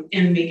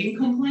and making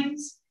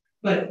complaints.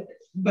 But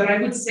I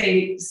would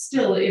say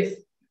still, if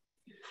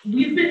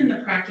we've been in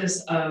the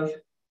practice of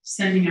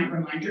sending out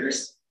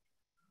reminders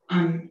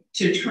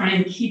to try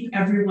and keep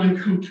everyone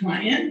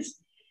compliant.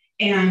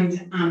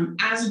 And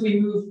as we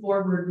move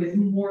forward with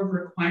more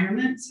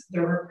requirements,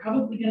 there are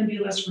probably going to be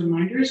less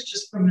reminders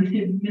just from an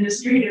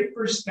administrative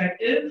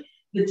perspective,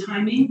 the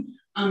timing.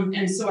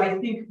 And so I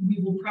think we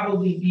will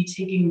probably be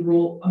taking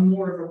more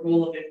of a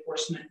role of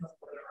enforcement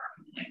before there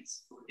are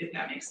complaints, if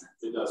that makes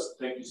sense. It does.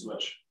 Thank you so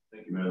much.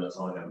 Thank you, Mayor. That's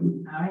all I have.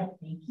 All right,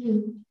 thank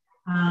you.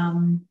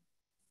 I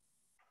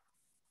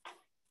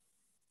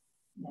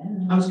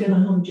was going to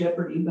home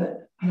Jeopardy,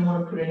 but I don't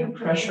want to put any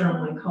pressure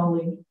on my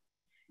colleague.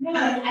 No,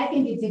 I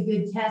think it's a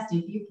good test.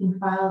 If you can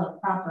file a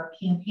proper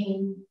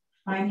campaign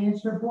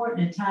finance report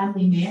in a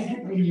timely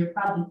manner, then you're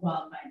probably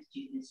qualified to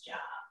do this job.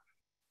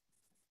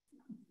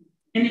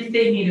 And if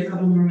they need a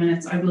couple more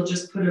minutes, I will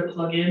just put a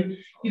plug in.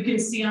 You can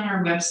see on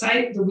our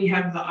website that we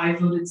have the I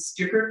Voted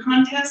sticker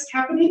contest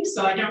happening.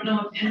 So I don't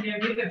know if any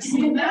of you have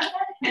seen that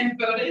and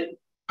voted.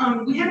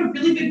 We had a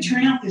really big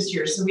turnout this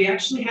year. So we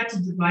actually had to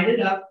divide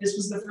it up. This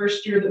was the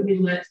first year that we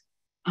let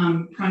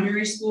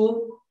primary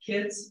school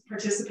kids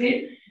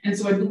participate. And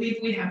so I believe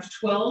we have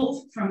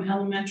 12 from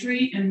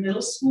elementary and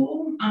middle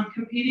school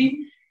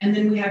competing. And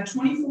then we have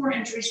 24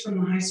 entries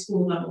from the high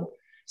school level.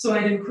 So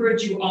I'd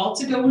encourage you all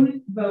to go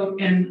and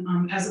vote. And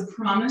as a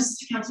promise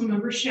to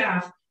Councilmember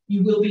Schaaf,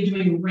 you will be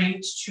doing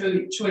ranked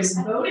choice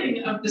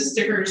voting of the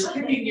stickers,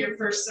 picking your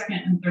first,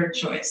 second, and third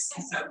choice.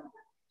 So.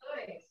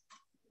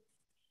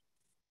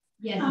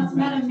 Yes,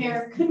 Madam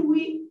Mayor, could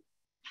we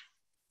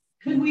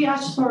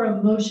ask for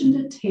a motion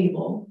to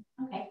table?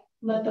 Okay.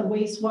 Let the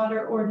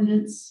wastewater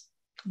ordinance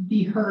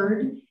be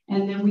heard,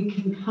 and then we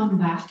can come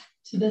back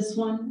to this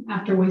one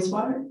after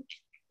wastewater?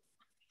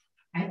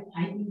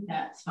 I think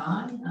that's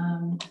fine.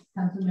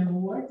 Councilmember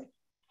Ward?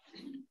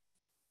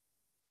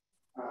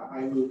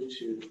 I move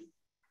to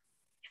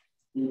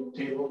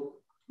table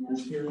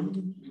this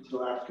hearing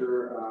until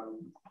after.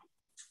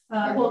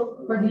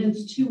 Well,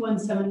 ordinance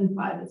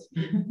 2175 is.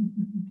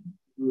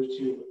 Move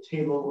to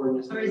table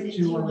ordinance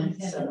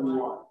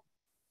 2171.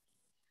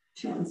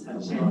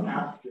 2171. So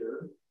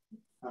after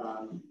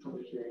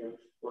public hearing of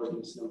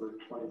ordinance number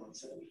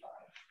 2175.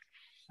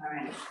 All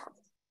right.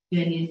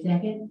 Do I need a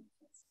second?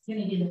 Can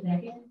I get a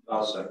second?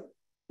 I'll second.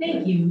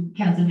 Thank you,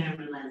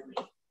 Councilmember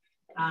Leslie.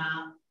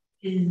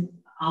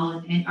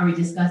 Are we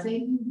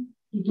discussing?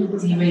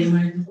 Anybody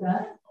want to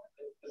discuss?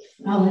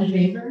 All in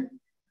favor?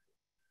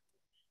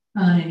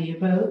 Any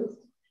opposed?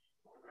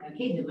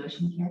 Okay, the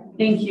motion carries.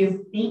 Thank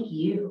you. Thank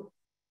you.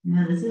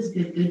 No, this is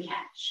good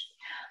catch.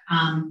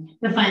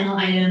 The final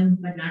item,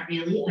 but not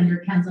really,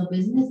 under council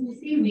business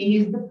this evening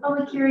is the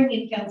public hearing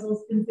and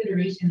council's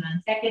consideration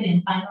on second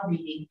and final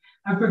reading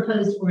of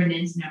proposed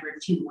ordinance number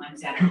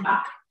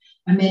 2175,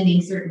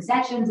 amending certain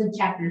sections of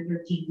chapter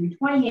 13 through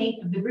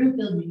 28 of the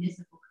Broomfield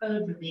Municipal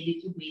Code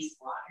related to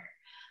wastewater.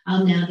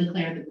 I'll now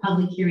declare the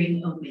public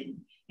hearing open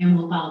and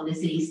will follow the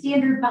city's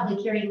standard public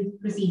hearing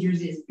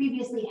procedures as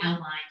previously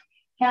outlined.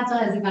 Council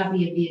has a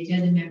copy of the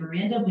agenda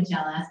memorandum, which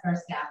I'll ask our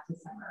staff to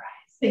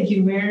summarize. Thank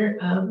you, Mayor.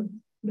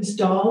 Ms.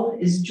 Dahl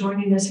is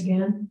joining us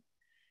again.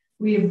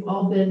 We have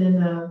all been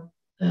in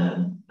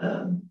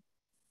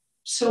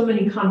so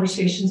many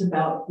conversations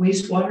about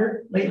wastewater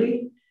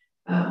lately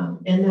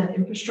and that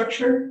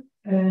infrastructure,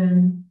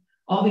 and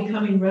all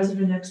becoming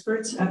resident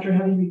experts after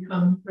having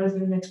become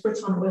resident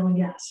experts on oil and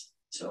gas.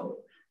 So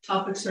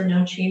topics are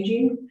now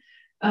changing.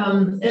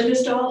 And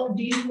Ms. Dahl,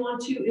 do you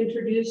want to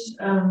introduce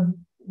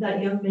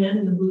that young man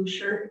in the blue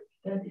shirt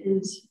that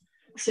is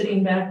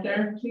sitting back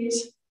there,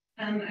 please?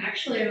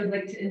 Actually, I would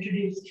like to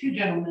introduce two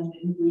gentlemen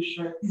in blue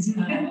shirts in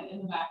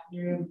the back of the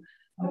room.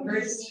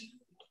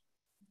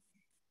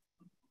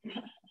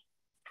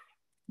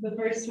 The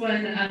first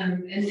one,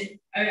 and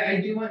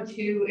I do want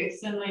to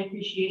extend my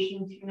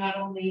appreciation to not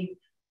only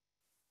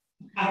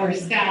our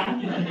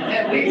staff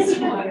at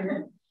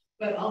Wastewater,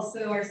 but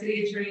also our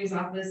city attorney's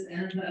office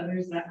and the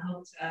others that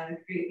helped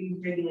create these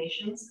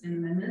regulations and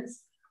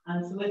amendments.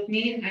 So with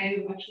me,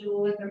 I actually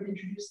will let them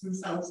introduce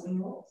themselves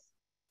and roles.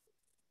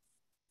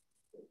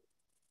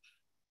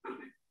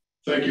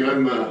 Thank you.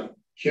 I'm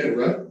Ken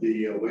Rutt,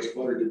 the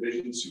wastewater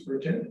division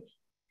superintendent.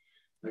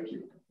 Thank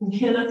you. And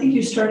Ken, I think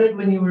you started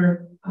when you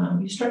were,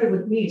 you started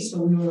with me,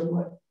 so we were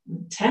what,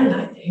 10,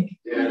 I think.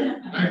 Yeah,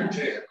 9 or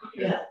 10. Okay.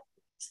 Yeah.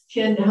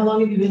 Ken, how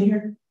long have you been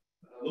here?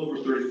 Over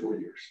 34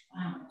 years.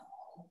 Wow.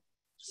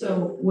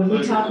 So when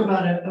we talk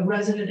about a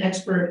resident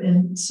expert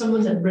and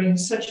someone that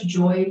brings such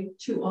joy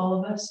to all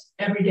of us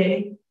every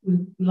day, we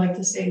like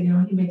to say, you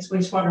know, he makes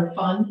wastewater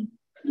fun.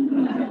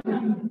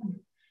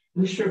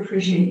 We sure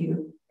appreciate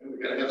you.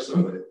 We gotta have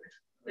somebody.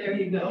 There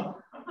you go.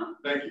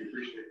 Thank you,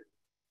 appreciate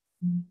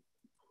it.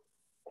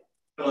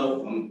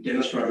 Hello, I'm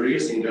Dennis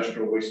Rodriguez, the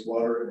Industrial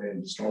Wastewater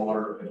and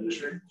Stormwater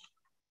Administrator.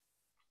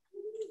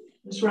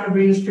 Ms.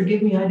 Rodriguez,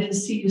 forgive me, I didn't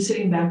see you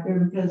sitting back there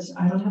because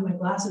I don't have my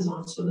glasses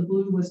on, so the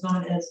blue was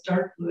not as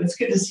dark blue. It's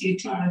good to see you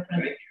too, my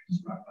friend.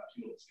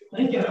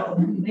 Thank you.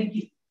 Thank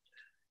you.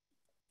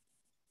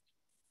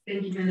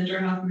 Thank you, Manager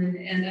Hoffman.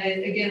 And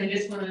I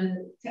just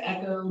wanted to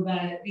echo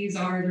that these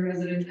are the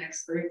resident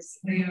experts.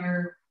 They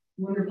are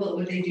wonderful at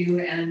what they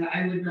do, and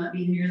I would not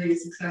be nearly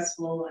as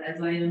successful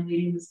as I am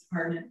leading this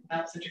department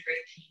without such a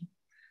great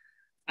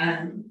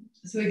team.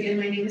 So again,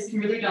 my name is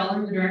Kimberly Dahl.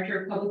 I'm the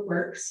Director of Public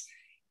Works.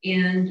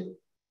 And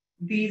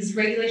these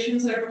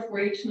regulations that are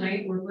before you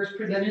tonight were first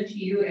presented to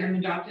you and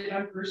adopted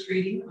on first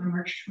reading on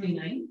March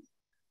 29th,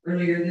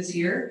 earlier this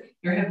year.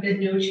 There have been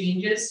no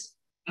changes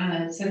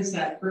since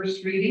that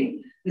first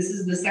reading. This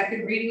is the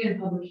second reading and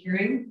public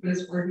hearing for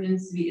this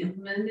ordinance to be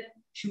implemented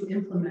to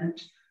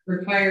implement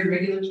required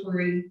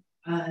regulatory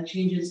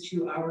changes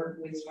to our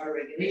wastewater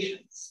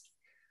regulations.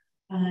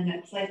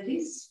 Next slide,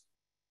 please.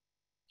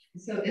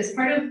 So as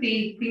part of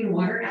the Clean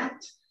Water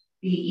Act,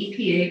 the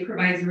EPA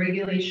provides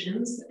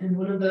regulations, and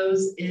one of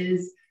those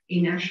is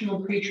a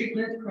national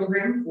pretreatment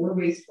program for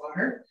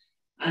wastewater.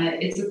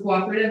 It's a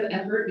cooperative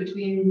effort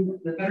between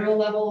the federal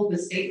level, the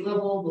state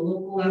level, the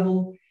local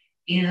level,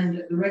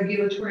 and the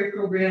regulatory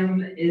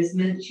program is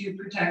meant to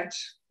protect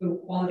the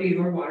quality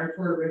of our water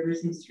for our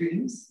rivers and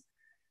streams.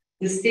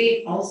 The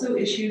state also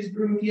issues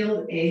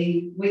Broomfield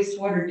a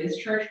wastewater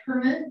discharge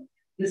permit.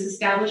 This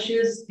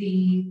establishes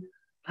the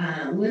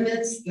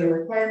limits, the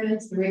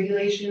requirements, the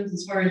regulations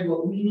as far as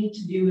what we need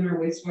to do in our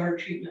wastewater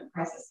treatment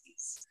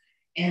processes.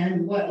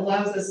 And what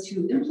allows us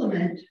to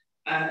implement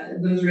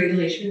those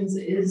regulations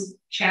is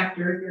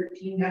Chapter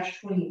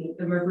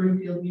 13-28 of our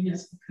Broomfield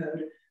Municipal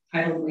Code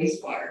titled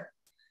Wastewater.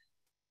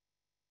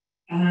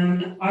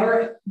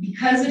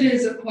 Because it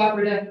is a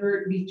cooperative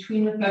effort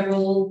between the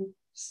federal,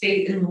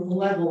 state, and local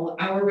level,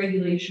 our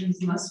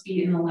regulations must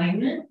be in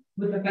alignment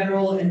with the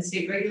federal and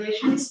state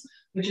regulations,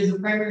 which is a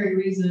primary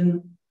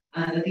reason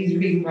that these are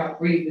being brought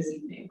for you this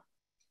evening.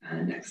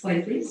 Next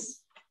slide,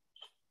 please.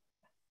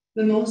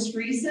 The most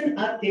recent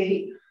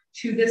update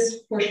to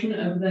this portion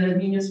of the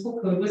municipal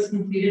code was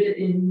completed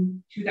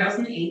in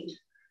 2008.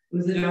 It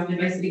was adopted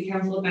by City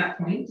Council at that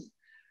point.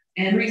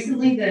 And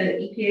recently the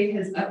EPA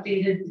has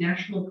updated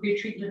national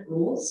pretreatment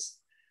rules.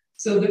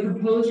 So the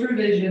proposed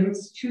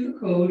revisions to the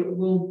code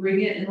will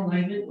bring it in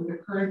alignment with the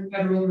current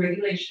federal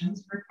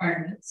regulations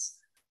requirements,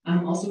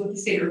 also with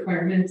the state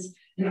requirements.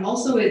 And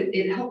also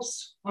it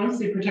helps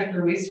honestly protect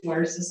our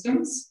wastewater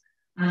systems,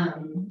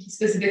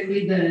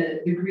 specifically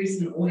the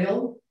grease and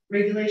oil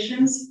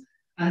regulations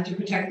to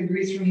protect the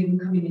grease from even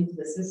coming into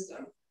the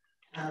system.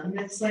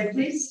 Next slide,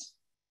 please.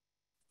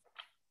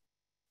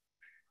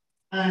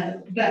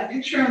 That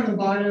picture on the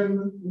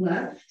bottom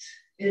left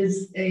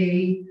is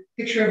a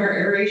picture of our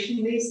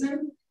aeration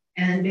basin.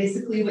 And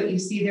basically what you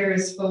see there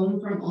is foam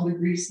from all the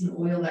grease and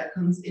oil that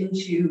comes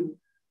into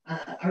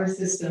our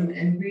system.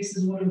 And grease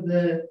is one of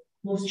the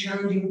most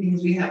challenging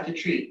things we have to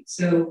treat.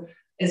 So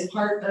as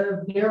part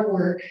of their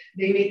work,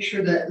 they make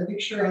sure that the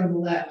picture on the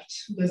left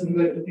doesn't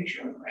go to the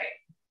picture on the right.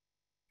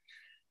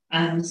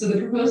 So the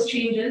proposed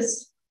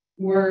changes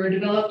were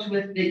developed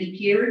with the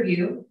EPA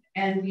review,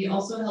 and we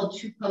also held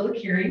 2 public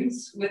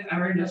hearings with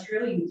our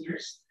industrial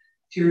users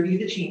to review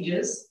the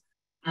changes.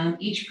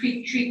 Each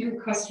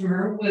pre-treatment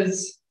customer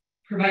was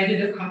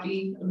provided a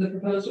copy of the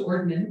proposed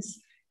ordinance,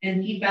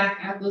 and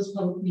feedback at those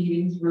public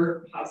meetings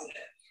were positive.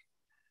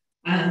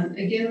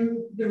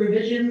 Again, the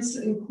revisions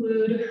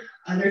include,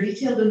 they're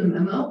detailed in the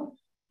memo,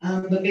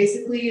 but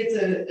basically it's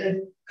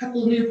a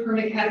couple new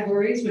permit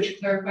categories which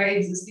clarify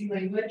existing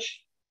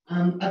language,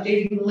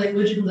 updating the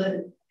language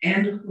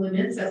and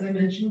limits, as I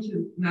mentioned,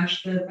 to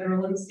match the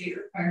federal and state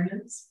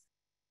requirements,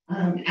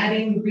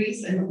 adding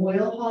grease and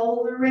oil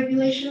hauler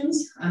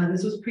regulations.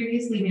 This was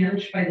previously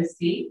managed by the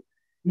state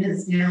and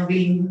is now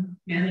being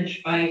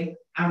managed by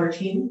our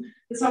team.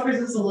 This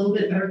offers us a little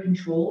bit better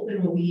control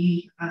than what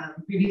we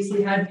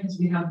previously had because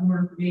we have more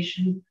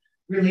information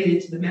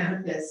related to the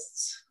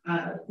manifests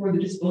for the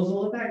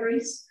disposal of that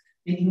grease,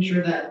 making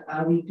sure that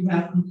we do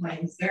have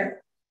compliance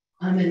there.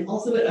 And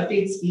also it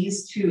updates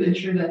fees to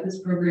ensure that this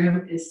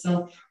program is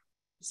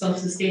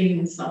self-sustaining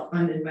and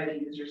self-funded by the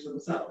users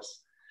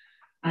themselves.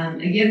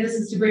 Again, this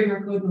is to bring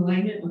our code in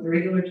alignment with the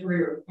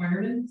regulatory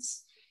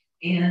requirements.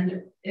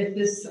 And if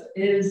this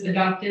is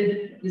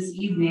adopted this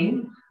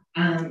evening,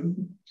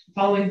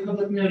 following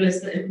public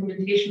notice, the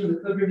implementation of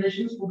the code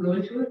revisions will go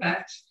into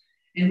effect,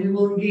 and we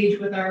will engage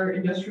with our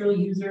industrial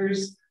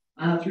users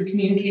through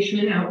communication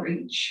and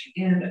outreach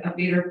and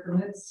update our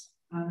permits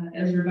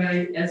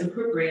as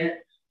appropriate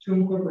to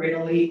incorporate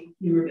all the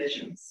new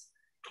revisions.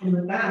 And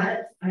with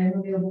that, I am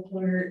available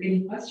for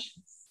any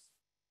questions.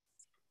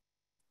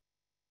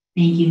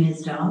 Thank you,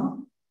 Ms. Dahl.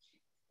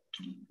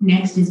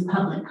 Next is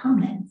public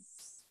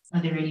comments. Are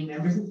there any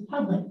members of the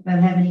public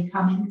that have any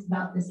comments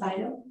about this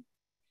item?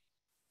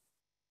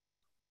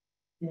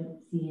 Don't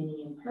see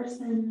any in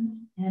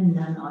person and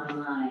none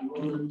online.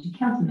 We'll move to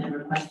council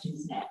member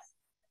questions next.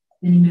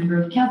 Any member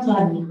of council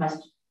have any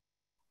questions?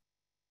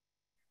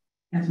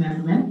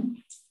 Councilmember Lim.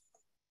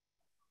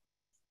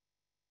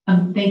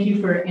 Thank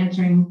you for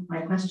answering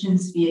my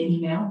questions via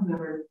email,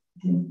 whoever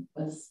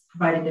was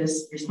provided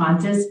those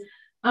responses.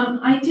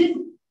 I did,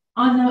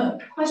 on the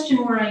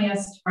question where I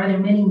asked, are there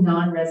many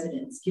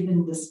non-residents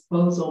given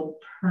disposal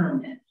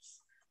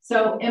permits?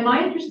 So am I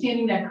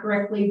understanding that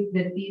correctly,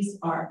 that these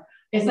are,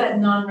 is that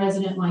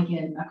non-resident like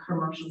in a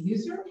commercial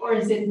user, or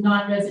is it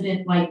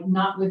non-resident like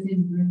not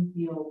within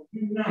Broomfield?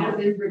 Not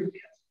within Broomfield.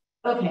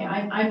 Okay,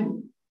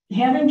 I'm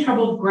having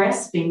trouble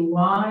grasping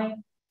why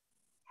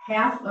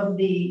half of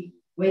the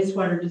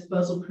wastewater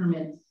disposal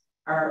permits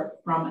are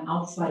from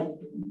outside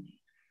Broomfield.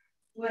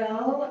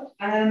 Well,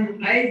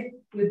 I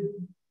would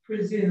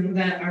presume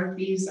that our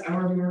fees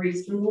are more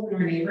reasonable than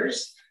our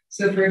neighbors.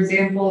 So for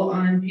example,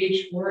 on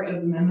page 4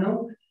 of the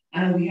memo,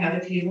 We have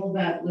a table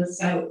that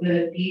lists out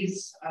the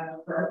fees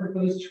for our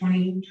proposed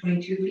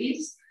 2022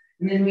 fees.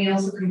 And then we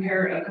also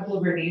compare a couple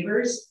of our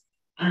neighbors.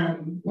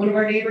 One of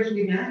our neighbors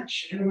we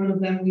match, and one of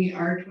them we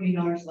are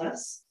 $20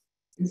 less.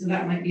 And so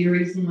that might be a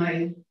reason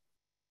why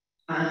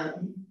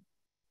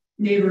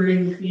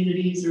neighboring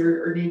communities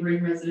or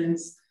neighboring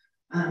residents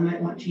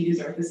might want to use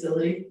our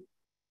facility.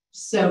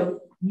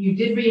 So you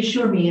did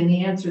reassure me in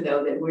the answer,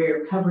 though, that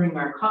we're covering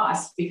our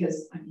costs,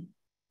 because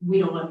we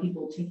don't want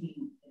people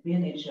taking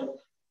advantage of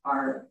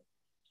our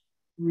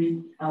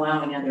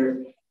allowing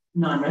other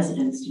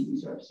non-residents to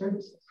use our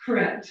services.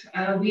 Correct.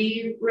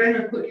 We ran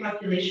a quick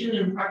calculation,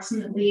 and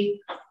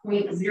approximately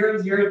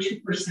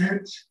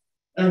 0.002%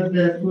 of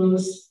the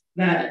flows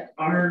that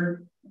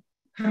are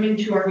coming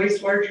to our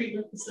wastewater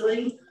treatment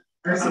facility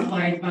are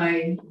supplied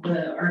by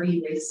the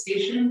RV waste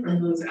station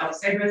from those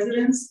outside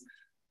residents.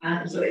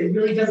 So it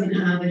really doesn't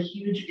have a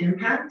huge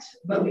impact,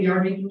 but we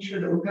are making sure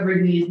that we're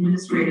covering the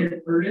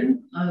administrative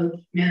burden of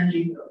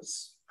managing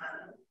those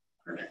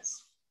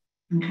permits.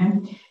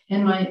 Okay.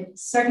 And my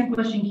second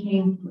question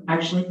came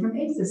actually from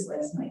ACES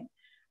last night.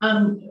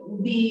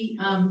 The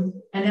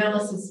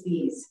analysis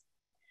fees.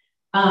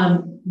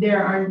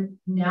 There are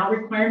now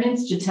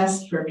requirements to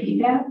test for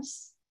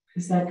PFAS.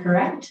 Is that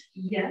correct?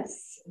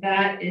 Yes,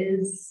 that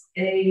is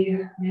a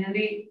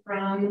mandate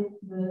from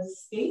the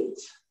state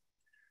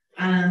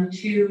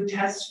to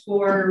test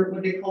for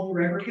what they call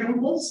forever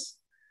chemicals.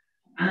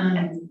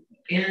 And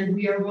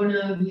we are one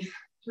of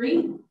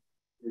three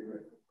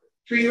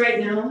right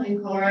now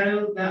in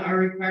Colorado that are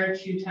required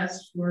to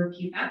test for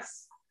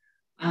PFAS.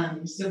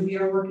 So we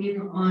are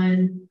working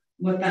on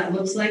what that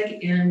looks like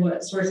and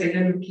what source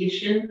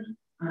identification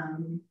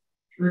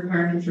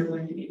requirements are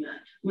going to be met.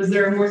 Was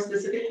there a more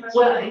specific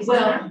question?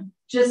 Well,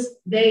 just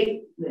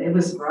it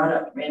was brought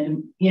up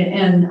random, yeah,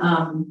 and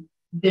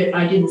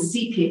I didn't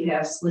see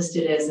PFAS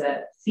listed as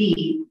a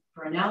fee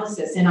for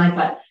analysis, and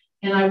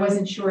I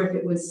wasn't sure if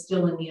it was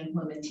still in the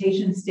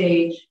implementation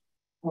stage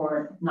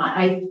or not.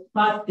 I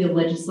thought the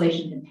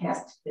legislation had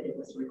passed that it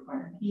was a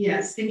requirement.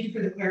 Yes, thank you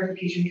for the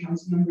clarification,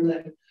 Councilmember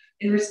Lynn.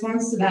 In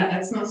response to that,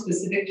 that's not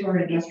specific to our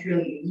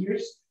industrial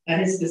users.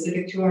 That is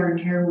specific to our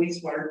entire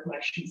wastewater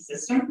collection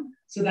system.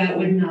 So that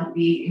would not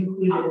be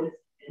included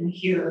in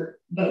here,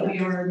 but we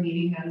are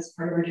meeting that as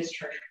part of our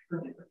discharge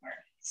permit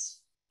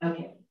requirements.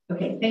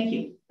 Okay, thank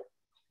you.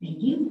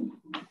 Thank you.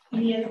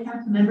 Any other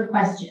council member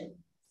questions?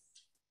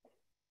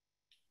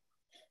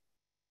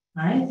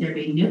 All right, there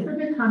being no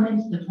further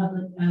comments, the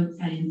public,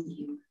 I didn't see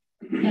you.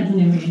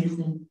 Councilmember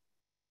Anderson.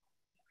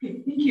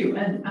 Okay, thank you.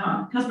 And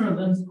Councilmember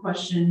Lynn's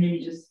question, maybe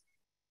just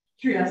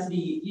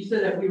curiosity, you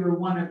said that we were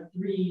one of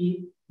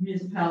 3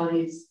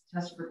 municipalities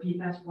tested for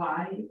PFAS.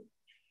 Why?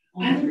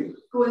 I'm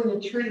going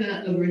to turn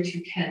that over to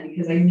Ken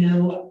because I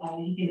know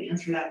he can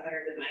answer that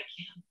better than I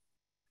can.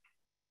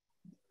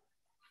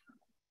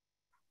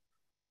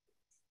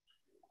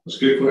 That's a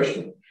good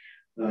question.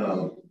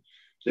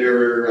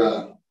 There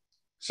are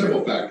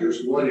several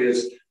factors. One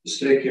is the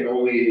state can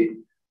only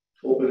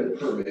open a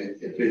permit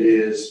if it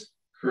is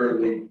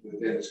currently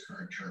within its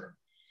current term.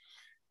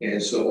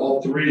 And so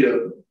all 3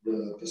 of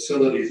the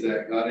facilities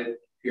that got it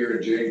here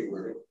in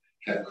January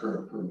have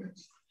current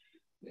permits.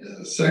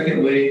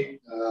 Secondly,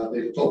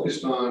 they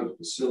focused on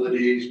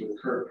facilities with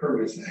current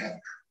permits that have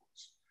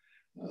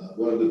permits.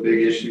 One of the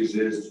big issues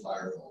is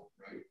firefall,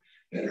 right,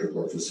 at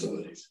airport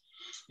facilities.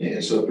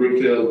 And so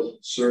Broomfield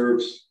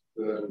serves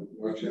the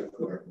North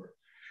Jetco Airport,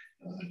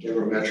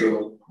 Denver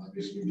Metro,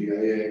 obviously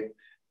DIA,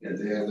 and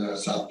then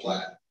South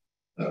Platte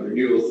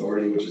Renewal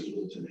Authority, which is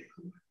Littleton.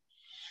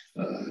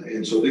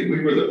 And so we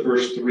were the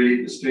first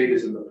 3. The state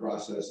is in the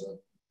process of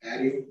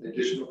adding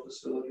additional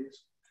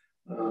facilities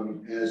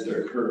as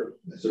their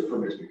permits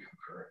become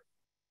current.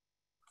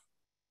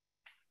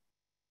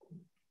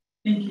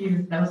 Thank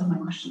you. That was all my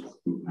questions.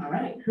 All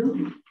right, cool.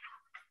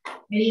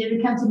 Any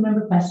other council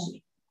member questions?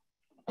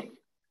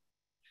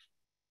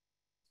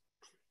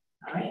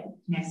 All right,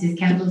 next is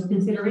council's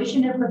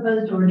consideration of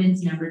proposed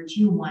ordinance number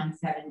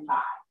 2175.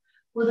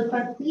 Will the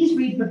clerk please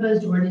read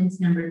proposed ordinance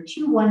number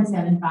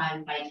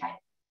 2175 by title?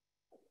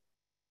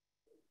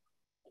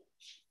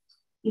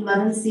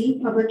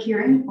 11C, public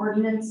hearing,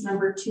 ordinance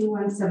number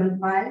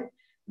 2175,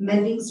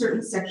 amending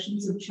certain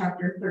sections of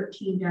chapter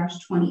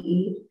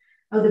 13-28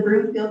 of the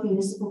Broomfield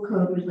Municipal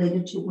Code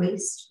related to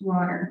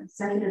wastewater,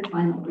 second and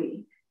final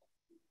reading.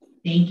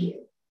 Thank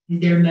you.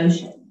 Is there a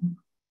motion?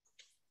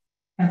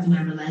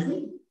 Councilmember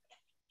Leslie?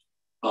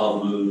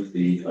 I'll move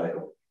the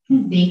title.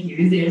 Thank you.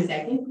 Is there a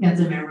second?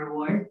 Councilmember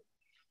Ward?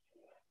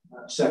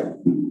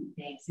 Second.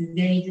 Thanks. Is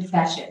there any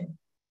discussion?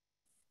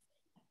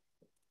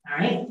 All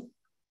right.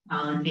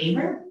 All in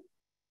favor?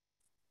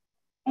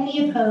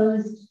 Any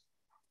opposed?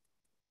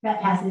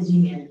 That passes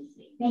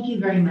unanimously. Thank you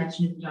very much,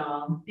 Ms.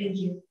 Dahl. Thank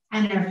you.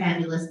 And our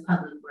fabulous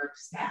public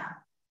works staff.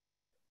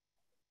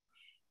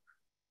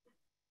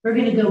 We're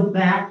going to go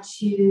back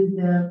to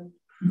the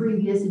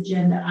previous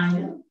agenda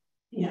item.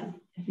 Yeah,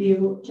 I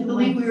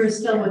believe we were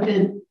still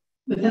within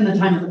the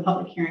time of the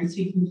public hearing, so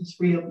you can just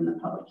reopen the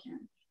public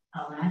hearing.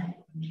 All right,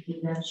 let me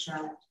give that a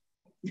shot.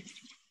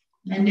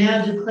 And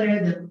now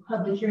declare the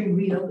public hearing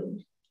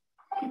reopened.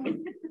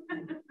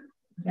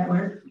 That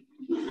work?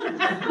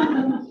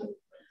 I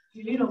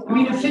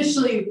mean,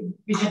 officially,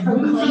 we should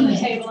move from the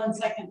table in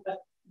second, but.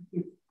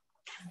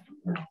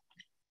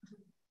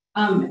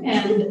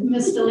 And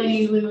Ms.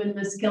 Delaney, Lou, and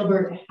Ms.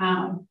 Gilbert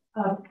have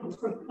a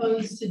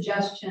proposed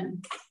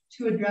suggestion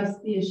to address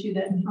the issue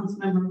that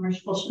Councilmember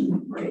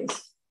Marshall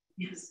raised.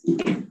 Yes,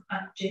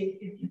 Jake,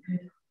 if you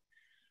could.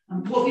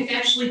 What we've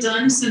actually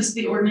done, since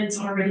the ordinance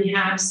already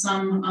had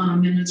some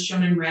amendments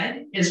shown in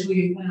red, is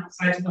we went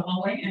outside to the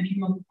hallway and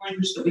came up with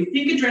language that we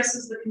think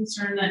addresses the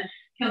concern that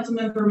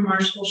Councilmember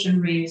Marshall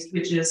raised,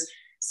 which is,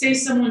 say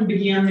someone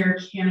began their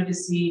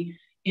candidacy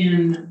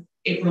in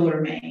April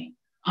or May.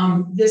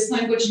 This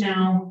language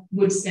now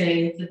would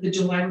say that the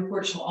July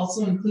report shall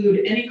also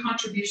include any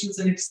contributions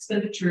and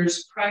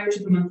expenditures prior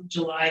to the month of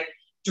July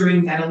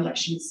during that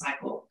election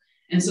cycle.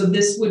 And so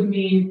this would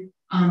mean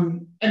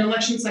an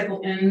election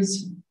cycle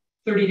ends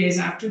 30 days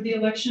after the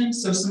election.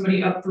 So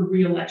somebody up for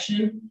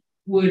re-election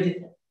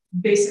would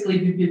basically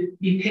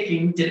be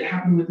picking, did it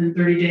happen within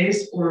 30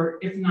 days? Or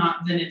if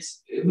not, then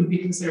it would be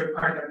considered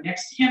part of their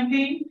next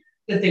campaign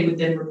that they would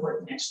then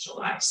report next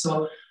July.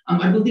 So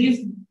I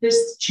believe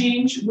this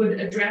change would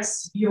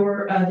address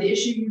the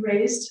issue you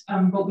raised,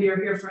 but we are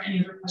here for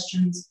any other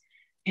questions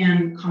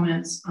and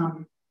comments.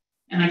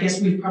 And I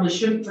guess we probably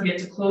shouldn't forget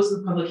to close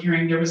the public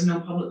hearing. There was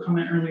no public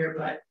comment earlier,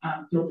 but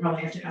you'll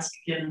probably have to ask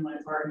again in light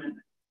of our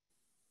amendment.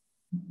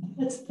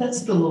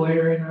 That's the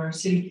lawyer in our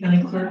city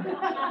county clerk.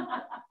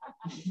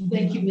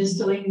 Thank you, Ms.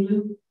 Delaney.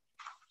 Lou.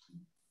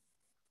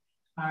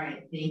 All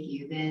right, thank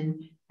you.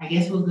 Then I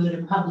guess we'll go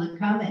to public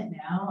comment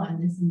now on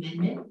this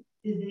amendment.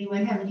 Does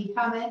anyone have any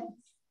comments?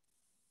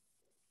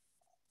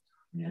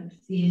 I don't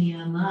see any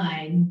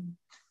online.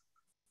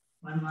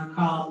 One more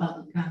call,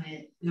 public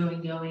comment,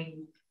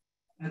 going.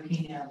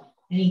 Okay, no.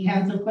 Any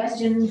council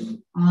questions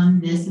on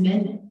this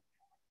amendment?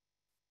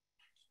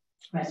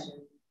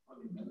 Questions?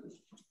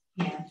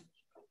 Yeah.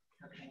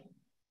 Okay.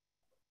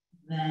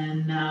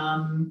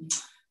 Then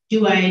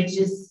do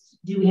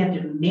we have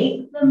to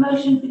make the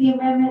motion for the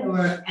amendment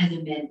or as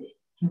amended?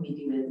 Can we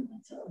do it?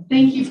 So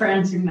thank you for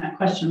answering that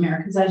question, Mayor,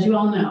 because as you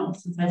all know,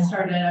 since I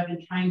started, I've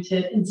been trying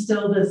to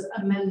instill this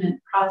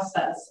amendment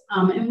process.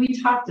 And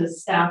we talked to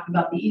staff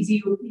about the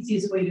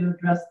easiest way to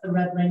address the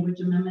red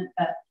language amendment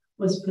that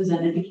was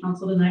presented to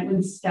council tonight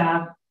when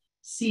staff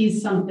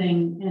sees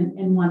something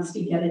and wants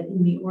to get it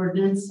in the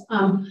ordinance.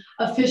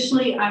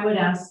 Officially, I would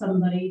ask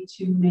somebody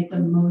to make a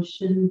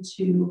motion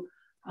to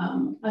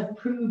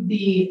approve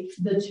the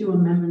two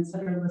amendments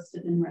that are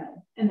listed in red.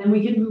 And then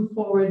we can move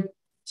forward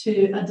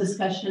to a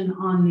discussion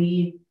on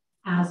the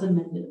as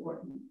amended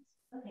ordinance.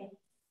 Okay.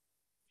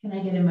 Can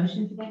I get a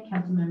motion for that,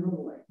 Councilmember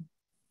Ward?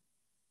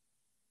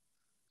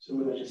 So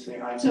would I just say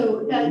aye?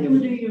 So that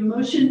would be a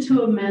motion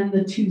to amend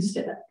a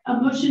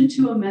motion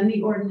to amend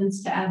the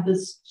ordinance to add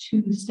this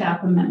two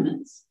staff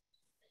amendments.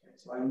 Okay,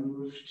 so I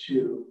move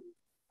to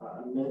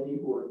amend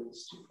the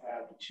ordinance to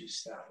add the two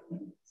staff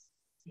amendments.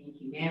 Thank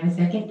you. May I have a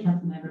second,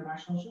 Councilmember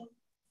Marshall?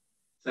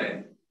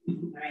 Second. All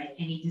right,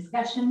 any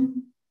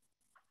discussion?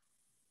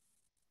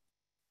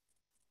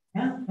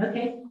 No,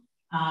 okay.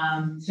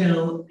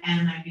 So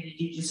am I going to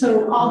do just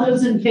so all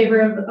those in favor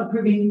of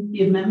approving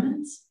the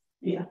amendments?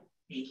 Yeah.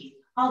 Thank you.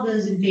 All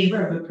those in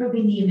favor of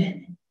approving the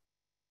amendment?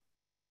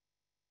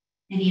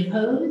 Any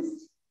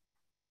opposed?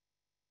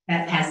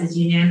 That passes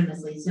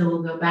unanimously. So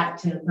we'll go back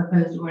to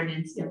proposed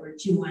ordinance number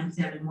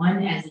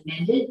 2171 as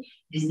amended.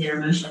 Is there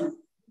a motion?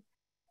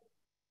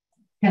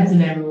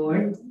 Councilmember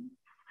Ward.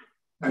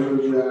 I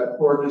move that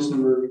ordinance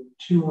number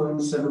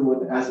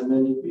 2171 as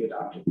amended be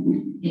adopted.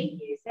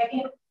 Thank you.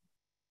 Second?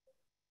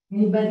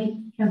 Anybody?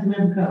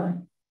 Councilmember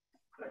Cohen.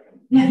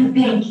 Second.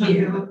 Thank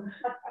you.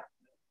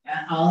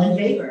 All in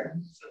favor?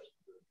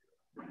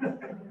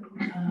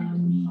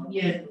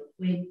 Yeah,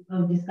 wait,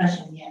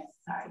 discussion, yes,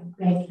 sorry.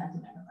 Go ahead,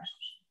 Councilmember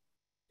Marshall.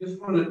 Just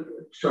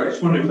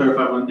wanted to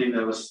clarify one thing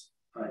that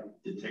I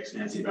did text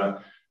Nancy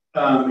about.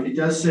 It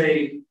does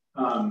say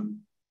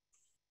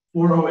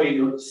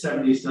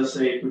 40870 does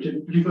say,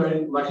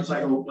 particularly election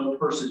cycle, no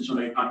person shall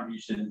make a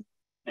contribution.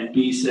 And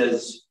B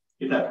says,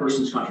 if that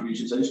person's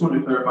contributions. I just wanted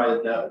to clarify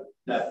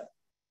that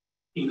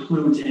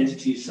includes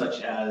entities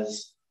such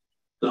as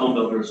the home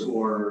builders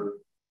or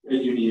a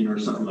union or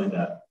something like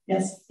that.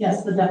 Yes,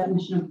 the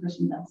definition of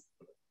person does.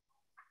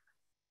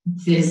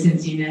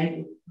 Citizens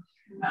United.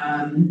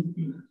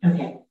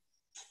 Okay.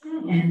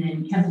 And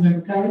then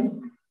Councilmember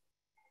Cohen.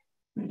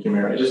 Thank you,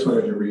 Mayor. I just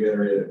wanted to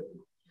reiterate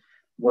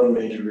one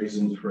major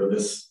reason for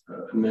this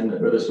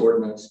amendment or this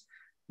ordinance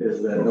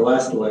is that in the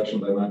last election,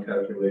 by my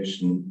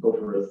calculation,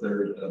 over a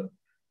third of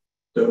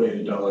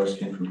donated dollars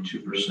came from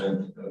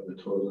 2% of the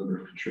total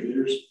number of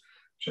contributors,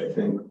 which I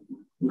think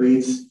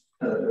is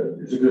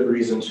a good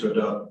reason to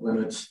adopt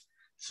limits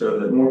so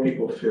that more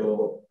people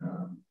feel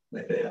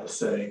like they have a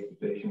say,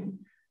 they can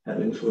have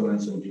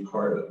influence and be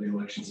part of the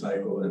election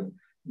cycle and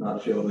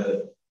not feel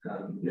that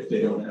if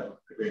they don't have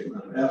a great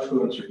amount of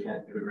affluence or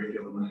can't give a great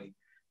deal of money,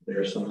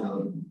 they're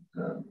somehow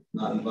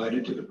not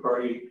invited to the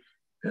party.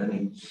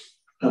 And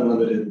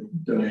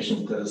unlimited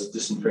donations does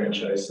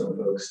disenfranchise some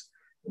folks.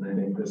 And I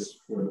think this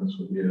ordinance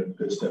would be a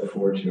good step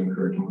forward to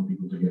encourage more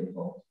people to get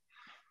involved.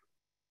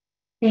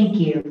 Thank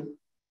you.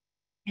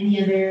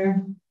 Any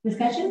other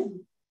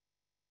discussion?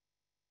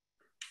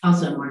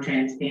 Also more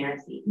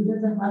transparency. Who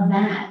doesn't love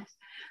that?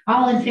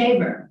 All in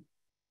favor?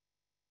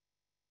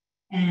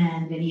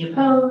 And any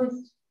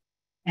opposed?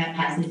 That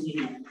passes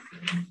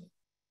unanimously.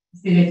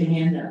 So get your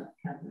hand up.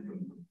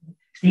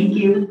 Thank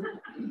you.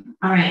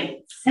 All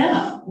right,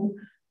 so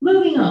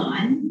moving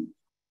on.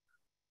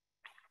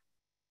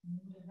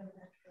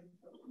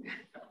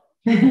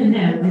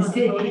 No, the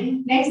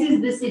city. Next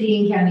is the city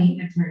and county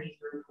attorney's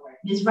report.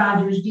 Ms.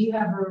 Rogers, do you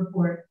have a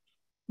report?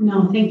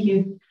 No, thank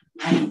you.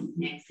 Right.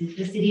 Next is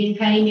the city and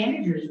county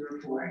manager's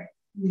report.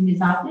 Ms.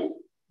 Hoffman?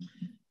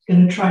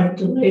 Going to try to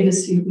delay to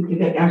see if we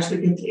could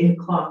actually get to 8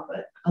 o'clock,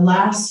 but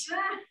alas,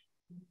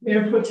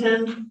 Mayor Pro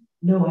Tem,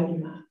 no, I do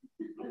not.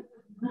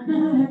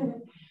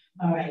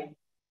 All right.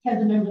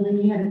 Councilmember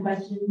Lynn, you had a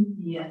question?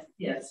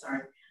 Yes,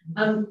 sorry.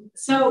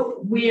 So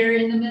we're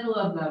in the middle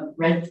of a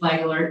red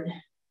flag alert.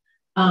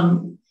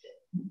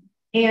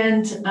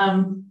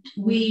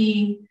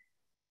 We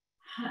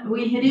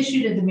had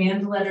issued a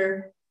demand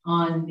letter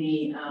on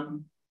the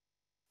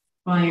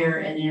fire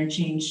and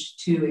interchange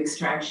to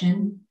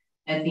extraction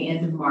at the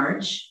end of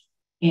March,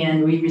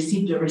 and we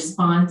received a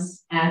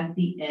response at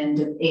the end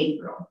of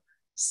April.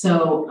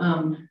 So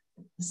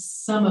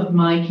some of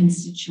my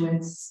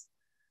constituents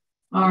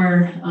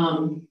are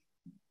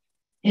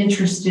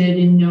interested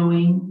in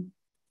knowing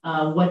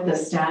what the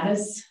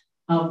status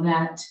of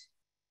that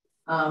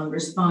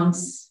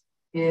response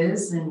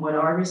is and what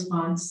our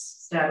response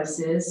status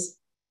is.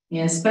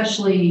 And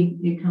especially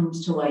it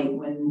comes to light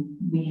when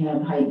we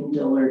have heightened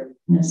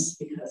alertness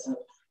because of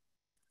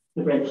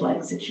the red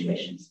flag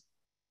situations.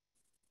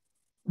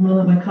 I'm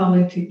gonna let my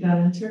colleague take that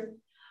answer.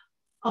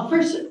 I'll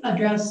first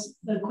address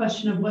the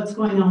question of what's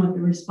going on with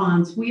the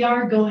response. We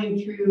are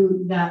going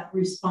through that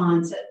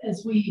response.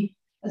 As we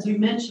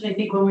mentioned, I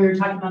think when we were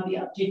talking about the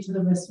update to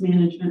the risk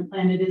management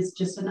plan, it is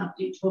just an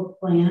update to a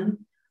plan.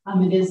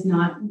 It is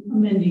not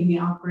amending the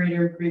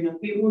operator agreement.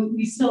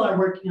 We still are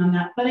working on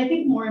that. But I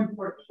think more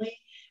importantly,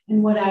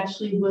 and what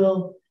actually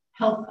will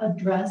help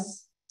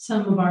address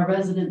some of our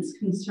residents'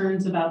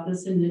 concerns about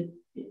this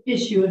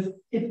issue,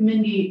 if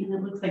Mindy, and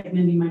it looks like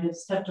Mindy might have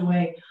stepped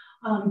away,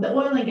 the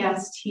oil and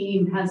gas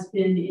team has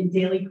been in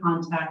daily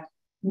contact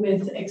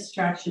with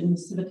Extraction,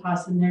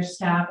 Civitas and their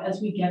staff as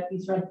we get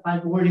these red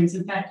flag warnings.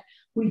 In fact,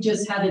 we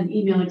just had an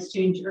email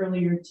exchange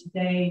earlier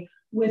today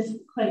with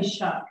Clay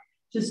Shuck,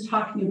 just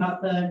talking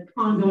about the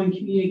ongoing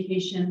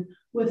communication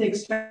with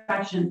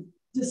Extraction,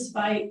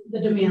 despite the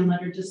demand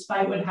letter,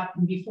 despite what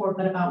happened before,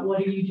 but about what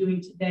are you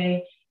doing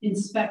today?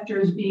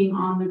 Inspectors being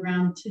on the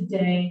ground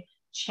today,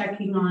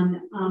 checking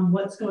on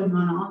what's going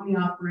on the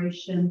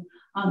operation,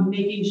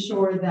 making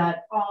sure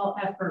that all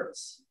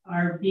efforts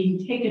are being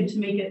taken to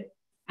make it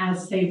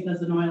as safe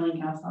as an oil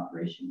and gas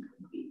operation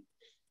could be.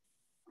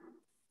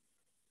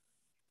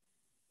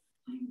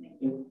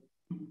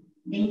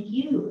 Thank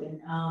you.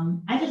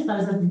 And I just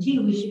thought of something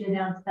too. We should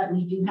announce that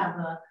we do have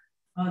a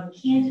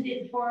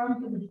candidate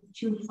forum for the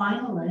 2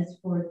 finalists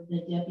for the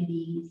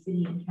deputy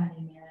city and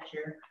county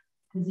manager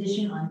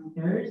position on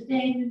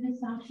Thursday, Ms.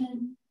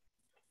 Thompson.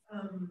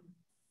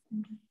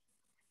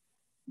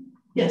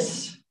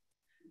 Yes.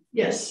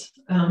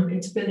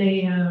 It's been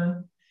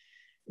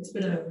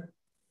a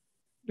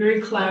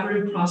very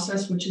collaborative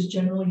process, which is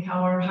generally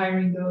how our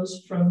hiring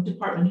goes from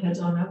department heads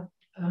on up.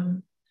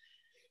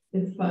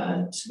 If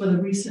some of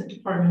the recent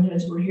department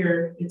heads were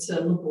here, it's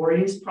a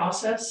laborious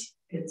process.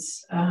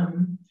 It's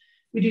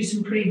we do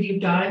some pretty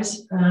deep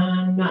dives,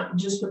 not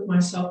just with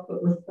myself,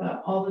 but with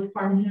all the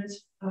department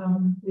heads.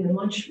 We had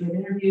lunch, we had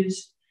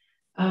interviews.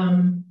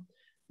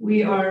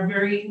 We are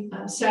very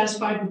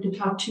satisfied with the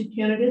top 2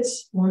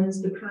 candidates. One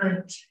is the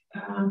current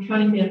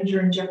county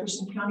manager in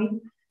Jefferson County,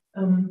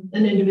 an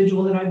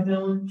individual that I've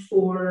known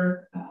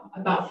for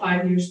about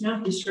 5 years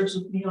now. He serves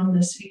with me on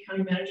the City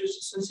County Managers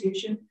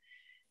Association.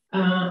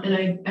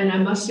 And I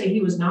must say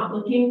he was not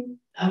looking.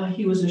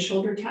 He was a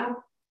shoulder tap.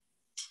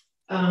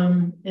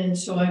 And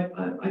so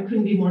I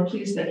couldn't be more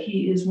pleased that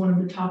he is one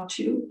of the top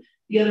 2.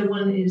 The other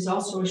one is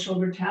also a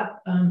shoulder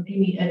tap,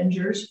 Amy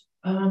Ettingers.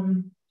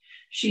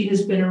 She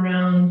has been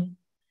around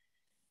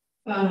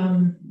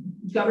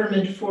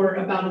government for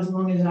about as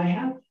long as I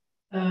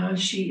have.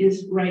 She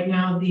is right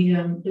now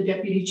the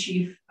deputy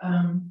chief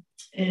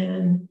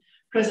and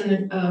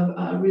president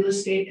of real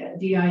estate at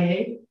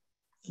DIA,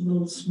 a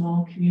little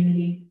small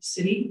community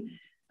city.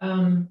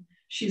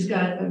 She's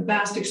got a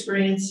vast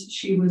experience.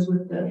 She was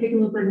with the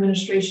Hickenlooper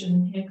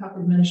administration, Hancock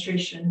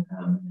administration,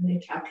 and they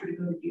tapped her to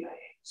go to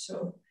DIA.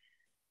 So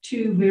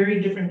 2 very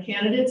different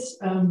candidates,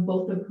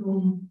 both of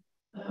whom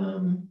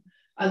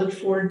I look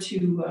forward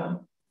to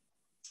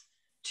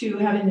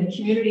having the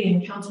community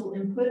and council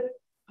input.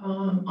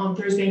 On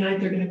Thursday night,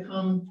 they're going to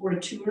come for a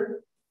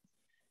tour.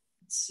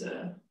 It's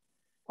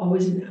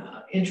always an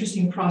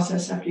interesting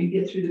process after you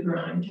get through the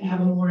grind to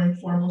have a more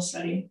informal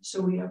setting. So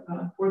we have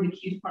 4 of the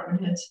key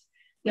department heads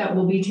that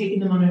will be taking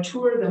them on a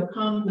tour. They'll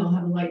come, they'll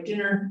have a light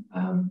dinner,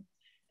 and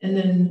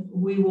then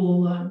we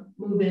will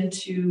move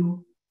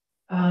into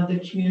the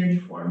community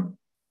forum.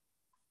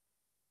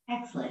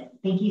 Excellent.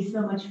 Thank you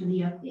so much for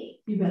the update.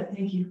 You bet.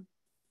 Thank you.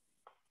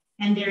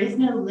 And there is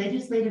no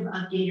legislative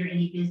update or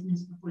any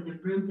business before the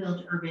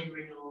Broomfield Urban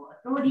Renewal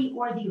Authority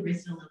or the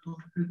Arista Local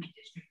Improvement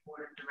District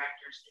Board of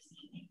Directors this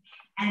evening,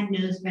 and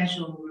no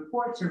special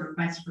reports or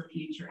requests for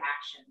future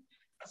action.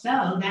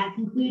 So that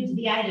concludes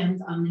the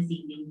items on this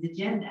evening's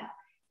agenda.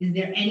 Is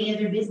there any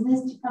other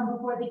business to come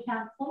before the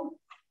council?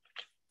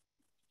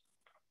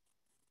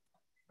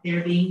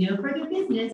 There being no further business,